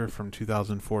picture from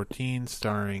 2014,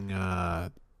 starring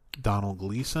Donald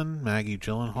Gleason, Maggie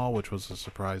Gyllenhaal, which was a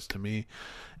surprise to me,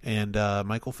 and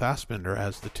Michael Fassbender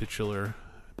as the titular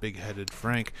big-headed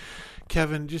Frank.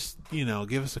 Kevin, just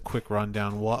give us a quick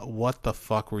rundown. What the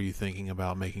fuck were you thinking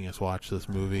about making us watch this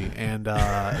movie? And no,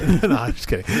 I'm just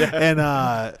kidding.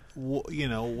 And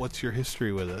what's your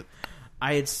history with it?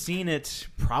 I had seen it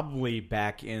probably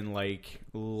back in like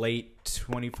late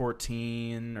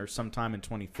 2014 or sometime in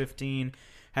 2015.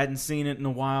 Hadn't seen it in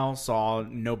a while. Saw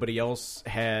nobody else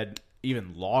had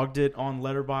even logged it on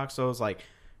Letterboxd. So I was like,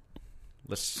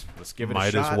 let's give it a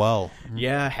Might shot. as well.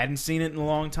 Yeah, hadn't seen it in a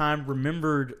long time.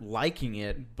 Remembered liking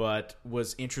it, but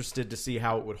was interested to see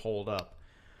how it would hold up.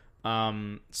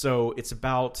 So it's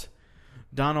about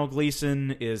Donald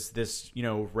Gleason is this,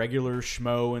 regular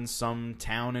schmo in some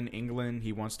town in England.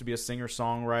 He wants to be a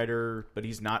singer-songwriter, but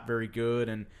he's not very good.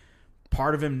 And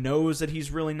part of him knows that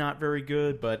he's really not very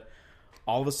good, but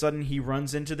all of a sudden he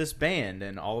runs into this band,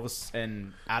 and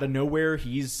and out of nowhere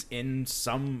he's in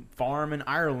some farm in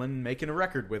Ireland making a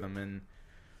record with them, and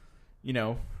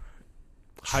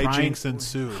Hijinks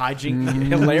ensue.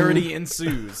 Hilarity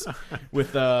ensues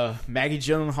with Maggie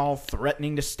Gyllenhaal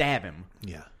threatening to stab him,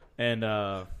 Yeah, and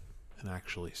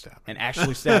actually stab.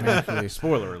 actually stab him.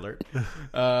 Spoiler alert.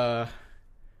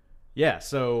 Yeah.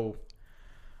 So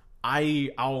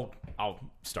I'll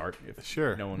start if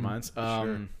Sure. no one minds.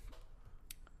 Sure.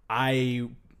 I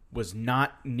was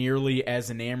not nearly as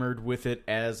enamored with it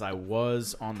as I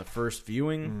was on the first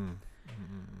viewing.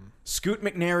 Scoot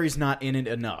McNairy's not in it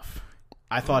enough.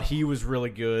 I thought he was really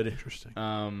good. Interesting.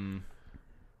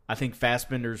 I think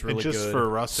Fassbender's really and just good. for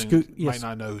Rustin, Scoot- might yes.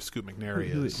 not know who Scoot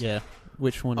McNairy is. Yeah,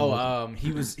 which one? was it?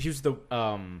 he was the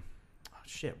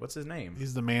shit. What's his name?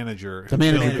 He's the manager. The who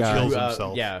manager kills, guy. kills Who,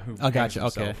 himself. who Oh, gotcha, hangs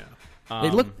himself. okay. Yeah. They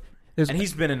look. There's, and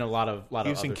he's been in a lot of He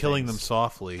was in other Killing things. Them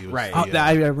Softly. He was Right. Oh, the,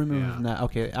 I remember yeah. him now.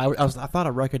 Okay, I thought I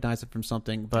recognized it from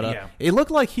something, but Yeah. it looked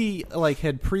like he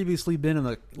had previously been in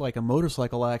a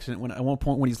motorcycle accident when at one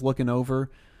point when he's looking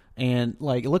over, and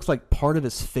it looks like part of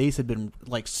his face had been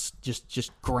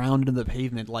just ground into the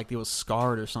pavement, like it was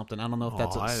scarred or something. I don't know if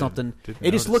that's I something. didn't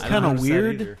It just notice looked I don't kind of notice that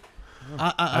weird. either.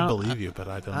 I believe you, but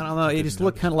I don't. I don't know. It didn't just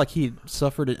looked notice. kind of like he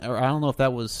suffered it, or I don't know if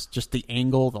that was just the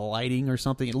angle, the lighting, or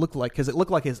something. It looked like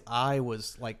his eye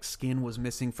was skin was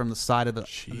missing from the side of the.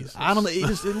 Jesus. I don't know.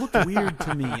 It looked weird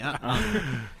to me.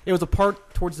 It was a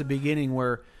part towards the beginning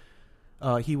where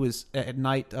he was at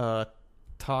night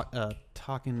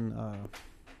talking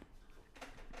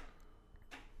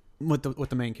with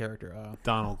the main character,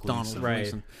 Donald Gleason. Donald Right.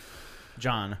 Gleason.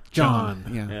 John. John.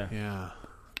 Yeah. Yeah. Yeah.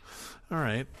 All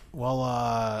right.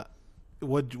 Well,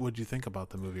 what'd you think about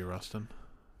the movie, Rustin?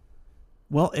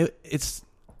 Well, it's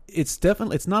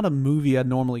definitely it's not a movie I'd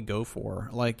normally go for.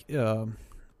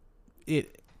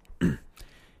 It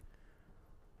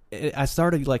I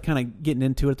started like kind of getting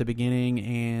into it at the beginning,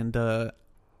 and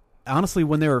honestly,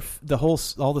 when they were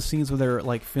all the scenes where they're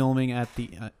like filming at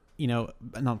the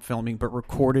not filming but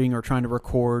recording or trying to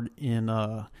record in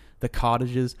the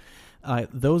cottages,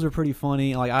 those are pretty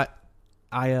funny. Like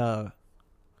I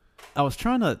was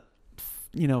trying to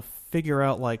figure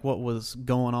out like what was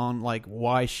going on, like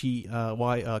why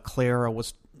Clara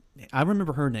was. I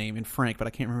remember her name in Frank, but I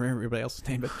can't remember everybody else's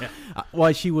name. But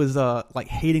why she was like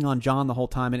hating on John the whole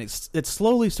time, and it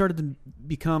slowly started to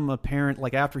become apparent.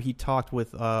 Like after he talked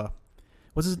with,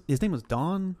 his name was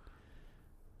Don.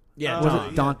 Yeah, was Don.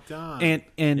 it Don? Yeah,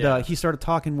 Don. And he started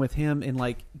talking with him and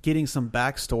like getting some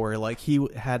backstory. Like he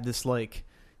had this like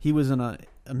he was in a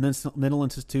mental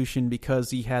institution because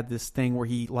he had this thing where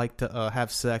he liked to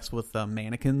have sex with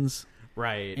mannequins.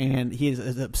 Right. And he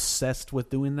is obsessed with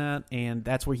doing that, and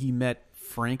that's where he met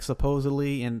Frank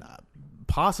supposedly, and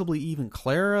possibly even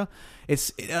Clara.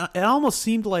 It almost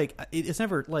seemed like it's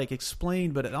never like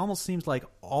explained, but it almost seems like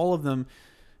all of them,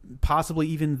 possibly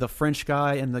even the French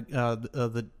guy and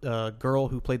the girl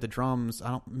who played the drums.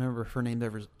 I don't remember if her name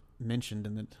ever mentioned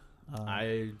in it.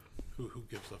 Who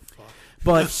gives a fuck?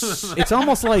 But it's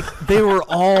almost like they were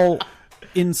all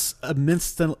in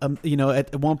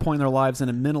at one point in their lives in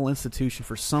a mental institution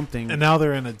for something, and now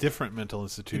they're in a different mental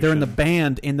institution. They're in the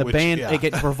band, and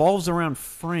it revolves around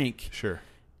Frank. Sure.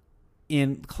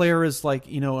 And Claire is like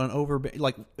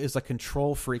is a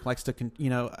control freak, likes to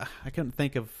I couldn't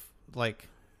think of like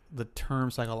the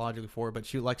term psychologically for it, but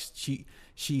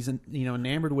she's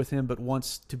enamored with him, but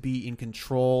wants to be in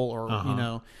control, or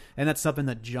and that's something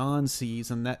that John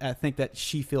sees, and that I think that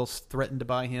she feels threatened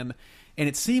by him. And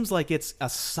it seems like it's a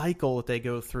cycle that they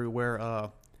go through where,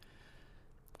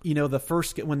 the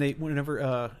first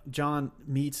whenever John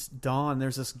meets Don,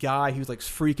 there's this guy who's like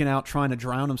freaking out trying to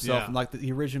drown himself, and like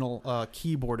the original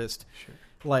keyboardist. Sure.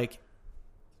 Like,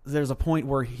 there's a point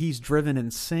where he's driven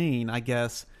insane, I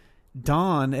guess.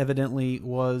 Don evidently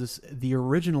was the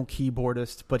original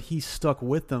keyboardist, but he's stuck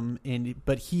with them,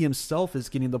 but he himself is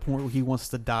getting to the point where he wants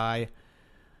to die.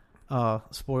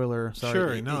 Spoiler. Sorry.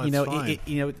 Sure, no, it's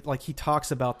fine. Like he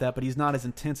talks about that, but he's not as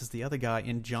intense as the other guy.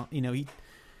 And John, I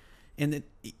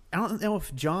don't know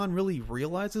if John really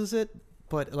realizes it,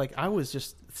 but like I was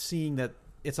just seeing that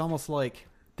it's almost like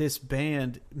this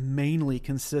band mainly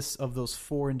consists of those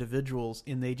four individuals,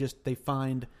 and they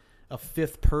find a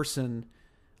fifth person,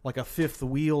 like a fifth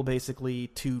wheel, basically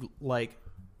to like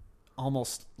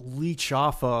almost leech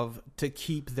off of to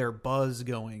keep their buzz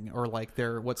going, or like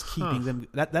what's keeping them.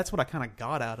 That's what I kind of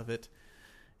got out of it,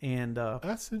 and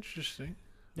that's interesting.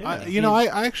 Yeah,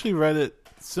 I actually read it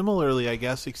similarly, I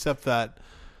guess, except that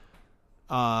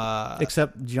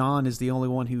except John is the only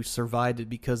one who survived it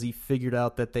because he figured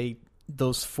out that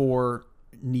those four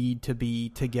need to be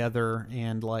together,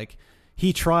 and like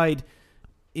he tried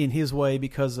in his way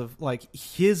because of like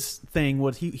his thing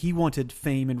was he wanted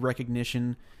fame and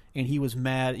recognition. And he was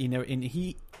mad, and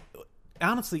he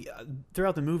honestly,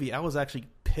 throughout the movie, I was actually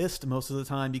pissed most of the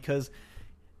time because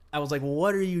I was like,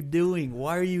 what are you doing?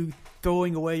 Why are you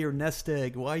throwing away your nest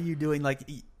egg? Why are you doing like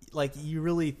you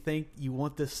really think you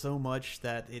want this so much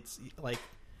that it's like,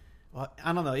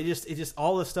 I don't know. It just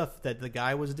all the stuff that the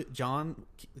guy John,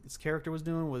 his character was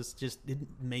doing was just didn't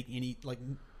make any, like,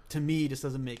 to me, just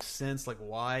doesn't make sense. Like,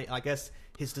 why? I guess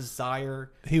his desire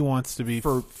he wants to be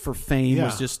for fame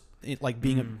was just, like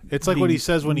being it's like what he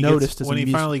says when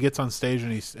he finally gets on stage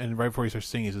and right before he starts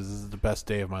singing, he says, "This is the best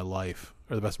day of my life,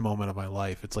 or the best moment of my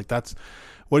life." It's like that's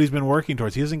what he's been working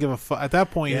towards. He doesn't give a fuck at that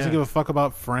point. He doesn't give a fuck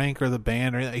about Frank or the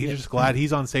band or anything. He's just glad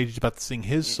he's on stage. He's about to sing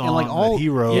his song, and like that he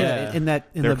wrote.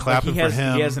 They're clapping for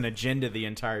him. He has an agenda the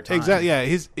entire time. Exactly. Yeah.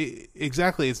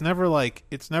 Exactly. It's never like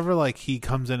he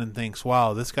comes in and thinks,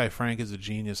 "Wow, this guy Frank is a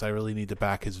genius. I really need to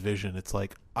back his vision." It's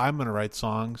like, I'm going to write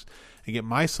songs and get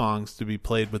my songs to be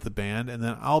played with the band, and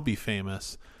then I'll be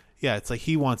famous. Yeah, it's like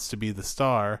he wants to be the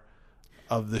star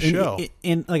of the show.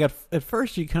 And like at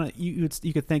first, you kind of you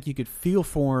could think you could feel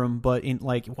for him, but in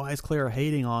like, why is Clara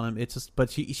hating on him? It's just, but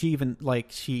she even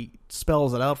like she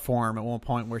spells it out for him at one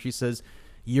point where she says,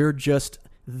 "You're just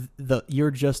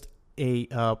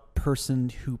a person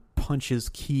who punches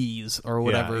keys or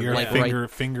whatever." Yeah, you're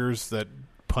like fingers that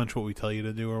punch what we tell you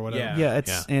to do or whatever.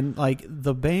 And like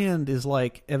the band is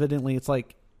like, evidently it's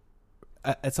like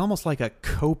it's almost like a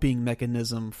coping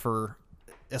mechanism for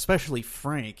especially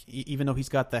Frank, even though he's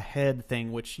got the head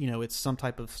thing, which it's some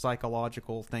type of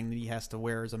psychological thing that he has to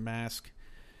wear as a mask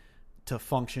to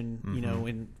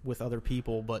function with other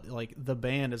people. But like the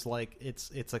band is like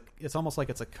it's almost like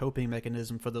it's a coping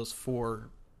mechanism for those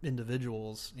four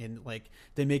individuals, and like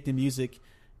they make the music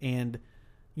and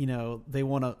they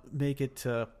want to make it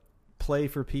to play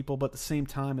for people, but at the same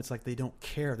time, it's like they don't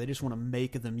care. They just want to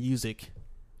make the music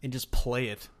and just play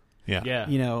it. Yeah.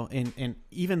 You know, and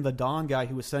even the Don guy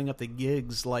who was setting up the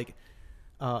gigs, like,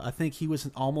 I think he was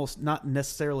almost not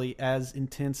necessarily as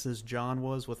intense as John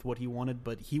was with what he wanted,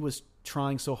 but he was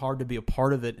trying so hard to be a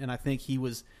part of it. And I think he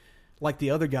was, like the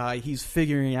other guy, he's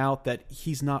figuring out that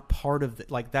he's not part of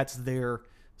it. Like, that's their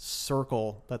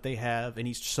circle that they have, and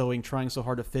he's trying so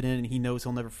hard to fit in, and he knows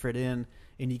he'll never fit in,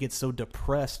 and he gets so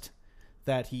depressed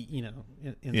that he, you know,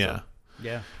 Yeah.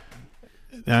 Yeah.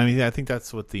 I mean, I think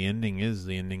that's what the ending is.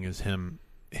 The ending is him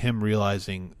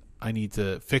realizing, I need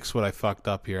to fix what I fucked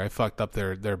up here. I fucked up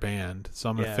their band, so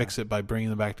I'm going to fix it by bringing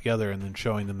them back together and then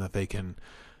showing them that they can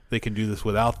do this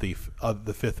without the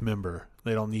fifth member.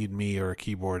 They don't need me or a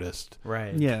keyboardist.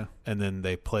 Right. Yeah. And then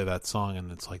they play that song,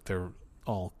 and it's like they're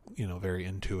all, you know, very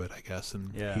into it, I guess.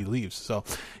 And he leaves. So,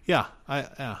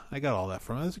 I got all that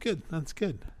from it. That's good. That's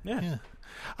good. Yeah.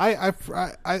 I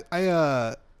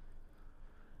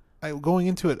going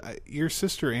into it, your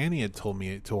sister Annie had told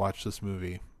me to watch this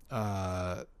movie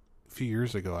a few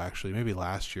years ago, actually, maybe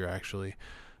last year, actually.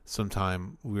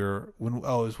 Sometime it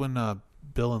was when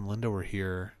Bill and Linda were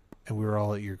here, and we were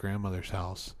all at your grandmother's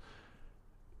house.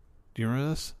 Do you remember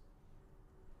this?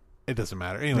 It doesn't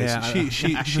matter. Anyways,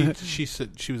 she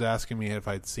said, she was asking me if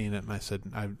I'd seen it, and I said,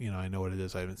 I know what it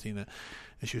is. I haven't seen it,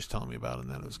 and she was telling me about it,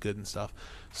 and that it was good and stuff.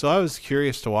 So I was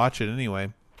curious to watch it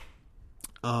anyway.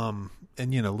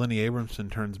 And you know, Lenny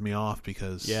Abramson turns me off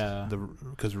because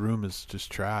Room is just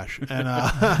trash.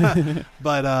 And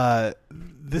but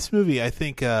this movie, I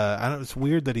think, I don't know, it's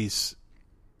weird that he's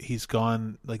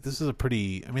gone, like, this is a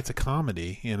pretty, I mean, it's a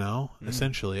comedy, you know,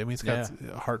 essentially. I mean, it's got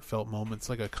heartfelt moments,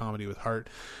 like a comedy with heart.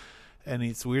 And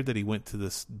it's weird that he went to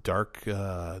this dark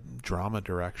drama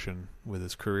direction with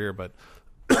his career, but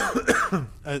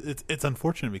it's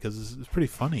unfortunate because it's pretty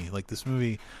funny. Like, this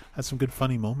movie has some good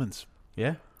funny moments.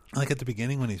 Yeah. Like at the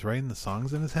beginning when he's writing the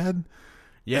songs in his head.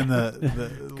 Yeah. And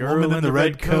the Girl woman in the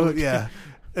red coat. Yeah.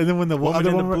 And then when the woman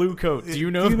in the blue coat. Do you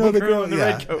know the girl in the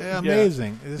red coat? Yeah,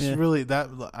 amazing. It's really that.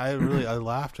 I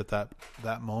laughed at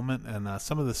that moment, and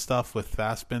some of the stuff with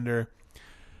Fassbender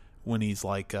when he's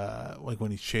like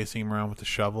when he's chasing him around with the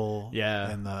shovel.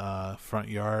 Yeah. In the front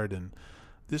yard, and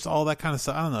just all that kind of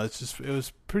stuff. I don't know. It's just, it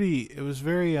was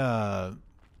very.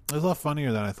 It was a lot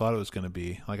funnier than I thought it was going to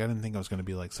be. Like, I didn't think it was going to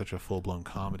be like such a full blown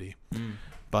comedy.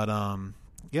 But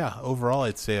overall,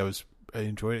 I'd say I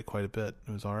enjoyed it quite a bit.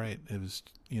 It was all right. It was,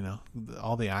 you know,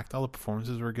 all the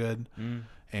performances were good,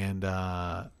 and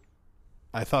I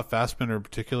thought Fassbender in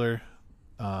particular,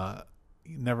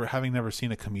 never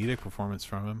seen a comedic performance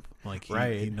from him. Like,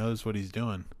 he knows what he's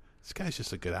doing. This guy's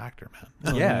just a good actor,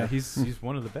 man. Yeah, he's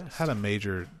one of the best. Had a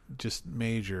major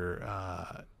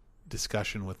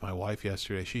discussion with my wife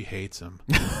yesterday. She hates him.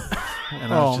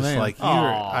 And I was just like,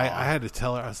 I had to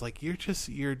tell her, I was like,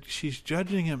 she's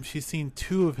judging him. She's seen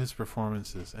 2 of his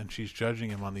performances, and she's judging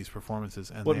him on these performances.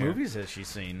 And what movies has she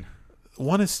seen?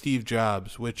 One is Steve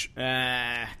Jobs, which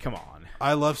come on.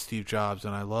 I love Steve Jobs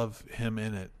and I love him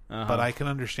in it, but I can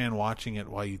understand watching it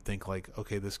why you think like,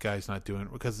 okay, this guy's not doing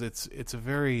it, because it's a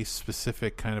very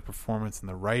specific kind of performance, and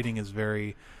the writing is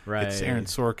very it's Aaron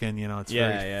Sorkin, you know, it's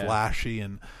very flashy,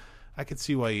 and I could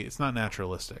see why it's not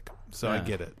naturalistic. So I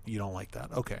get it. You don't like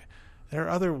that. Okay. There are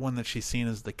other one that she's seen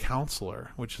as The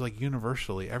Counselor, which is like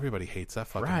universally everybody hates that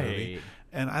fucking movie.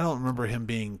 And I don't remember him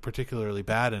being particularly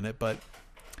bad in it, but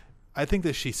I think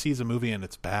that she sees a movie and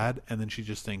it's bad, and then she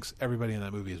just thinks everybody in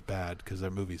that movie is bad because their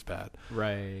movie's bad.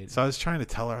 Right. So I was trying to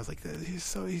tell her, I was like, he's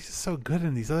so good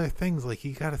in these other things. Like,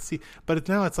 you got to see. But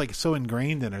now it's like so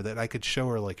ingrained in her that I could show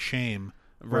her like Shame,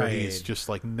 where he's just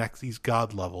like he's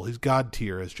God level. He's God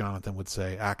tier, as Jonathan would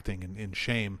say, acting in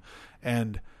Shame.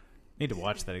 And need to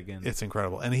watch that again. It's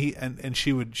incredible. And and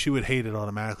she would hate it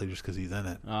automatically just because he's in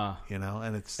it. You know,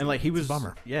 and like he was a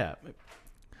bummer. Yeah.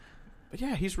 But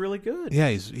yeah, he's really good. Yeah,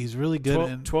 he's really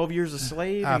good. 12 Years a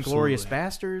Slave and Glorious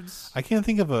Bastards. I can't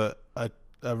think of a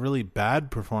really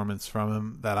bad performance from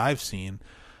him that I've seen.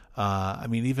 I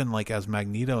mean, even like as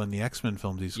Magneto in the X-Men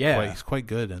films, he's quite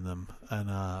good in them. And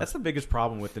that's the biggest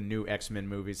problem with the new X-Men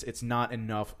movies. It's not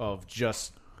enough of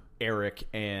just Eric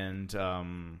and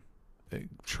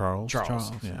Charles.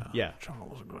 Yeah.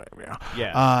 Charles.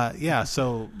 Yeah.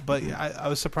 So, but I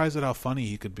was surprised at how funny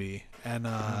he could be, and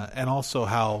also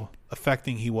how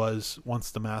affecting he was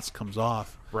once the mask comes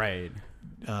off. Right.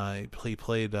 He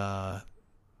played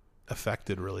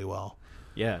affected really well.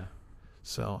 Yeah.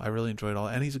 So I really enjoyed all,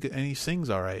 and he sings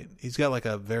all right. He's got like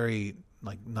a very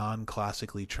like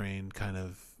non-classically trained kind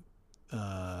of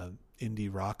indie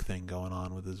rock thing going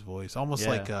on with his voice, almost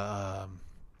like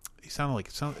he sounded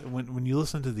like when you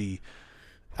listen to the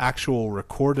actual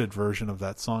recorded version of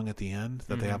that song at the end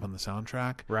that they have on the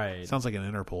soundtrack. Right. It sounds like an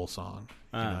Interpol song,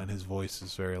 and his voice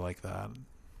is very like that.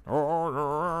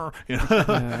 Yeah,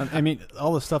 I mean,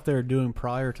 all the stuff they were doing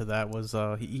prior to that was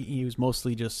he was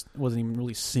mostly just wasn't even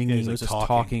really singing. Yeah, he was, he was like, just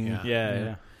talking. talking.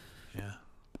 Yeah.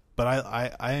 But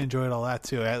I enjoyed all that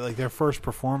too. Like their first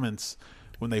performance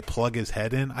when they plug his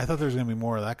head in, I thought there was gonna be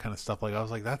more of that kind of stuff. Like I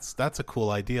was like, that's a cool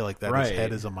idea. Like that his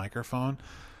head is a microphone.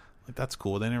 Like that's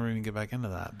cool. They never even get back into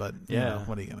that. But you know,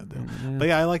 what are you gonna do? Yeah. But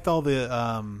yeah, I liked all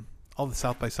the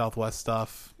South by Southwest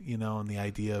stuff. You know, and the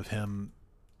idea of him.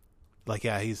 Like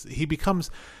he becomes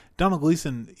Donald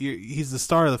Gleason. He's the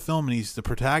star of the film and he's the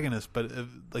protagonist. But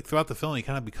like throughout the film, he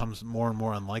kind of becomes more and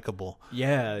more unlikable.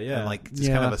 Yeah. And like just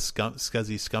kind of a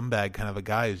scuzzy scumbag kind of a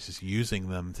guy who's just using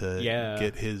them to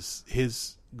get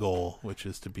his goal, which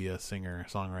is to be a singer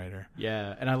songwriter.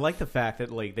 Yeah, and I like the fact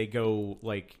that like they go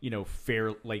like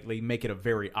fair, like they make it a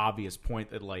very obvious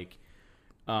point that like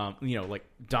like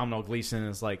Donald Gleason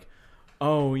is like,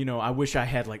 oh, I wish I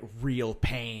had like real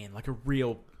pain, like a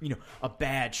real a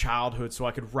bad childhood so I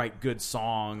could write good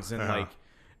songs, and like,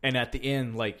 and at the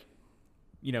end like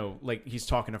like he's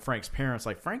talking to Frank's parents,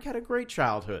 like Frank had a great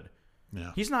childhood.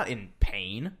 Yeah, he's not in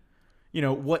pain.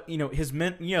 His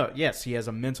yes, he has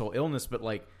a mental illness, but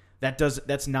like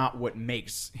that's not what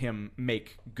makes him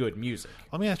make good music.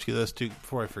 Let me ask you this too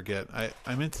before I forget.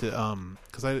 I meant to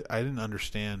because I didn't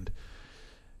understand,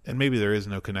 and maybe there is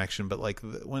no connection, but like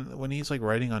when he's like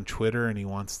writing on Twitter and he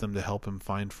wants them to help him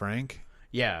find Frank.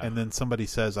 Yeah. And then somebody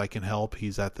says, I can help.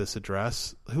 He's at this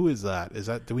address. Who is that?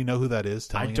 Do we know who that is?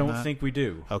 I don't think we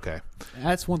do. Okay.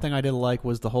 That's one thing I did like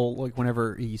was the whole, like,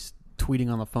 whenever he's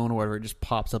tweeting on the phone or whatever, it just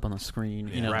pops up on the screen.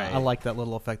 Right. I like that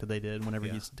little effect that they did whenever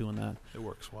he's doing that. It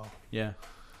works well. Yeah.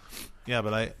 Yeah,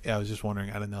 but I was just wondering,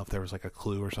 I didn't know if there was like a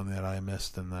clue or something that I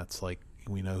missed, and that's like,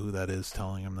 we know who that is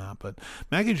telling him that. But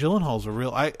Maggie Gyllenhaal's a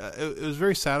real. It was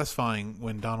very satisfying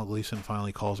when Donald Gleason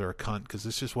finally calls her a cunt, because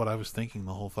it's just what I was thinking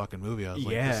the whole fucking movie. I was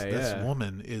like, this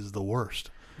woman is the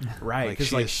worst. Right,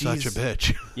 because like, she's such a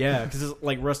bitch. Yeah, because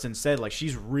like Rustin said, like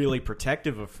she's really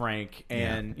protective of Frank,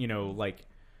 and like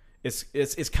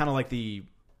it's kind of like the,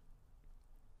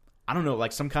 I don't know,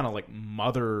 like some kind of like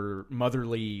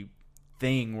motherly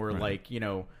thing where like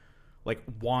like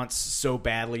wants so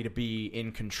badly to be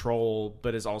in control,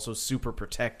 but is also super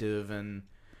protective, and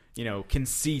can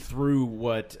see through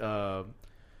what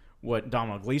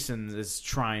Donald Gleason is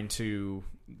trying to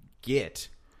get.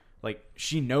 Like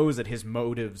she knows that his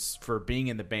motives for being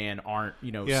in the band aren't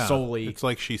solely. It's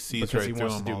like she sees because right he through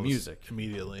wants him to do music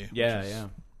immediately. Yeah.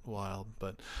 Wild,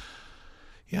 but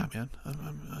yeah, man.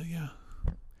 Yeah.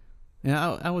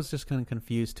 Yeah, I was just kind of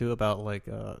confused too about like.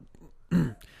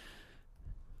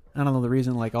 I don't know the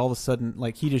reason, like all of a sudden,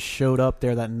 like he just showed up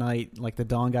there that night, like the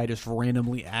Don guy just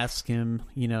randomly asked him,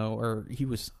 or he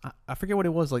was, I forget what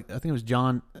it was, like I think it was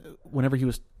John, whenever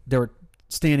they were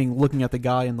standing looking at the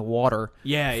guy in the water,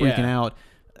 freaking out.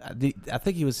 I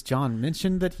think he was John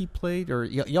mentioned that he played, or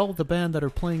y'all the band that are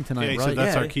playing tonight, yeah, he right? said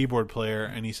that's our keyboard player,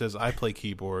 and he says, I play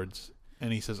keyboards.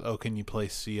 And he says, "Oh, can you play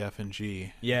C, F, and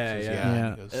G?" Yeah.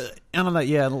 And he goes, and on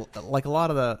that, like a lot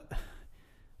of the,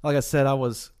 like I said, I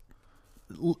was.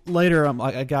 Later,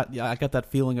 I got that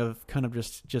feeling of kind of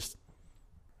just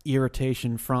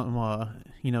irritation from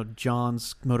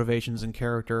John's motivations and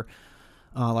character.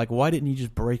 Like, why didn't he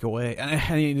just break away?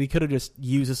 I mean, he could have just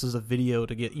used this as a video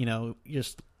to get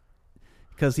just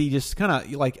because he just kind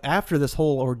of like after this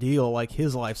whole ordeal, like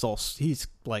his life's he's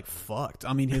like fucked.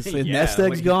 I mean, his nest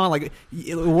egg's gone. Like,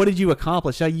 what did you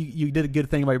accomplish? Yeah, you did a good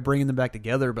thing by bringing them back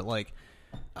together, but like.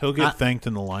 He'll get thanked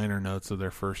in the liner notes of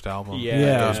their first album.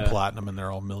 Yeah. It goes platinum and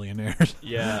they're all millionaires.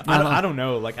 Yeah. I don't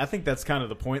know. Like, I think that's kind of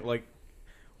the point. Like,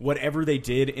 whatever they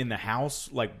did in the house,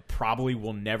 like, probably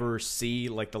will never see,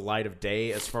 like, the light of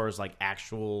day as far as, like,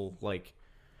 actual, like...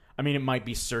 I mean, it might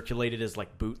be circulated as,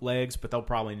 like, bootlegs, but they'll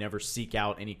probably never seek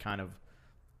out any kind of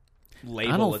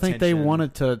label I don't attention. think they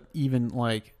wanted to even,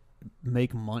 like,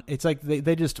 make money. It's like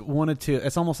they just wanted to...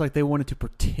 It's almost like they wanted to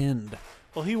pretend...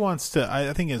 Well, he wants to.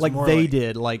 I think it's like more they like,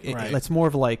 did. Like right. It's more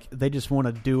of like they just want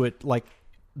to do it. Like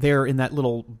they're in that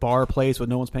little bar place where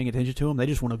no one's paying attention to them. They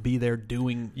just want to be there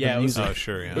doing the music. Oh,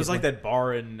 sure. Yeah. It was like that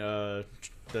bar in the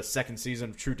second season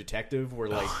of True Detective where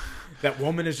like that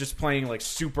woman is just playing like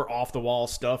super off the wall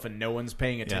stuff and no one's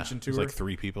paying attention to her. There's like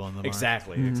 3 people in the bar.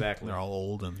 Exactly. They're all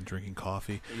old and drinking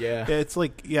coffee. Yeah. It's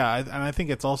like and I think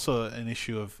it's also an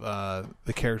issue of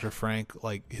the character Frank,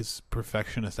 like his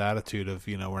perfectionist attitude of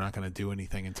we're not going to do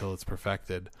anything until it's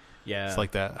perfected. Yeah. It's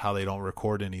like that how they don't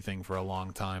record anything for a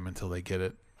long time until they get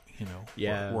it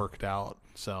worked out.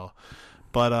 So,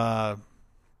 but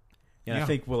And I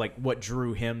think what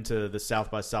drew him to the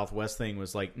South by Southwest thing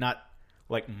was like not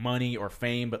like money or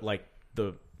fame, but like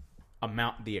the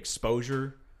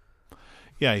exposure.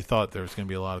 Yeah, he thought there was going to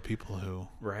be a lot of people who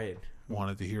Right.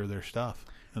 wanted to hear their stuff.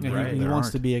 And And Right. he there wants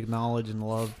aren't. to be acknowledged and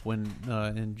loved. When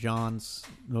in John's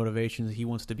motivations, he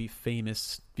wants to be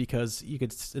famous because you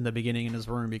could, in the beginning in his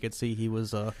room, you could see he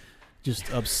was just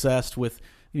obsessed with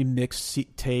mixed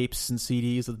tapes and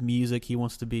CDs with music. He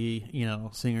wants to be,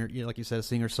 singer, like you said,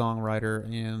 singer songwriter,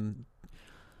 and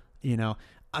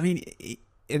I mean.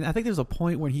 And I think there's a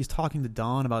point when he's talking to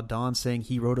Don about Don saying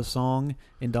he wrote a song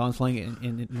and Don's playing it,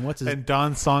 and what's his And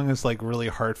Don's song is like really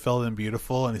heartfelt and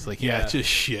beautiful, and he's like, "Yeah, Yeah. it's just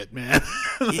shit, man."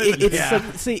 it's Yeah.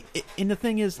 like, see, and the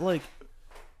thing is, like,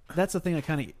 that's the thing that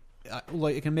kind of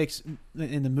like it can makes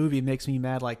in the movie it makes me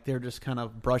mad. Like they're just kind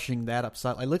of brushing that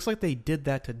upside. It looks like they did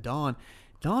that to Don.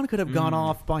 Don could have gone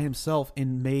off by himself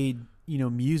and made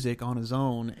music on his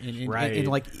own, and, Right. and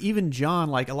like even John,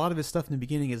 like a lot of his stuff in the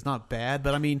beginning is not bad,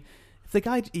 but I mean. The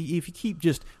guy, if you keep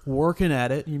just working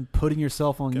at it and putting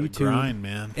yourself on Gotta YouTube, grind,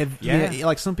 man. yeah,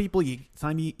 like some people, you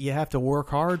have to work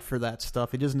hard for that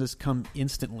stuff. It doesn't just come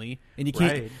instantly, and you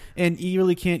can't, Right. and you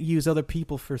really can't use other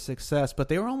people for success. But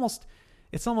they were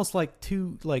it's almost like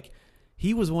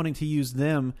he was wanting to use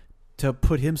them to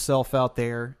put himself out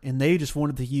there, and they just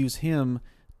wanted to use him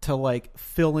to like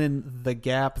fill in the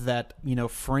gap that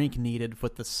Frank needed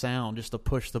with the sound, just to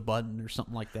push the button or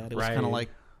something like that. It was Right. kind of like.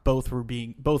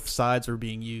 Both sides were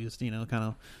being used, kind of.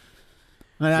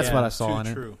 And that's Yeah, what I saw in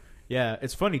it. True. Yeah,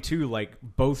 it's funny too. Like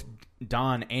both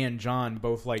Don and John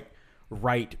both like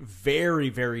write very,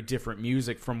 very different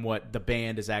music from what the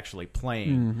band is actually playing.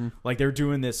 Mm-hmm. Like they're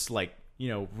doing this like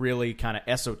really kind of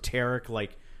esoteric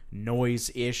like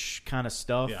noise-ish kind of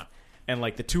stuff. Yeah. And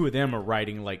like the two of them are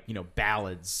writing like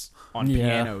ballads on Yeah.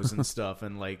 pianos and stuff,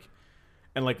 and like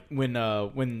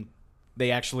when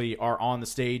they actually are on the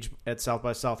stage at South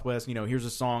by Southwest, here's a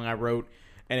song I wrote,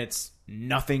 and it's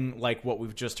nothing like what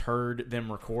we've just heard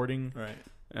them recording. Right.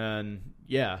 And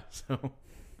yeah, so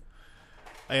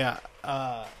Yeah.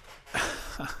 I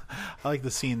like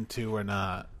the scene too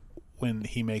when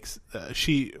he makes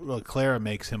Clara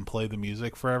makes him play the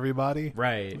music for everybody.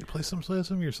 right. Play some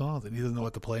of your songs, and he doesn't know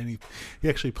what to play, and he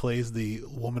actually plays the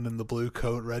woman in the blue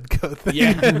coat, red coat thing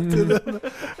Yeah. to them,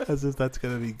 as if that's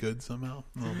gonna be good somehow.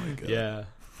 Oh my god! Yeah.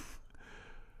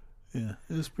 Yeah,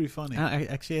 it was pretty funny. I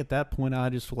actually, at that point, I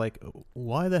just like,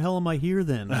 why the hell am I here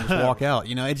then? I just walk out.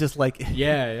 It's just like,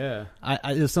 Yeah.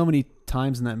 there's so many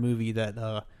times in that movie that,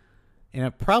 and I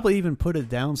probably even put it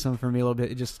down some for me a little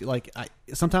bit. It just like,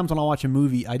 sometimes when I watch a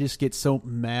movie, I just get so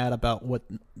mad about what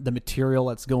the material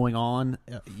that's going on.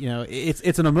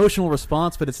 It's an emotional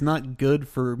response, but it's not good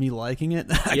for me liking it.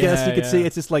 I guess you could see.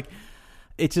 It's just like,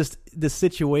 it's just the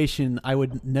situation. I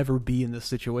would never be in this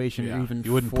situation. Yeah, Or even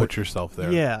you wouldn't put yourself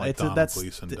there. Yeah, like Donald that's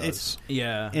Gleason does. it's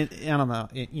Yeah. and I don't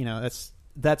know.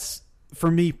 That's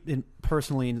for me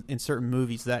personally in certain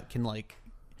movies that can like,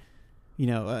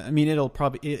 I mean, it'll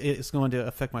probably it's going to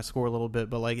affect my score a little bit,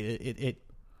 but like it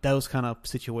those kind of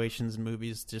situations in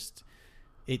movies just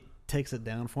it takes it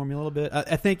down for me a little bit.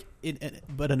 I think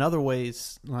but in other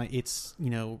ways, like it's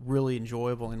really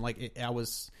enjoyable, and like I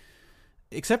was,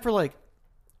 except for like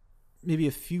maybe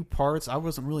a few parts, I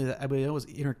wasn't really that. I mean, I was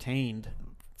entertained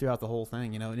throughout the whole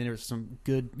thing, and there was some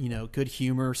good, good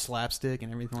humor, slapstick,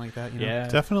 and everything like that. Yeah.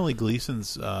 Definitely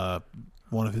Gleason's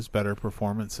one of his better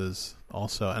performances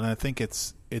also, and I think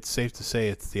it's safe to say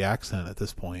it's the accent at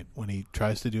this point. When he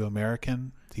tries to do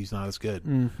American, he's not as good,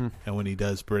 Mm-hmm. and when he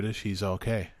does British, he's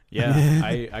okay. Yeah.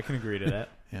 I can agree to that.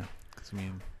 Yeah, because I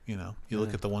mean, you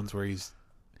look at the ones where he's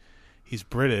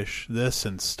British, this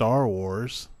and Star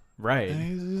Wars, Right. and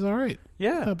he's all right.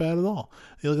 Yeah. Not bad at all.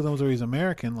 You look at the ones where he's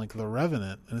American, like The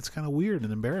Revenant, and it's kind of weird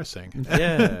and embarrassing.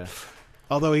 Yeah.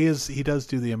 Although he does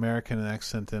do the American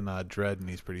accent in Dread, and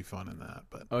he's pretty fun in that.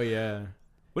 But Oh yeah.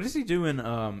 What does he do in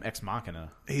Ex Machina?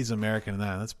 he's American in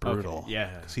that. That's brutal. Okay,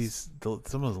 yeah. 'Cause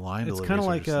some of his line It's deliveries kind of are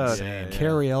like just insane. Yeah.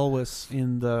 Carrie Elwes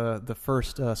in the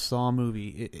first Saw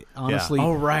movie. Honestly,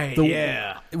 Oh right. the-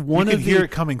 yeah. one you of can hear the,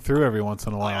 it coming through every once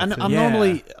in a while. too. I'm Yeah.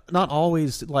 normally not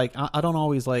always like I don't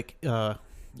always like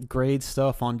grade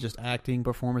stuff on just acting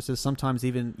performances. Sometimes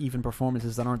even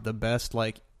performances that aren't the best.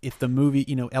 Like if the movie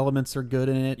elements are good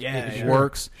in it, Yeah, it sure.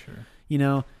 works.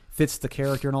 Sure. Fits the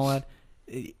character and all that.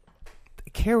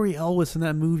 Carrie Elwes in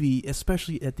that movie,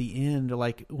 especially at the end,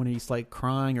 like when he's like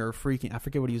crying or freaking, I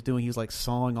forget what he was doing. He was like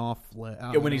sawing off.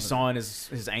 Yeah, when he's sawing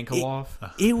his ankle off.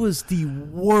 It was the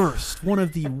worst. One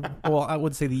of the, well, I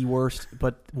wouldn't say the worst,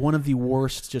 but one of the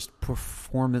worst just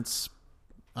performance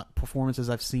performances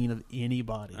I've seen of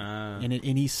anybody, and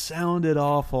he sounded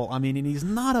awful. I mean, and he's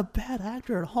not a bad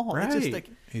actor at all. Right. It's just like,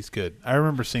 He's good. I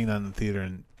remember seeing that in the theater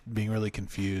and being really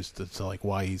confused as to like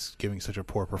why he's giving such a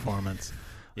poor performance.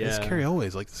 Yeah. It's Carrie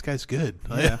Always. Like, this guy's good.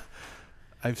 Yeah.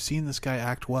 I've seen this guy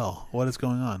act well. What is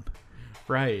going on?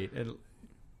 Right.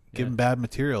 Give him bad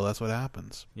material. That's what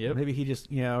happens. Yep. maybe he just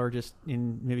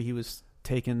maybe he was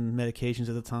taking medications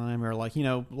at the time, or like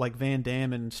like Van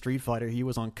Damme in Street Fighter, he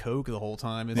was on coke the whole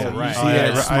time. And Yeah, so right. You see Oh,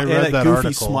 yeah, that, I read that goofy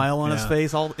article. smile on his Yeah.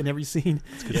 face in every scene.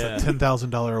 It's a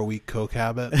 $10,000 a week coke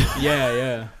habit.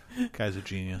 Yeah. Guy's a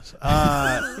genius.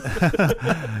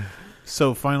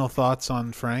 So, final thoughts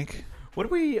on Frank? What do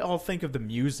we all think of the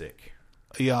music?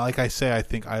 Yeah, like I say, I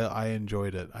think I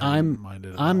enjoyed it. I didn't mind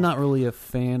it at all. I'm not really a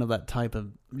fan of that type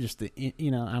of just the I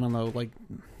don't know, like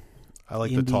I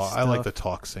like the indie talk. I like stuff. the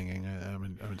talk singing. I'm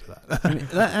into that. I mean,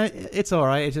 it's all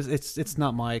right. It's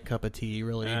not my cup of tea,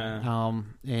 really.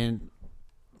 And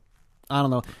I don't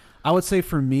know. I would say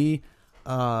for me,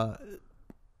 I'm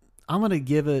gonna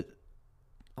give it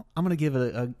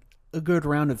a good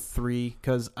round of 3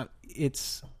 because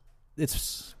it's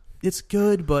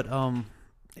good, but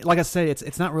like I said,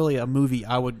 it's not really a movie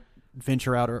I would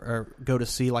venture out or go to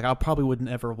see. Like I probably wouldn't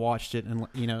ever watched it, and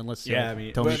unless Yeah, I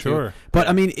mean, told me but- to. Sure. But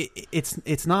I mean,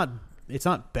 it's not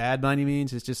bad by any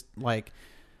means. It's just like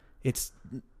it's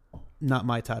not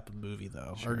my type of movie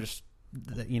though, Sure. or just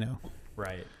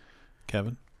Right.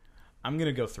 Kevin? I'm going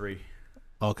to go 3.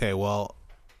 Okay, well,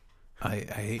 I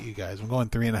hate you guys. I'm going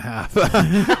 3.5.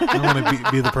 I don't want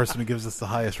to be the person who gives us the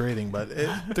highest rating, but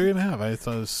 3.5. I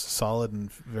thought it was solid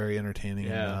and very entertaining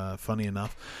and funny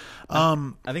enough.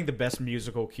 I think the best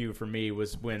musical cue for me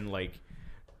was when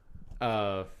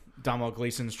Domhnall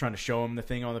Gleeson's trying to show him the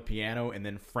thing on the piano, and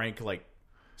then Frank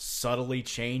subtly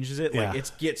changes it. Yeah.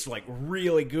 It gets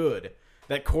really good.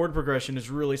 That chord progression is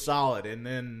really solid, and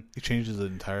then He changes it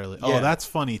entirely. Yeah. Oh, that's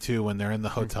funny too. When they're in the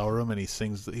hotel room and he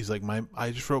sings, he's like,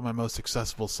 I just wrote my most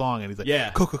successful song, and he's like,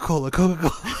 Yeah. Coca-Cola.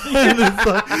 And it's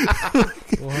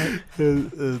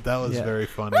that was Yeah. very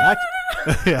funny.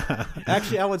 Yeah.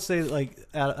 Actually, I would say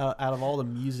out of all the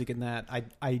music in that,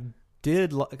 I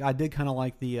did kind of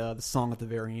like the song at the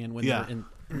very end when Yeah.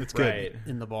 they're It's good. right.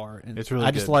 in the bar. And It's really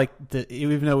I just good. like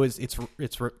even though it's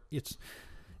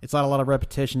not a lot of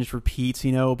repetition, just repeats,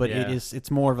 but Yeah.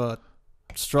 it's more of a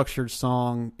structured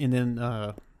song, and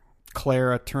then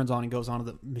Clara turns on and goes onto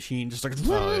the machine just Oh,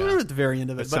 yeah. at the very end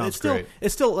of it. It But sounds it's still great.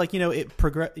 it's still it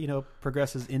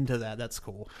progresses into that. That's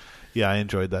cool. Yeah, I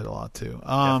enjoyed that a lot too.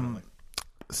 Definitely.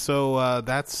 So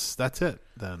that's it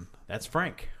then. That's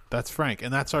Frank. That's Frank,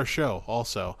 and that's our show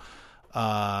also.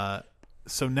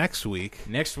 So next week,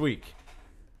 Next week.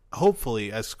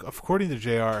 hopefully, as according to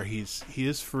JR, he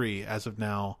is free as of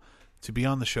now to be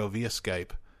on the show via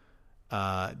Skype.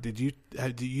 Did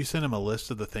you send him a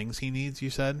list of the things he needs? You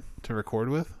said to record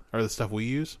with, or the stuff we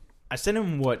use? I sent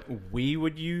him what we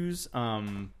would use,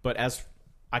 but as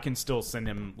I can still send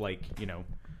him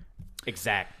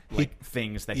exact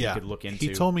things that he could look into.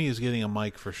 He told me he's getting a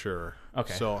mic for sure.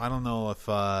 Okay. So I don't know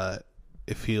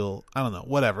if he'll, I don't know,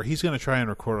 whatever. He's going to try and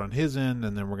record on his end,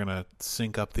 and then we're going to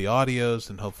sync up the audios,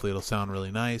 and hopefully it'll sound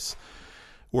really nice.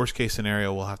 Worst case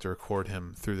scenario, we'll have to record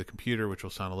him through the computer, which will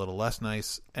sound a little less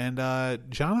nice. And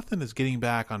Jonathan is getting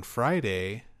back on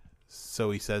Friday,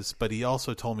 so he says, but he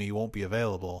also told me he won't be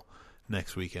available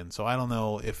next weekend. So I don't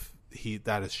know if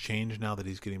that has changed now that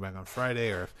he's getting back on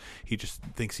Friday, or if he just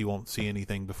thinks he won't see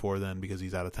anything before then because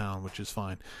he's out of town, which is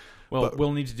fine. Well, But-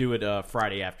 we'll need to do it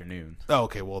Friday afternoon. Oh,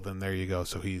 okay, well then there you go.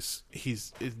 So he's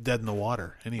dead in the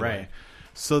water anyway. Right.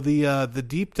 So the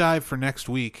deep dive for next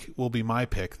week will be my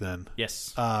pick then.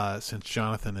 Yes. Since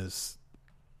Jonathan is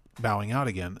bowing out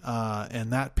again,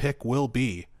 and that pick will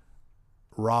be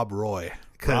Rob Roy.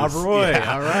 Rob Roy.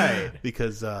 All right.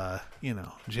 Because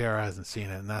JR hasn't seen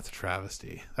it, and that's a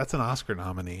travesty. That's an Oscar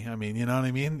nominee. I mean, you know what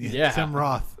I mean? Yeah. Tim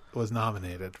Roth was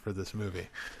nominated for this movie.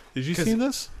 Did you see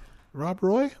this? Rob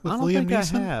Roy with I don't Liam think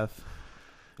Neeson? I have.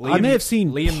 I may have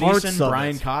seen Liam parts Neeson, of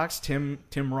Brian it. Cox, Tim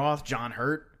Roth, John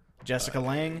Hurt, Jessica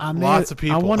Lange. Lots of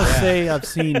people. I want to Yeah. say I've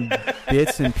seen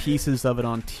bits and pieces of it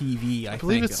on TV. I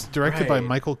believe think it's directed by Right.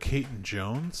 Michael Caton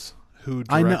Jones, who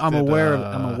I directed, know. I'm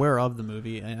aware of the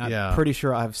movie, and I'm yeah. pretty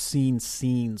sure I've seen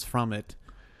scenes from it.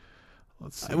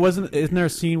 Let's see. Isn't there a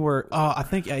scene where? Oh, I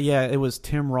think it was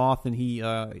Tim Roth, and he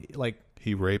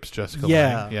He rapes Jessica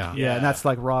yeah, Lange. Yeah. yeah, and that's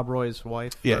like Rob Roy's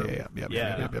wife. Yeah, or-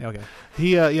 yeah. Okay.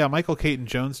 He, Michael Caton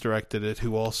Jones directed it,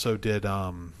 who also did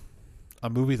a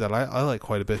movie that I like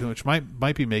quite a bit, which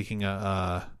might be making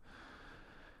a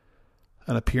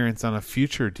an appearance on a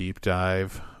future deep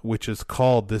dive, which is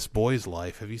called This Boy's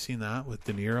Life. Have you seen that with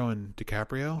De Niro and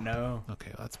DiCaprio? No.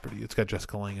 Okay, that's pretty. It's got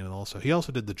Jessica Lange in it also. He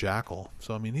also did The Jackal.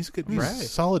 So I mean, he's good. He's Right. a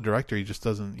solid director. He just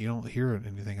doesn't. You don't hear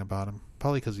anything about him.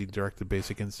 Probably because he directed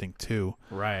Basic Instinct 2.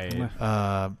 Right.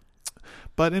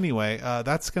 But anyway,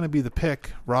 that's going to be the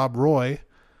pick. Rob Roy,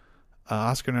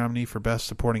 Oscar nominee for Best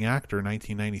Supporting Actor in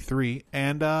 1993.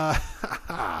 And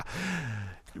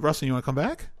Russell, you want to come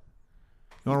back?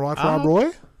 You want to watch Rob Roy?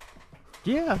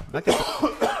 Yeah,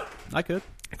 I could.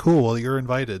 Cool. Well, you're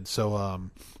invited. So,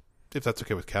 if that's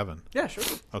okay with Kevin. Yeah, sure.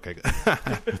 Okay.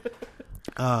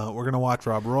 We're going to watch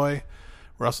Rob Roy.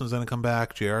 Russell's going to come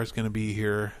back. JR's going to be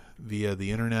here via the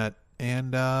internet.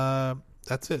 And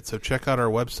that's it. So check out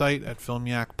our website at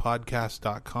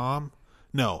filmyakpodcast.com.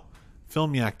 No,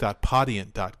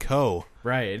 filmyak.podiant.co.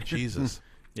 Right. Jesus.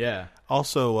 Yeah.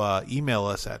 Also, email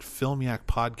us at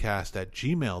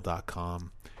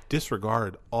filmyakpodcast@gmail.com.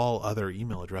 Disregard all other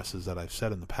email addresses that I've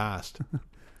said in the past.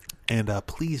 And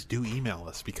please do email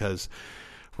us because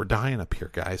we're dying up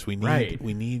here, guys. We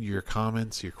need your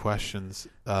comments, your questions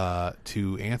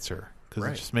to answer because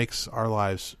it just makes our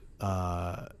lives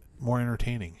more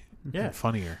entertaining and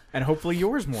funnier. And hopefully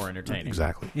yours more entertaining.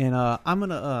 Exactly. And I'm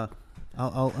gonna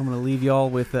leave y'all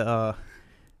with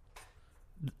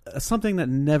something that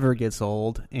never gets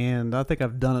old, and I think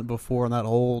I've done it before on that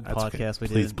old podcast we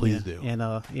did. Please do. And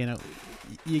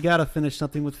you got to finish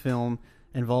something with film,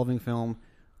 involving film,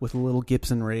 with a little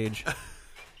Gibson rage.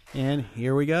 And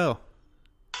here we go.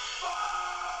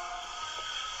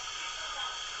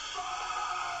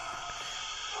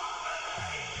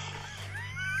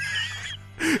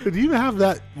 Do you have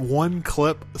that one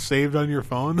clip saved on your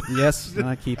phone? Yes, and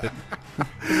I keep it.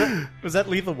 Was that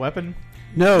Lethal Weapon?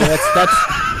 No, that's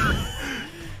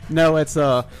no, it's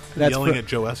that's yelling at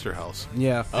Joe Esterhaus.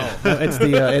 Yeah. Oh, no, it's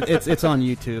the it's on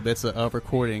YouTube. It's a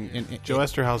recording. And Joe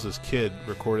Esterhaus's kid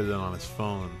recorded it on his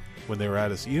phone when they were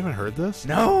at his. You haven't heard this?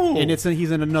 No. And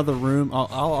he's in another room.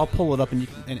 I'll pull it up and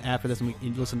after this and we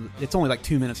can listen. It's only like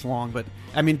 2 minutes long, but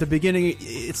I mean the beginning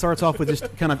it starts off with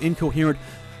just kind of incoherent.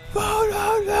 You're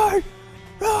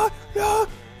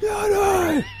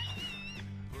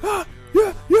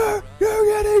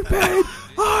getting paid.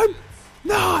 I'm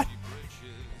not.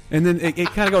 And then it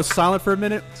kind of goes silent for a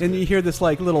minute, and you hear this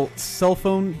like little cell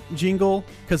phone jingle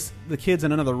because the kid's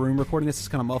in another room recording this. Is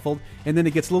kind of muffled, and then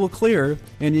it gets a little clearer,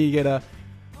 and you get a,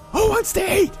 "Who wants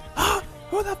to eat?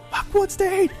 Who the fuck wants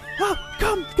to eat?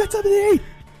 Come get something to eat!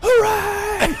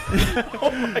 Hooray!"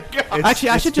 Oh my god! Actually,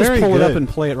 I should just pull it up and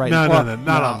play it right now. No,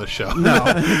 not on the show. No,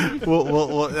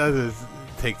 we'll that is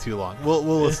take too long. We'll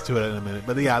listen to it in a minute.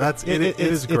 But yeah, it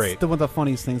is great. It's one of the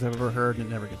funniest things I've ever heard, and it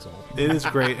never gets old. It is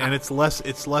great, and it's less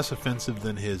offensive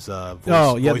than his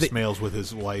voicemails with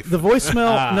his wife. The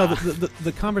voicemail, no,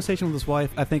 the conversation with his wife,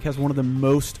 I think, has one of the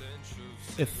most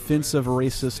offensive,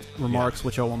 racist remarks,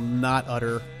 which I will not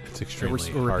utter. It's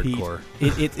extremely or repeat. hardcore.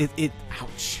 It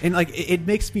ouch, and like it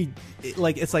makes me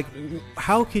like it's like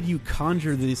how could you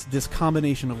conjure this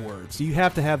combination of words? You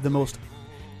have to have the most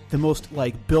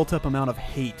like built up amount of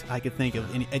hate I could think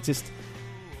of, and it just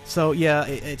so yeah,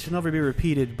 it should never be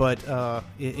repeated. But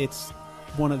it's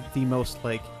one of the most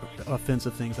like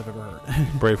offensive things I've ever heard.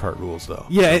 Braveheart rules, though.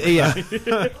 Yeah.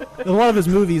 A lot of his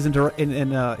movies in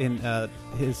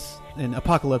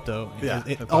Apocalypto,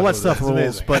 all that stuff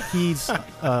rules. But he's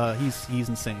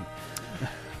insane. All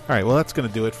right, well, that's going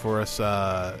to do it for us.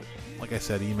 Like I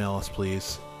said, email us,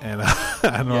 please, and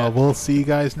we'll see you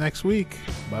guys next week.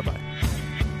 Bye bye.